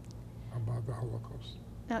about the Holocaust.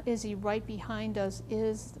 Now, Izzy, right behind us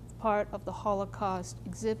is part of the Holocaust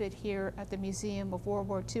exhibit here at the Museum of World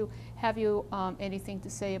War II. Have you anything to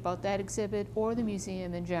say about that exhibit or the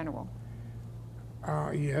museum in general?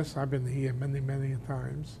 Yes, I've been here many, many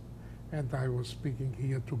times, and I was speaking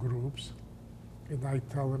here to groups, and I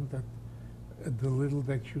tell them that the little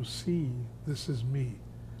that you see, this is me.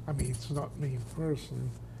 I mean, it's not me in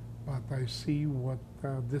person, but I see what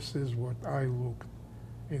this is what I looked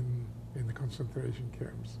in the concentration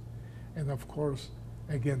camps. And of course,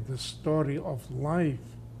 again, the story of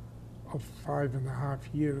life of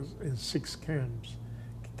 5.5 years in 6 camps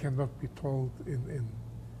cannot be told in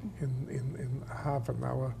half an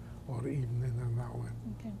hour or even in an hour.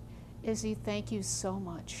 Okay. Izzy, thank you so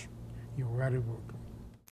much. You're very welcome.